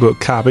her ebook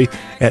copy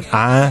at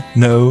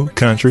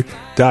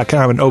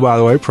iknowcountry.com. And oh, by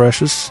the way,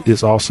 Precious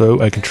is also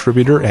a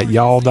contributor at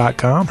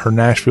y'all.com. Her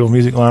Nashville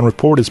Music Line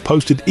report is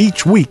posted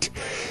each week,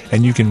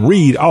 and you can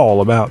read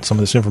all about some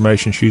of this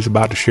information she's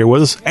about to share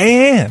with us.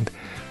 And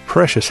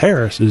Precious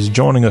Harris is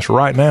joining us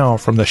right now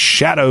from the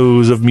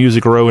shadows of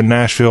Music Row in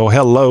Nashville.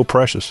 Hello,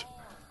 Precious.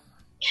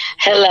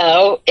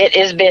 Hello. It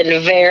has been a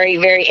very,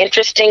 very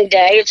interesting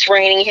day. It's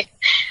raining.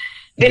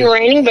 Been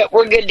raining, but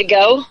we're good to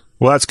go.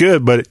 Well, that's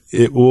good, but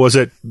was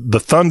it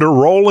the thunder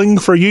rolling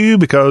for you?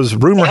 Because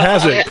rumor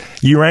has it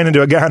you ran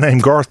into a guy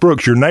named Garth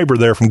Brooks, your neighbor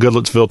there from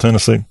Goodlettsville,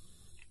 Tennessee.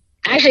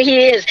 Actually,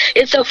 he is.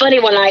 It's so funny.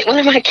 One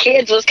of my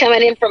kids was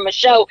coming in from a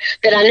show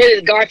that I knew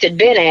that Garth had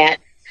been at,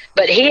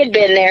 but he had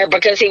been there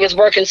because he was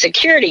working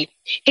security.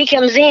 He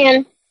comes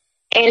in,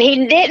 and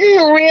he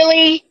didn't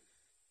really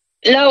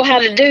know how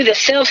to do the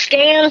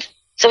self-scan,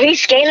 so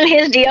he's scanning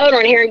his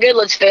deodorant here in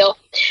Goodlettsville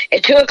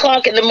at 2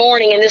 o'clock in the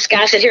morning, and this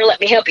guy said, "Here,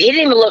 let me help you." He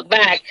didn't even look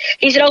back.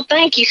 He said, "Oh,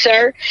 thank you,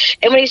 sir."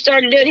 And when he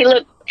started doing it, he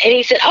looked, and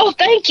he said, "Oh,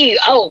 thank you."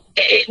 Oh,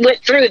 it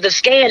went through, the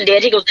scan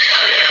did. He goes,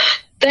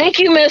 "Thank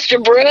you,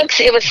 Mr. Brooks."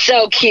 It was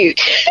so cute.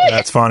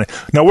 That's funny.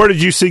 Now, where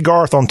did you see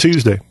Garth on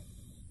Tuesday?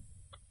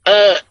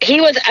 He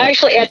was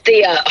actually at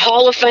the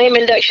Hall of Fame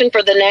induction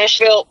for the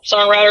Nashville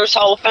Songwriters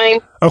Hall of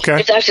Fame. Okay.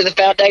 It's actually the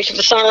Foundation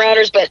for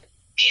Songwriters, but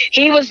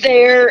he was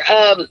there.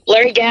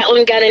 Larry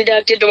Gatlin got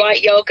inducted,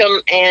 Dwight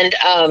Yoakam,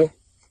 and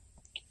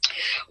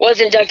was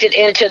inducted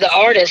into the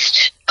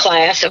artist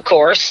class, of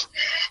course.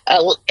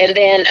 And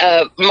then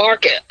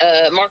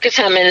Marcus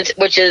Hummins,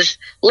 which is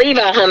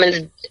Levi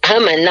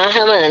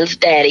Hummins'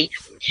 daddy.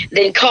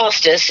 Then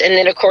Costas, and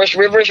then, of course,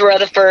 Rivers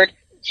Rutherford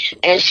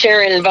and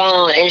Sharon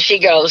Vaughn. And she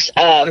goes,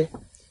 oh,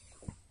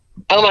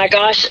 my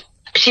gosh.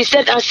 She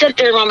said, I sat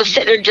there and I was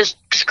sitting there just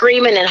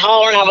screaming and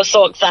hollering. I was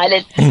so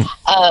excited.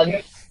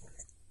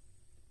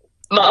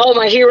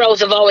 My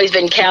heroes have always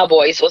been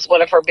cowboys was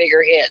one of her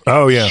bigger hits.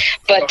 Oh, yeah.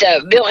 But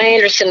Bill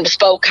Anderson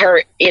spoke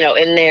her,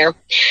 in there.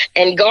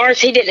 And Garth,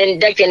 he didn't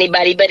induct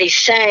anybody, but he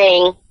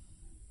sang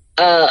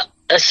a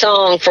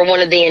song for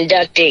one of the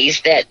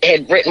inductees that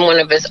had written one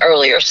of his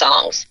earlier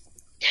songs.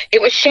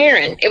 It was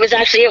Sharon. It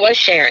was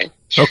Sharon.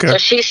 Okay. So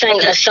she sang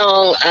a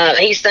song.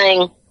 He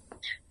sang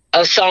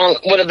a song,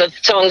 one of the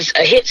songs,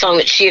 a hit song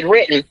that she had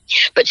written.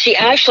 But she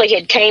actually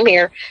had came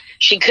here.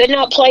 She could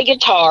not play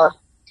guitar.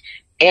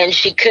 And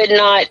she didn't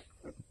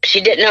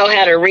know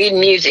how to read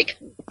music.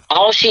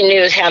 All she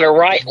knew is how to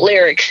write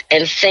lyrics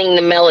and sing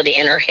the melody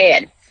in her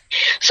head.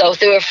 So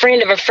through a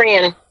friend of a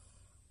friend,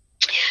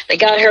 they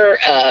got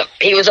her,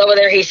 he was over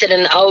there, he said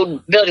in the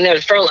old building there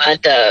at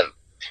the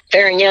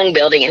Fair and Young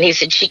building, and he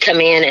said she come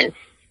in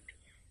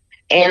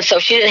and so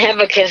she didn't have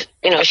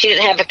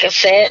a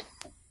cassette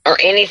or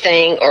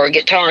anything or a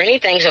guitar or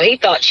anything, so he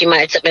thought she might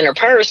have something in her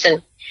purse,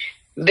 and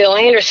Bill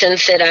Anderson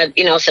said,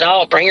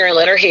 I'll bring her and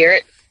let her hear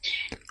it.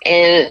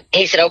 And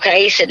he said,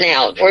 okay. He said,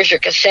 now, where's your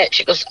cassette?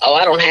 She goes, oh,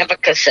 I don't have a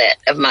cassette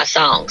of my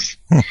songs.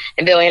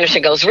 And Bill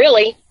Anderson goes,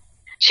 really?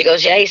 She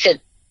goes, yeah. He said,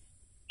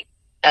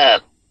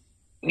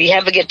 you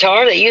have a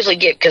guitar? They usually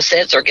get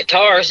cassettes or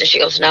guitars. And she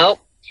goes, no.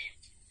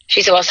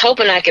 She said, well, I was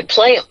hoping I could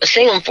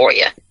sing them for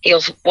you. He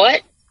goes,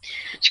 what?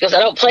 She goes, I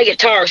don't play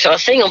guitar, so I'll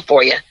sing them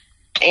for you.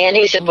 And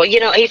he said, well,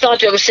 he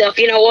thought to himself,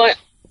 you know what?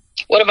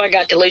 What have I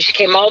got to lose? She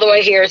came all the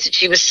way here. Said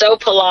she was so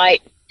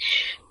polite.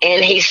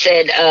 And he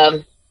said,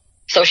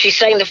 so she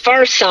sang the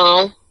first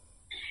song,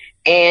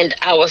 and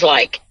I was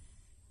like,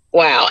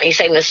 wow. He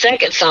sang the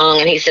second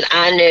song, and he said,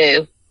 I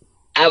knew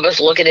I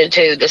was looking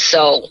into the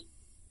soul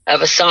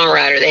of a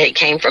songwriter that had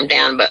came from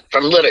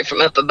literally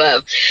from up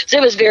above. So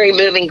it was very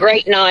moving.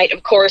 Great night.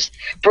 Of course,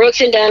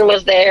 Brooks and Dunn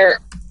was there.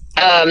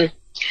 And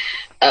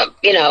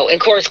of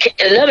course,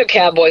 another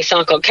cowboy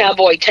song called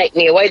Cowboy Take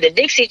Me Away, the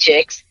Dixie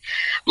Chicks.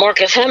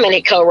 Marcus Hummon,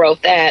 he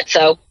co-wrote that.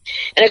 So,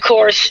 and of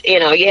course, you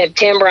had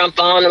Timber, I'm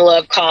Falling in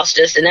Love,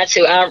 Costas, and that's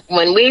who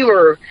when we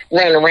were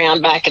running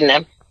around back in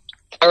the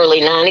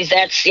early 90s,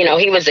 that's,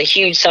 he was a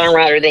huge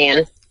songwriter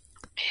then,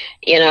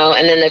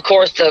 and then of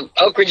course the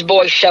Oak Ridge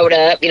Boys showed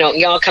up,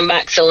 Y'all Come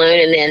Back Saloon,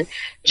 and then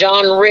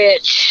John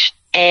Rich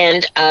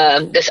and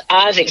this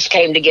Isaacs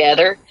came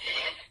together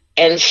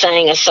and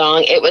sang a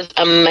song. It was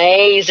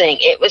amazing.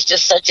 It was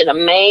just such an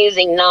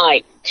amazing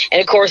night.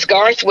 And, of course,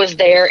 Garth was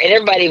there, and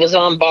everybody was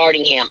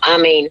bombarding him. I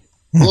mean,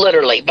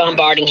 literally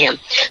bombarding him.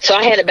 So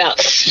I had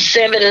about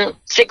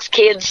 6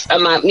 kids,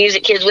 my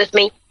music kids with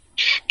me,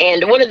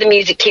 and one of the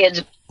music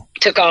kids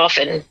took off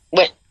and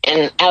went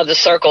out of the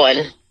circle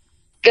and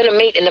going to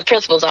meet in the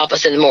principal's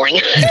office in the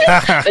morning.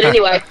 But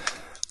anyway,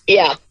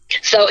 yeah.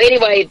 So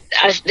anyway,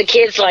 the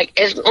kid's like,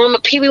 Mama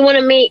P, we want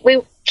to meet.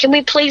 Can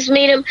we please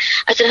meet him?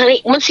 I said,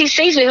 honey, once he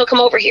sees me, he'll come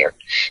over here.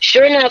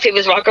 Sure enough, he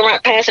was walking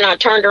right past, and I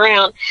turned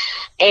around,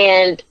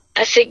 and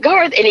I said,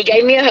 Garth, and he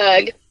gave me a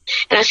hug,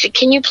 and I said,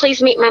 can you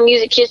please meet my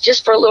music kids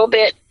just for a little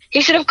bit?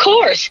 He said, of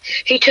course.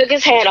 He took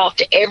his hat off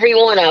to every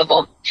one of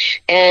them,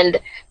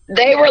 and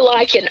they were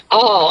like in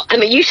awe. I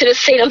mean, you should have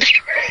seen them.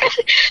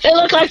 They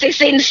looked like they'd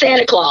seen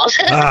Santa Claus.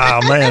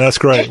 Man, that's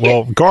great.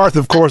 Well, Garth,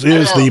 of course,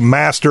 is the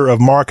master of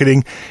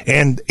marketing,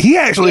 and he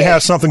actually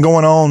has something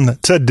going on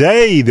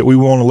today that we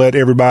want to let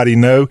everybody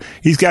know.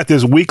 He's got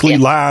this weekly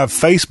live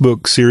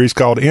Facebook series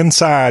called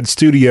Inside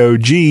Studio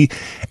G,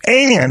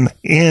 and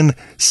in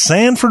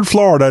Sanford,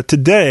 Florida,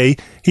 today,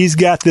 he's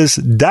got this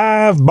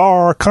dive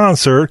bar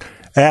concert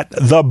at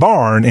The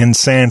Barn in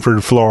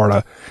Sanford,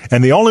 Florida.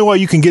 And the only way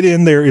you can get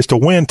in there is to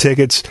win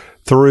tickets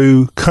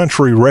through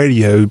country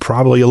radio.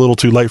 Probably a little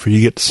too late for you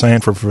to get to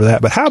Sanford for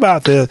that. But how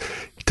about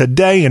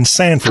today in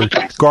Sanford,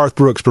 Garth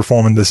Brooks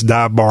performing this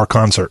dive bar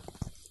concert?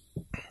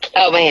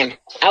 Oh, man,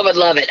 I would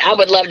love it. I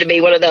would love to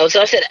be one of those.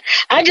 So I said,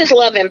 I just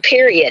love him,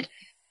 period.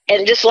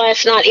 And just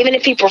last night, even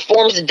if he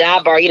performs a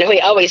dive bar, he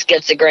always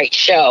gets a great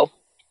show.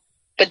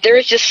 But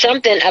there's just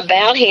something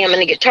about him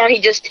and the guitar.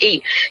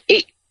 He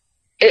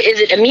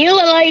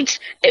emulates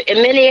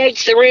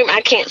the room.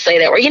 I can't say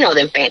that word. You know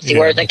them fancy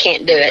words. I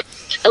can't do it.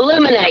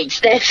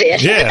 Illuminates. That's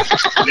it. Yeah.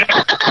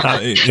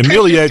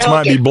 Emulates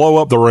might be blow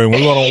up the room.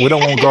 We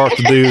don't want Garth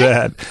to do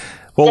that.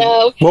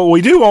 Well, what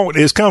we do want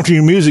is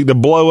country music to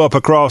blow up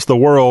across the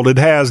world. It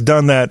has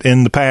done that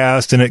in the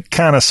past, and it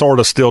kind of sort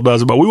of still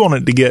does it, but we want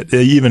it to get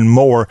even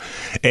more.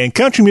 And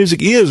country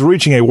music is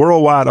reaching a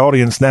worldwide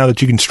audience now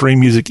that you can stream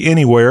music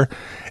anywhere.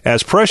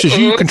 As Precious,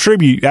 you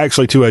contribute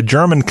actually to a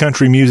German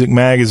country music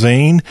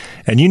magazine,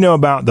 and you know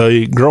about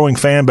the growing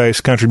fan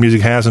base country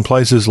music has in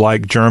places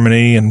like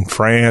Germany and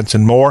France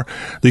and more.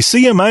 The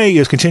CMA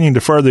is continuing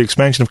to further the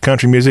expansion of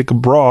country music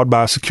abroad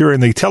by securing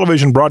the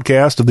television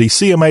broadcast of the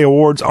CMA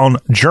Awards on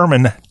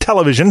German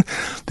television.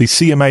 The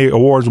CMA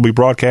Awards will be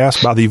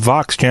broadcast by the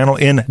Vox channel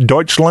in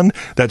Deutschland,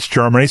 that's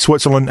Germany,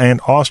 Switzerland,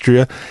 and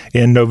Austria.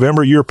 In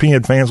November,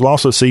 European fans will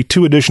also see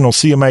 2 additional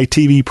CMA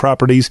TV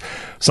properties,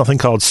 something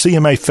called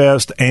CMA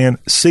Fest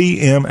and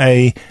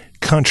CMA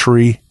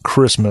Country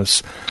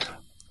Christmas.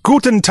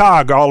 Guten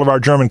Tag, all of our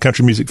German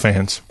country music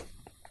fans.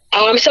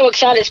 Oh, I'm so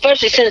excited,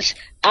 especially since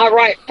I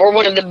write for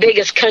one of the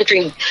biggest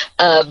country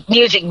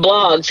music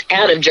blogs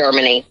out of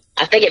Germany.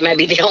 I think it may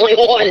be the only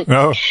one.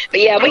 Oh. But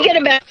yeah, we get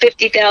about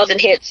 50,000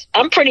 hits.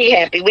 I'm pretty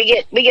happy. We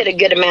get a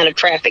good amount of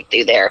traffic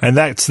through there. And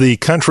that's the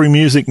Country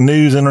Music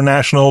News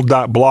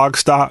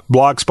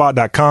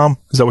International.blogspot.com.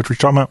 Is that what you're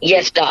talking about?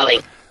 Yes,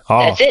 darling. Oh.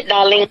 That's it,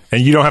 darling.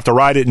 And you don't have to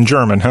write it in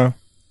German, huh?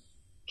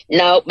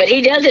 No, but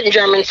he does it in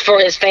German for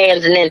his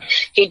fans, and then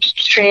he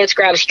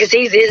transcribes, because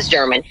he is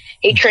German.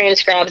 He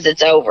transcribes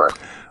it's over.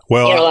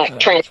 Well,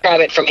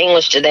 transcribe it from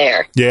English to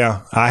there.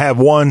 Yeah. I have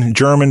one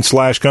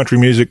German/country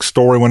music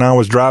story. When I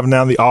was driving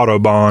down the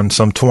Autobahn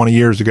some 20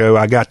 years ago,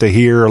 I got to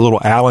hear a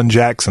little Alan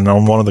Jackson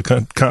on one of the,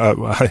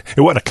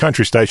 it wasn't a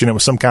country station. It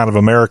was some kind of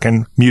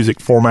American music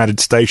formatted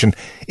station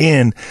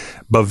in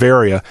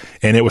Bavaria.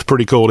 And it was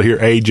pretty cool to hear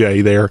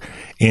AJ there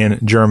in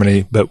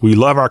Germany. But we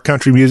love our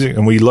country music,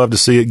 and we love to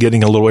see it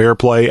getting a little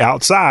airplay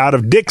outside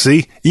of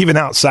Dixie, even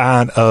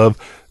outside of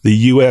the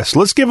U.S.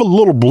 Let's give a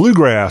little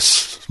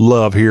bluegrass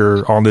love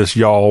here on this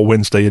Y'all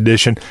Wednesday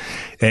edition.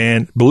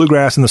 And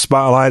Bluegrass in the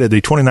Spotlight at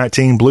the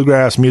 2019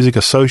 Bluegrass Music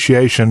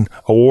Association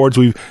Awards.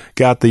 We've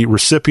got the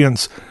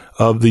recipients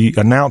of the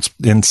announced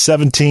in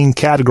 17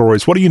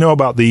 categories. What do you know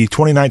about the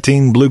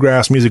 2019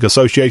 Bluegrass Music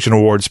Association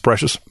Awards,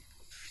 Precious?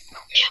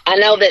 I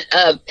know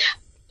that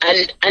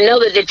I know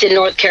that it's in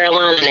North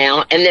Carolina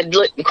now, and then,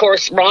 of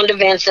course, Rhonda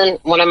Vinson,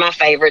 one of my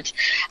favorites.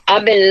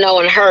 I've been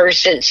knowing her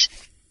since.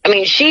 I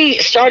mean, she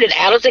started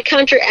out as a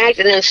country act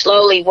and then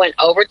slowly went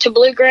over to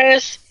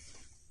bluegrass.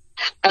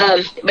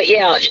 But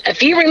yeah,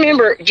 if you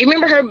remember, do you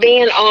remember her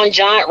being on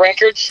Giant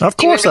Records? Of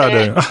course I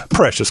do.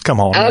 Precious, come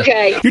on.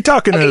 Okay. You're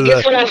talking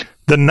to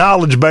the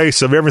knowledge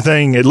base of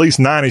everything, at least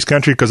 90s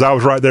country, because I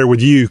was right there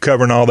with you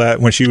covering all that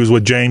when she was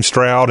with James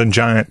Stroud and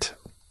Giant.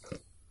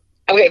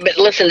 Okay, but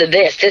listen to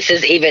this. This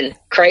is even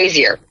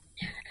crazier.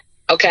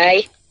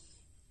 Okay?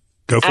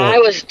 I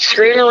was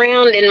screwing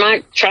around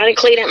trying to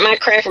clean up my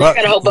craft room. I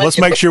got a whole bunch. Let's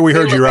make sure we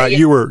heard you right.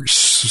 You were,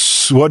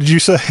 what did you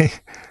say?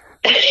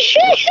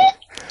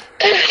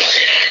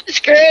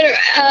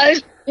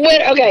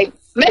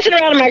 Messing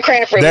around in my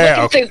craft room,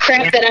 looking through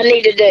crap that I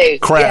need to do.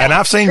 Yeah, and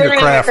I've seen your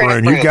craft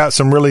room. You've got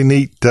some really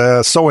neat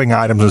sewing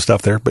items and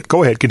stuff there. But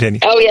go ahead,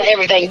 continue. Oh yeah,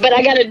 everything. But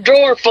I got a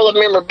drawer full of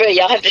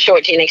memorabilia. I'll have to show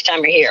it to you next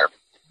time you're here.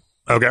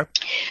 Okay.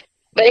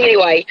 But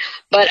anyway,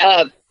 But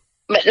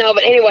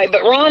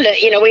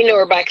Rhonda, we knew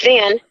her back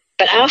then,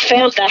 but I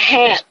found the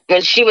hat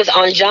when she was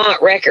on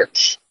Giant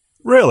Records.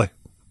 Really?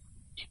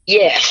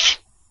 Yes.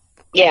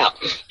 Yeah.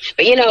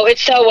 But,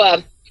 it's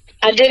so,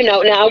 I do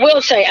know. Now, I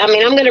will say, I'm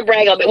going to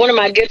brag a little bit. One of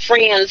my good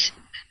friends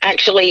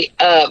actually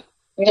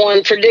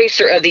won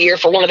Producer of the Year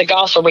for one of the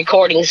gospel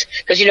recordings,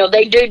 because,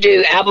 they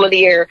do Album of the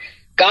Year,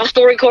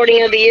 Gospel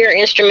Recording of the Year,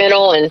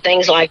 Instrumental, and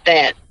things like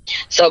that.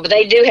 So, but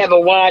they do have a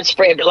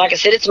widespread, but like I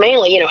said, it's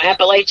mainly,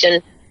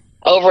 Appalachian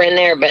over in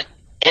there,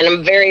 and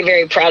I'm very,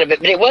 very proud of it.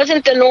 But it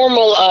wasn't the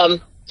normal,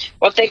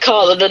 what they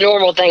call the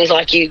normal things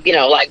like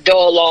like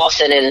Doyle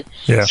Lawson and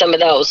some of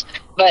those.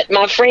 But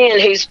my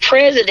friend who's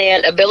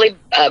president of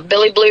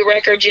Billy Blue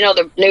Records,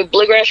 the new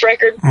bluegrass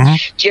record,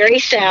 Jerry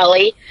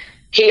Salley,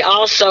 he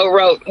also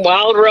wrote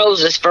Wild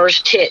Rose's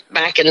first hit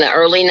back in the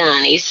early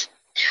 90s.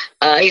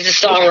 He's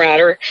a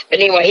songwriter. But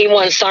anyway, he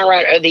won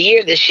Songwriter of the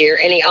Year this year,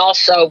 and he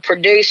also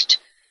produced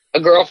A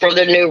Girl for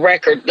the New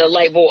Record, the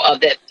label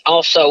that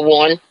also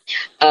won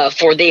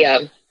for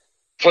the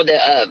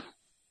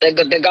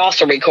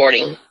gospel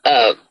recording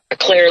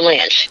Claire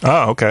Lynch.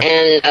 Oh,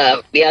 okay.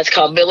 And, it's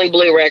called Billy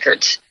Blue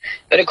Records.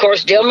 But, of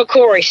course, Del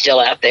McCoury's still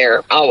out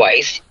there,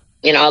 always.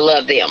 I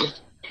love them.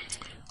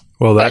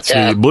 Well, that's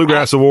the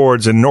Bluegrass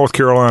Awards in North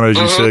Carolina, as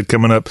you said,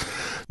 coming up.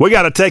 We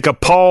got to take a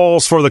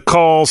pause for the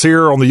calls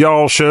here on the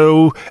Y'all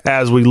Show.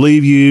 As we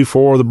leave you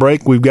for the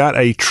break, we've got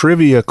a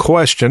trivia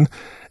question,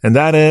 and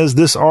that is,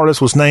 this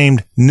artist was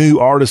named New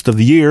Artist of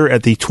the Year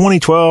at the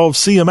 2012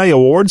 CMA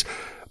Awards,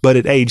 but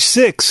at age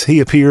 6, he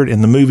appeared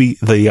in the movie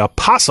The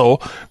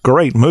Apostle,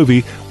 great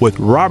movie, with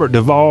Robert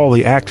Duvall,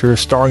 the actor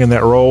starring in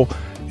that role,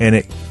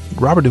 and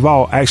Robert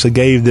Duvall actually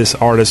gave this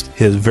artist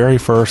his very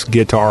first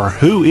guitar.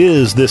 Who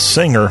is this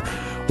singer?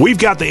 We've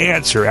got the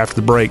answer after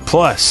the break.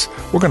 Plus,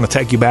 we're going to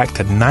take you back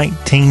to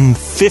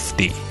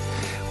 1950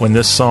 when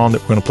this song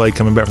that we're going to play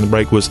coming back from the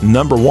break was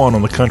number 1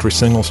 on the country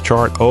singles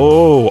chart.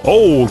 Oh,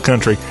 old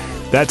country.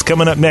 That's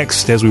coming up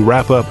next as we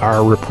wrap up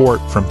our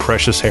report from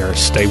Precious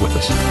Harris. Stay with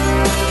us.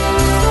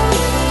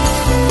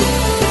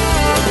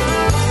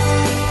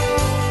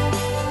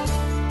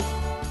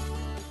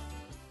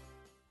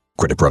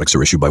 Credit products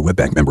are issued by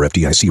WebBank, member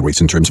FDIC.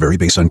 Rates and terms vary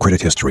based on credit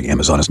history.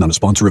 Amazon is not a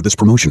sponsor of this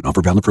promotion.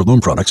 Offer valid for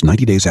loan products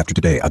 90 days after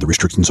today. Other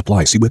restrictions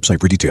apply. See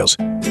website for details.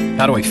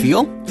 How do I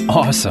feel?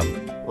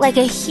 Awesome. Like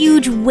a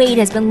huge weight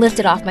has been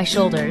lifted off my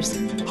shoulders.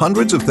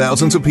 Hundreds of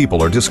thousands of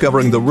people are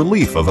discovering the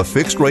relief of a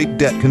fixed-rate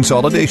debt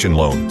consolidation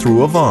loan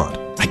through Avant.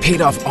 I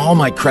paid off all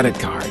my credit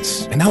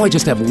cards, and now I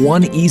just have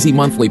one easy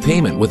monthly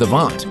payment with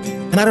Avant.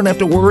 And I don't have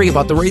to worry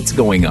about the rates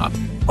going up.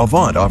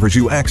 Avant offers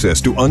you access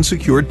to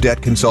unsecured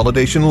debt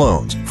consolidation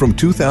loans from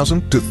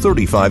 $2,000 to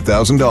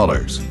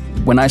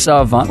 $35,000. When I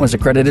saw Avant was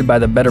accredited by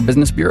the Better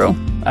Business Bureau,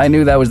 I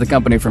knew that was the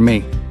company for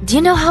me. Do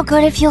you know how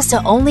good it feels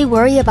to only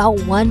worry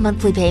about one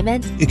monthly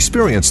payment?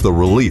 Experience the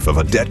relief of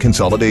a debt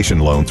consolidation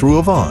loan through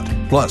Avant.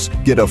 Plus,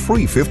 get a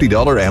free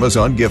 $50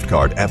 Amazon gift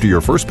card after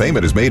your first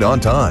payment is made on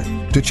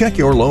time. To check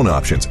your loan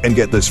options and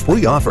get this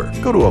free offer,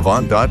 go to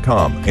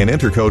Avant.com and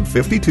enter code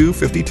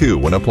 5252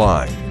 when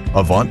applying.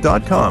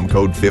 Avant.com,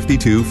 code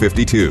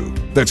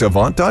 5252. That's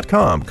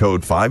Avant.com,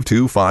 code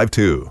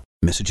 5252.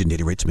 Message and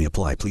data rates may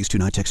apply. Please do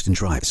not text and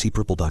drive. See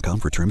Purple.com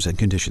for terms and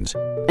conditions.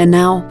 And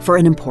now for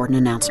an important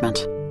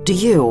announcement. Do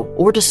you,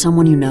 or does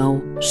someone you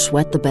know,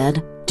 sweat the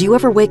bed? Do you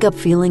ever wake up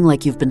feeling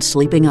like you've been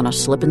sleeping on a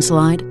slip and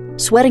slide?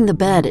 Sweating the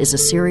bed is a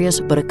serious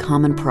but a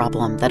common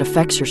problem that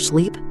affects your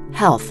sleep,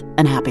 health,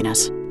 and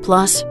happiness.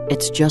 Plus,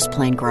 it's just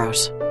plain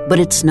gross. But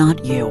it's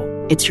not you.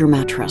 It's your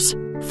mattress.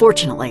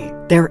 Fortunately,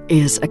 there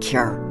is a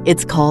cure.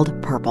 It's called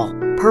Purple.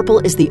 Purple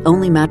is the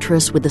only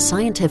mattress with the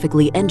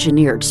scientifically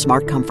engineered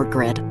Smart Comfort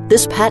Grid.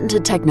 This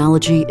patented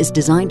technology is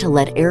designed to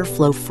let air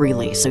flow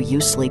freely so you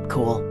sleep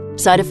cool.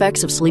 Side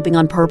effects of sleeping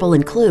on Purple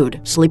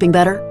include sleeping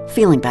better,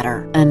 feeling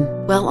better, and,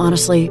 well,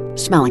 honestly,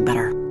 smelling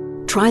better.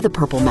 Try the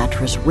Purple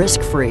mattress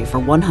risk-free for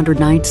 100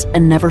 nights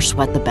and never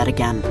sweat the bed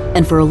again.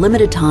 And for a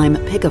limited time,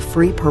 pick a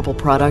free Purple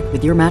product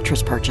with your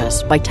mattress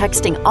purchase by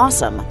texting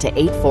AWESOME to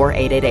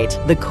 84888.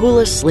 The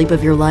coolest sleep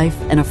of your life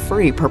and a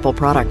free Purple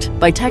product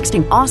by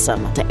texting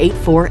AWESOME to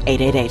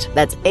 84888.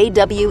 That's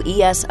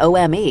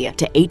AWESOME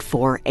to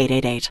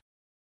 84888.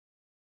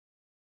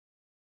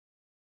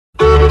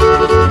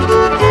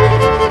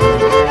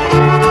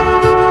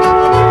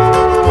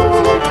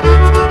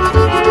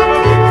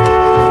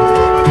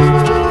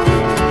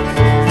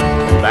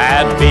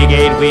 Big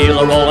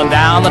eight-wheeler rolling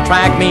down the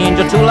track means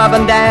your true love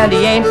and daddy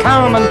ain't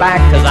coming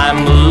back, 'cause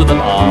I'm moving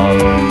on.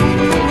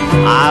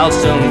 I'll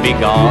soon be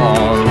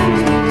gone.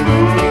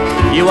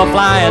 You were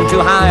flying too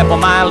high for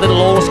my little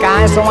old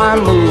sky, so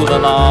I'm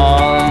moving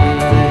on.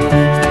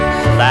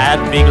 That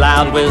big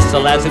loud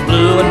whistle as it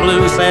blew and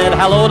blew said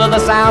hello to the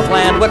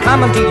Southland. We're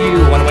coming to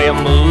you and we're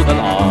moving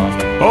on.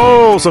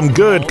 Oh, some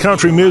good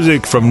country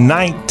music from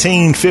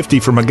 1950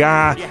 from a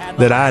guy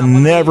that I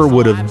never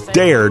would have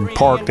dared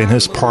parked in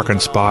his parking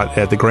spot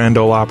at the Grand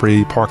Ole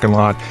Opry parking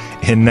lot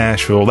in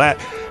Nashville. That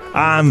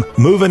I'm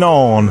Moving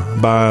On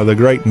by the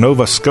great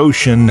Nova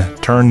Scotian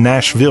turned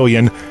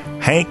Nashvilleian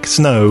Hank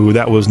Snow.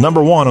 That was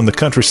number 1 on the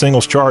country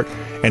singles chart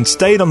and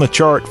stayed on the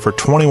chart for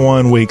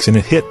 21 weeks, and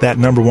it hit that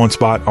number 1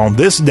 spot on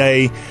this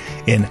day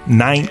in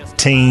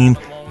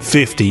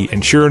 1950.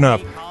 And sure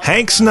enough,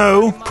 Hank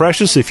Snow,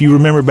 Precious, if you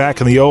remember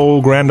back in the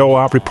old Grand Ole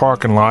Opry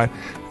parking lot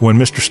when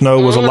Mr. Snow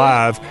was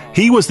alive,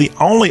 he was the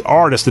only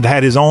artist that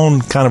had his own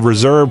kind of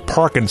reserved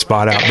parking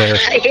spot out there.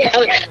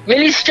 Yeah,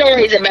 many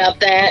stories about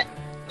that.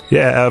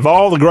 Yeah, of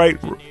all the great,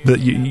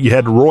 you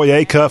had Roy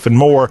Acuff and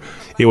more,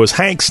 it was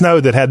Hank Snow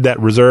that had that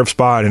reserved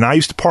spot, and I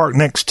used to park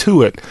next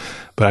to it,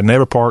 but I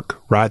never parked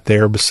right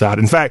there beside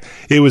it. In fact,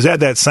 it was at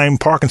that same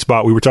parking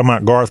spot, we were talking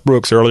about Garth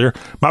Brooks earlier,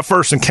 my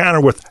first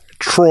encounter with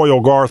Troy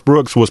Garth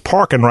Brooks was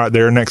parking right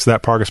there next to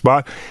that parking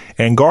spot,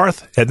 and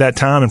Garth at that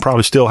time, and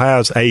probably still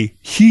has, a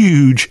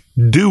huge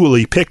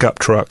dually pickup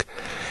truck.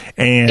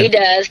 And he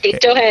does. He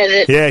still has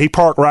it. Yeah, he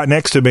parked right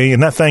next to me,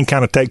 and that thing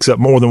kind of takes up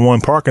more than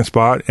one parking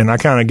spot. And I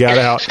kind of got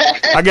out.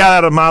 I got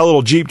out of my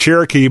little Jeep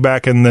Cherokee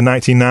back in the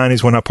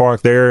 1990s when I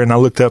parked there, and I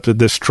looked up at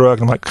this truck.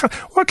 And I'm like,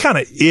 what kind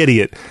of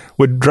idiot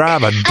would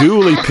drive a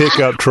dually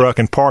pickup truck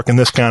and park in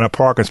this kind of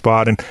parking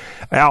spot? And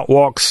out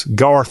walks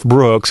Garth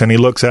Brooks, and he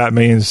looks at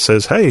me and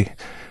says, "Hey,"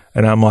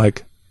 and I'm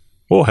like,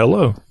 "Well,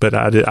 hello," but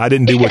I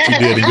didn't do what you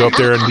did and go up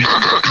there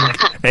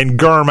and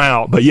gurm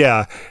out. But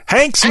yeah,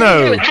 Hank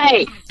Snow.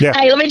 Hey,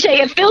 let me tell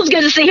you, it feels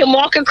good to see him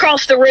walk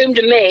across the room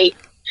to me,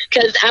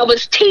 because I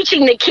was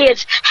teaching the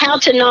kids how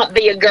to not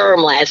be a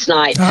germ last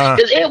night,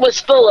 because it was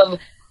full of,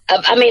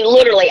 I mean,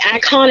 literally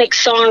iconic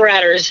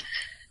songwriters.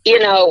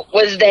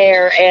 Was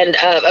there, and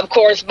of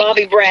course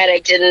Bobby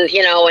Braddock, and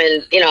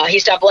he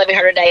stopped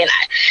 1100 a day,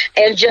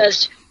 and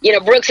just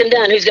Brooks and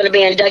Dunn, who's going to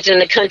be inducted in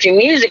the Country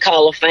Music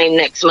Hall of Fame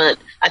next month.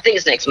 I think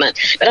it's next month.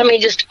 But I mean,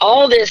 just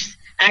all this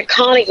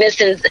iconicness,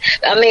 and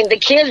I mean, the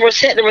kids were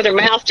sitting there with their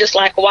mouth just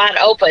like wide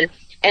open,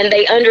 and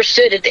they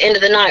understood at the end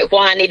of the night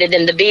why I needed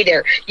them to be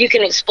there. You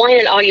can explain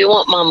it all you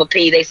want, Mama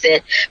P, they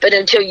said, but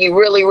until you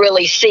really,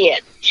 really see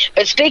it.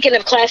 But speaking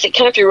of classic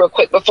country real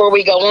quick, before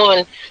we go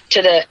on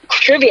to the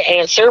trivia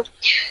answer,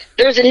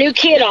 there's a new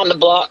kid on the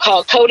block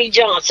called Cody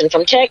Johnson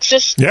from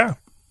Texas. Yeah.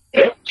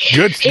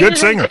 Good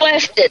singer.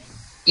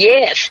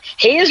 Yes,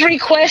 he is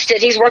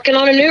requested. He's working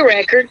on a new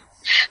record.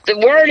 The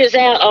word is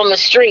out on the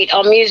street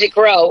on Music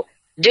Row.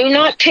 Do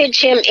not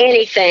pitch him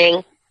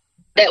anything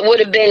that would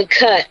have been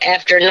cut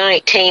after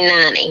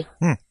 1990.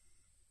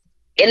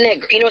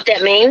 Isn't that, you know what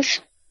that means?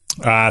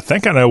 I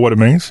think I know what it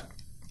means.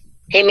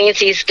 He means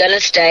he's going to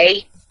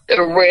stay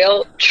the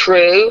real,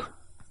 true,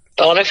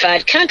 bona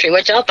fide country,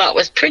 which I thought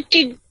was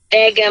pretty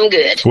daggum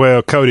good.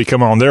 Well, Cody,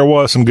 come on. There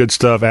was some good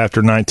stuff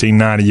after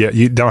 1990.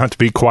 You don't have to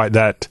be quite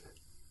that.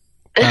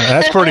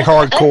 That's pretty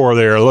hardcore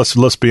there.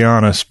 Let's be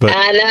honest. But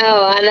I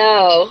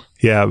know.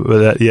 Yeah,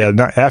 but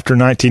after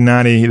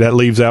 1990, that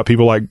leaves out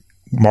people like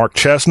Mark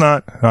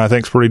Chestnut, who I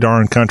think is pretty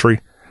darn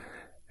country,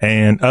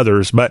 and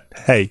others. But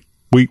hey,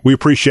 we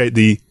appreciate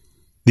the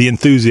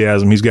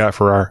enthusiasm he's got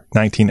for our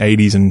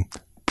 1980s and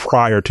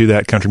prior to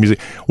that country music.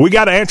 We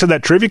got to answer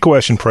that trivia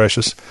question,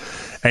 Precious.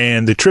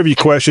 And the trivia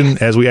question,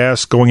 as we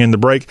asked going into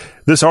break,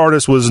 this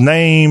artist was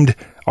named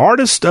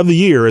Artist of the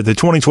Year at the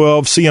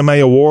 2012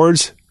 CMA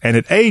Awards. And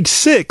at age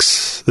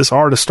 6, this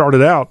artist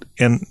started out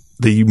in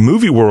the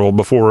movie world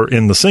before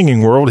in the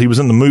singing world. He was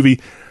in the movie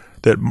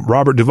that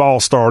Robert Duvall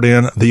starred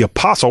in, The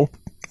Apostle,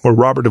 where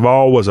Robert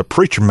Duvall was a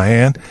preacher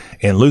man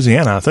in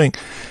Louisiana, I think.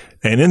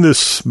 And in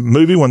this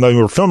movie, when they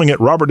were filming it,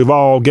 Robert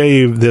Duvall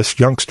gave this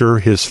youngster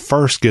his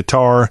first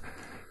guitar.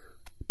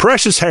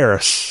 Precious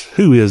Harris,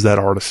 who is that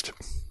artist?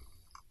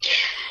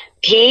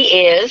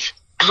 He is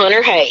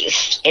Hunter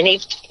Hayes, and he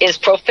is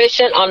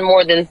proficient on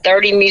more than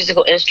 30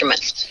 musical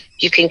instruments.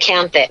 You can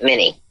count that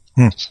many.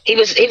 He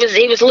was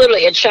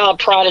literally a child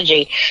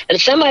prodigy. And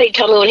somebody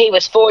told me when he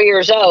was 4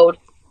 years old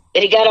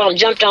that he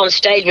jumped on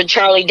stage with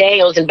Charlie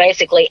Daniels and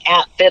basically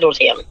out-fiddled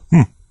him.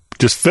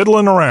 Just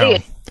fiddling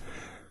around.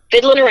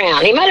 Fiddling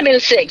around. He might have been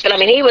 6, but I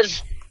mean, he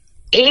was,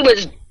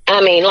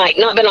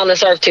 not been on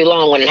this earth too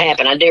long when it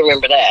happened. I do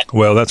remember that.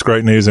 Well, that's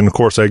great news. And of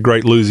course, a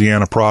great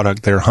Louisiana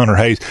product there, Hunter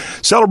Hayes.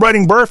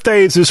 Celebrating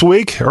birthdays this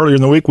week. Earlier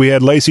in the week, we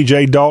had Lacey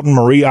J. Dalton,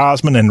 Marie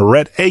Osmond, and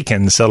Rhett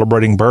Aiken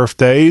celebrating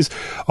birthdays.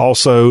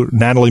 Also,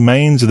 Natalie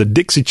Maines of the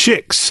Dixie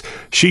Chicks.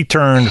 She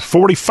turned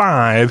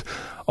 45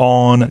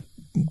 on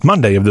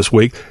Monday of this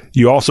week.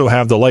 You also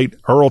have the late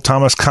Earl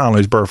Thomas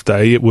Conley's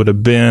birthday. It would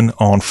have been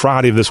on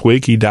Friday of this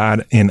week. He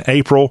died in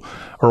April.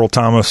 Earl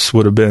Thomas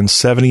would have been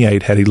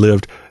 78 had he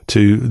lived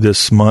to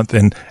this month.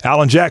 And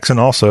Alan Jackson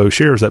also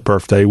shares that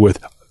birthday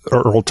with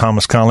Earl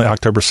Thomas Conley,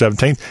 October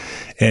 17th.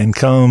 And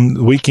come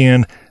the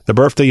weekend, the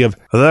birthday of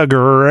the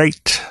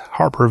great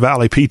Harper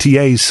Valley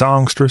PTA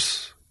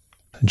songstress,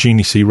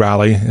 Jeannie C.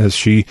 Riley, as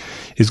she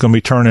is going to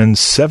be turning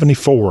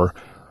 74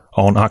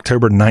 on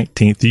October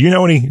 19th. Do you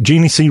know any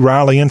Jeannie C.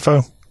 Riley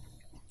info?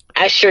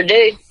 I sure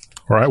do.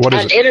 All right, what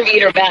is it?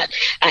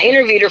 I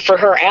interviewed her for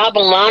her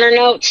album liner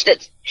notes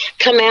that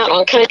come out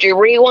on Country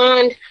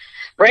Rewind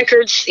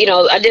records.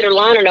 I did her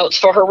liner notes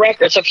for her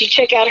record. So if you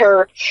check out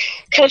her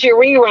Country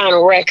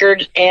Rewind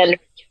record, and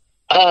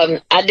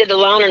I did the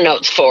liner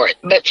notes for it.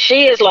 But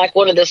she is like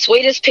one of the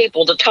sweetest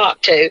people to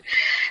talk to.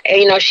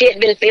 And, she had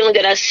been feeling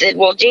good. I said,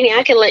 well, Jeannie,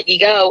 I can let you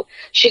go.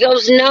 She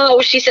goes,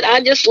 no. She said,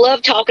 I just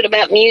love talking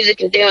about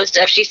music and doing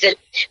stuff. She said,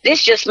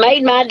 this just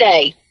made my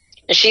day.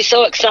 And she's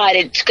so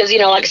excited because,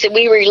 like I said,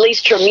 we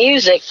released her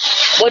music.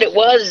 What it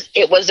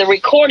was a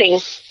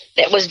recording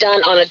that was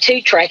done on a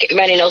 2-track.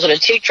 Everybody knows what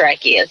a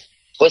 2-track is.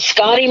 With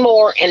Scotty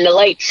Moore in the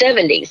late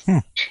 70s.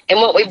 And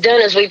what we've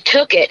done is we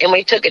took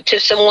it to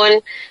someone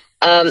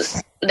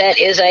that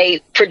is a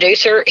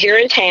producer here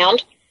in town,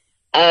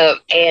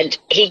 and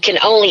he can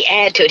only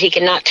add to it. He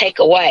cannot take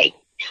away.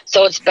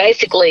 So it's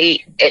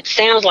basically, it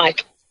sounds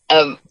like,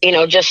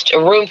 just a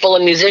room full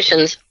of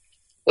musicians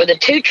with a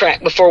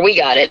 2-track before we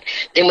got it.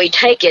 Then we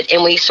take it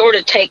and we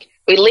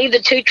leave the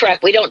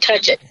 2-track. We don't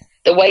touch it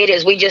the way it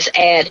is. We just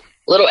add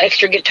little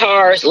extra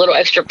guitars, a little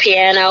extra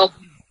piano,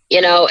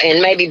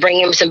 and maybe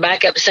bring in some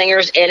backup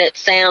singers, and it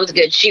sounds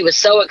good. She was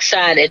so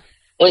excited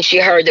when she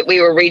heard that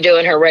we were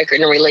redoing her record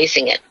and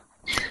releasing it.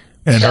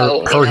 And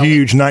her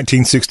huge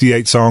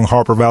 1968 song,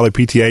 Harper Valley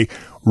PTA,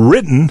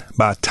 written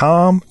by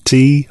Tom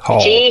T.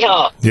 Hall. T.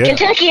 Hall. Yeah.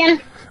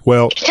 Kentuckian.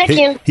 Well,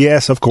 Kentuckian.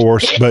 Yes, of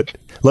course, but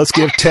let's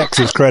give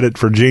Texas credit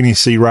for Jeannie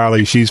C.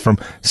 Riley. She's from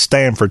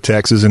Stanford,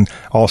 Texas, and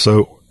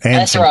also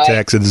Anson,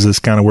 Texas is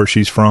kind of where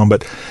she's from.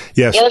 But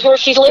yes. Yeah, that's where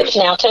she lives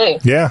now, too.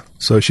 Yeah,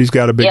 so she's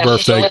got a big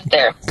birthday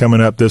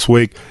coming up this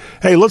week.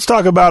 Hey, let's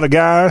talk about a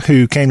guy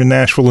who came to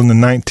Nashville in the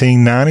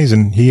 1990s,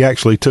 and he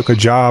actually took a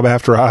job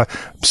after I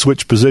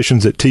switched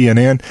positions at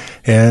TNN,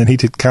 and he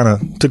kind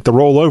of took the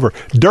role over.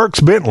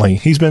 Dierks Bentley,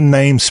 he's been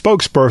named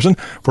spokesperson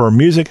for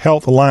Music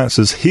Health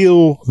Alliance's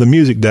Heal the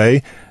Music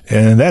Day,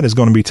 and that is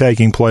going to be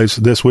taking place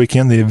this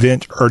weekend. The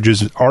event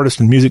urges artists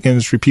and music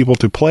industry people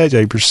to pledge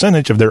a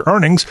percentage of their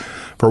earnings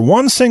for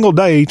one single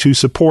day to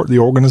support the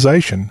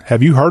organization.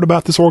 Have you heard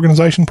about this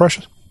organization,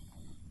 Precious?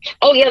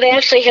 Oh, yeah, they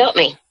actually helped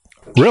me.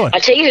 Really? I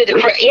tell you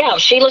who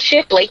Sheila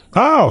Shipley.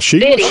 Oh,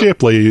 Sheila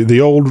Shipley,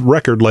 the old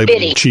record label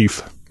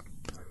chief.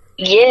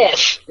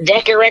 Yes,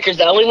 Decca Records,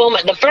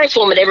 the first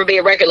woman to ever be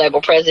a record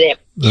label president.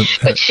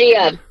 But she's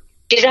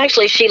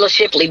actually Sheila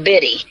Shipley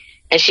Biddy.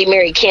 And she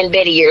married Ken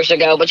Biddy years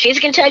ago, but she's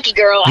a Kentucky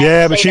girl.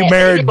 Yeah, but she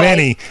married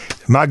Benny.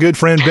 My good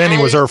friend Benny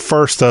was her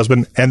first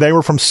husband, and they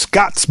were from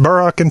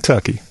Scottsboro,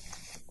 Kentucky.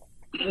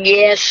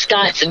 Yes,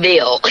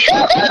 Scottsville.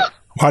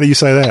 Why do you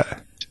say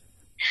that?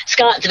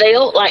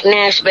 Scottsville, like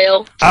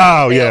Nashville.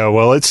 Oh, yeah.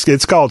 Well,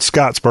 it's called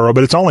Scottsboro,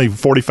 but it's only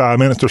 45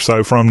 minutes or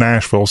so from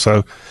Nashville,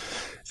 so...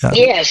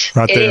 yes,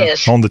 right there it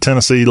is. On the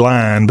Tennessee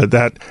line. But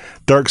that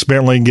Dierks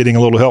Bentley getting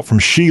a little help from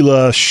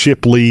Sheila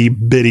Shipley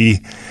Biddy,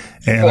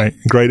 and a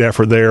great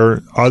effort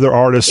there. Other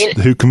artists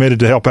who committed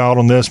to help out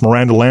on this: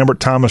 Miranda Lambert,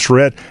 Thomas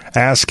Rhett,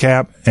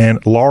 ASCAP,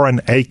 and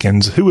Lauren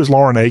Akins. Who is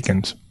Lauren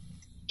Akins?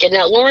 And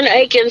now Lauren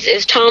Akins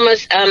is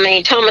Thomas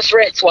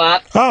Rhett's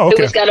wife, who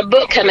has got a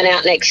book coming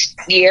out next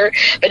year.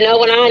 But no,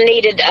 when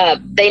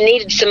they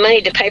needed some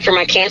money to pay for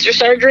my cancer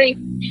surgery,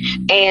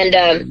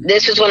 and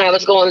this is when I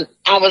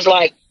was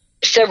like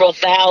several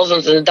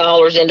thousands of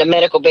dollars into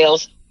medical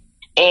bills,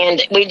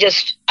 and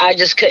I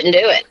just couldn't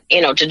do it,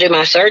 to do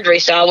my surgery.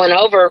 So I went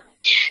over,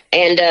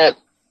 and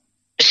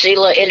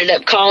Sheila ended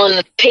up calling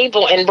the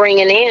people and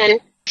bringing in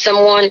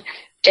someone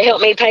to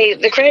help me pay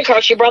the credit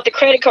card. She brought the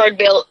credit card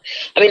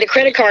the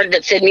credit card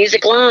that said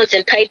Music Lines,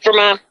 and paid for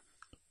my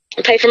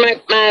I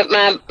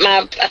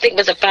think it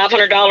was a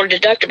 $500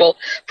 deductible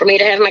for me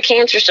to have my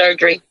cancer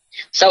surgery.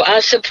 So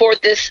I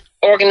support this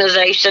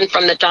organization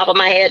from the top of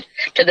my head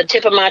to the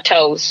tip of my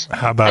toes.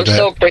 How about that? I'm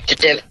so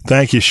appreciative.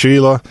 Thank you,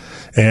 Sheila.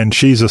 And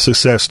she's a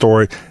success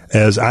story.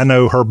 As I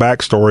know her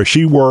backstory,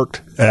 she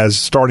worked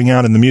starting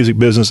out in the music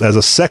business as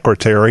a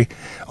secretary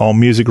on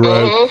Music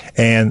Row.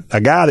 Mm-hmm. And a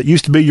guy that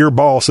used to be your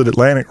boss at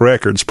Atlantic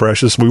Records,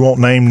 Precious, we won't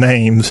name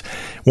names.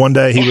 One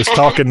day he was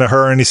talking to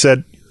her and he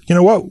said, "You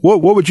know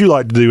what would you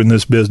like to do in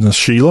this business,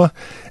 Sheila?"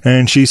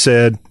 And she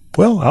said,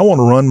 "Well, I want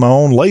to run my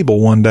own label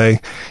one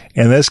day."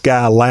 And this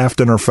guy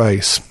laughed in her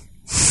face.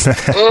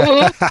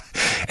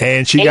 Mm-hmm.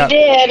 And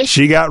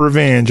she got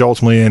revenge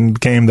ultimately and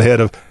became the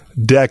head of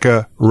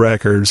Decca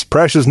Records.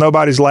 Precious,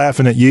 nobody's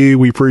laughing at you.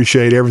 We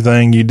appreciate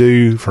everything you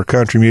do for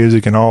country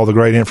music and all the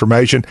great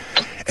information.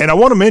 And I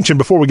want to mention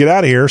before we get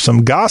out of here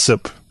some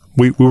gossip.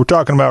 We were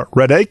talking about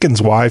Red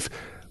Akins' wife.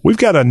 We've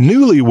got a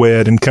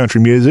newlywed in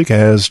country music,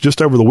 as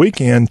just over the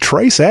weekend,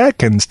 Trace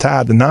Atkins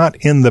tied the knot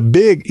in the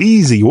Big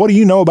Easy. What do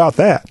you know about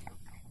that?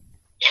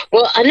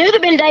 Well, I knew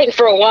they've been dating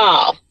for a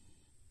while.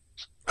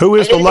 Who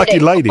is the lucky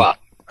lady?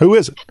 Who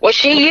is it? Well,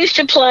 she used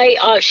to play,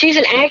 she's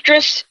an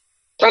actress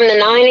from the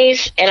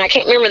 90s, and I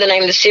can't remember the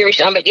name of the series,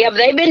 but yeah,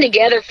 they've been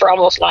together for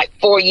almost like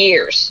 4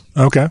 years.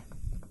 Okay.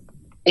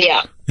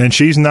 Yeah. And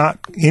she's not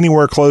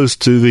anywhere close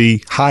to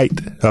the height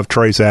of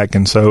Trace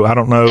Atkins, so I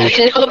don't know.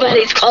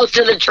 Nobody's close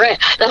to the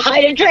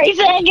height of Trace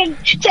Atkins,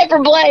 except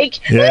for Blake.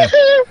 Yeah.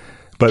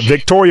 But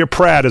Victoria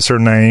Pratt is her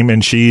name,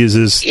 and she is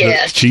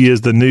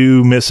the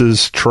new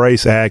Mrs.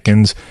 Trace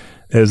Atkins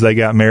as they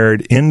got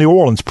married in New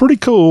Orleans. Pretty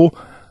cool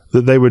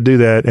that they would do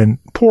that. And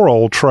poor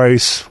old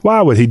Trace,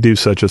 why would he do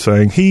such a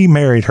thing? He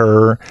married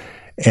her,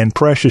 and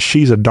Precious,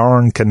 she's a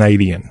darn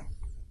Canadian.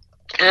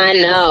 I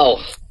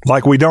know.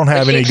 Like we don't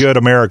have any good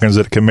Americans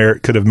that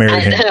could have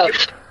married him. I know.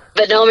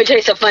 But no, let me tell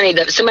you something funny.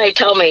 That somebody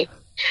told me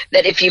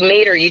that if you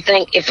meet her, you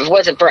think, if it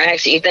wasn't for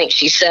accent, you think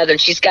she's Southern.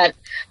 She's got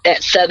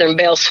that Southern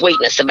belle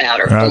sweetness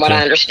about her, from what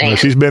I understand. Well,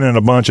 she's been in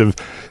a bunch of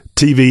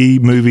TV,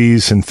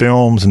 movies, and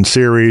films and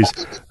series.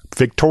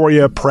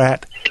 Victoria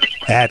Pratt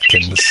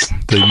Atkins,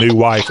 the new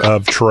wife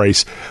of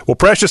Trace. Well,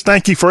 Precious,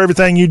 thank you for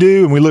everything you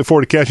do, and we look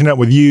forward to catching up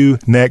with you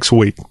next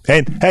week.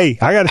 And, hey,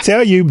 I got to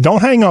tell you,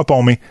 don't hang up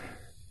on me.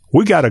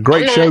 We got a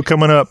great show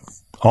coming up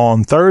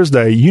on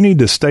Thursday. You need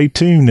to stay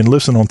tuned and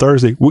listen on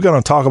Thursday. We're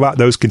going to talk about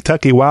those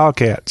Kentucky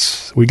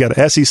Wildcats. We got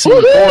an SEC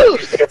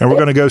report, and we're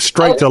going to go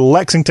straight to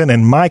Lexington,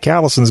 and Mike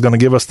Allison is going to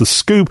give us the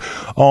scoop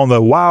on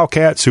the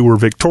Wildcats who were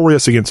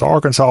victorious against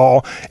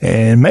Arkansas,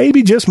 and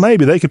maybe, just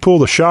maybe, they could pull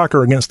the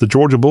shocker against the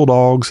Georgia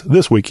Bulldogs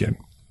this weekend.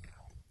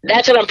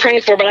 that's what I'm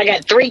praying for. But I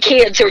got 3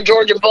 kids who are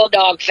Georgia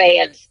Bulldog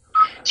fans.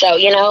 So,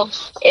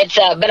 it's,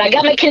 but I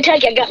got my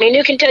Kentucky. I got me a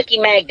new Kentucky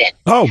Magnet.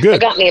 Oh, good. I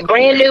got me a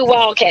brand new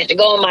Wildcat to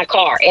go in my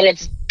car. And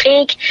it's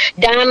pink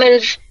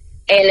diamonds,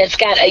 and it's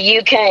got a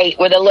UK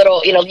with a little,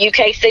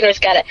 UK signal.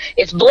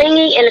 It's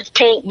blingy and it's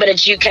pink, but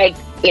it's UK,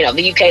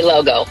 the UK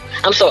logo.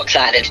 I'm so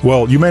excited.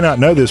 Well, you may not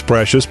know this,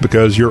 Precious,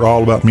 because you're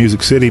all about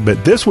Music City,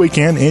 but this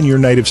weekend in your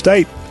native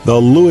state, the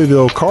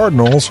Louisville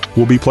Cardinals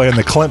will be playing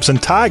the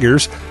Clemson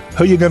Tigers.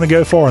 Who are you going to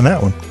go for in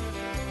that one?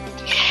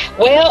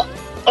 Well,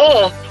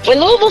 when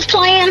Louisville's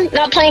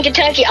not playing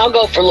Kentucky, I'll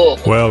go for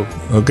Louisville. Well,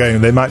 okay,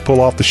 they might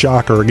pull off the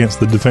shocker against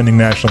the defending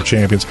national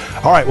champions.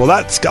 All right, well,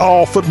 that's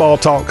all football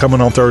talk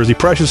coming on Thursday.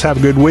 Precious, have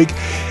a good week,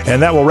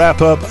 and that will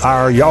wrap up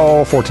our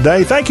y'all for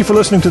today. Thank you for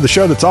listening to the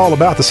show that's all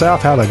about the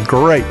South. Have a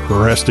great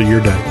rest of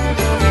your day.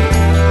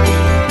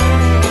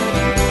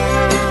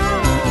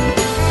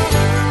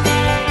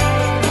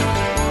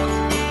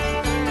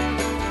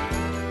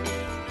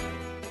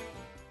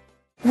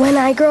 When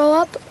I grow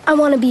up, I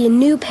want to be a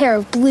new pair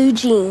of blue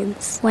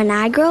jeans. When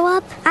I grow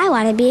up, I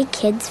want to be a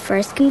kid's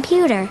first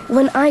computer.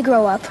 When I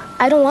grow up,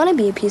 I don't want to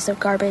be a piece of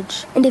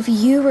garbage. And if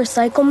you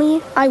recycle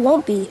me, I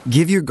won't be.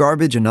 Give your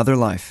garbage another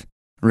life.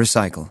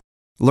 Recycle.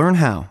 Learn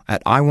how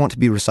at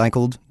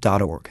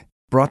iwanttoberecycled.org.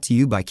 Brought to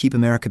you by Keep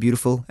America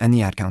Beautiful and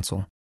the Ad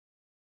Council.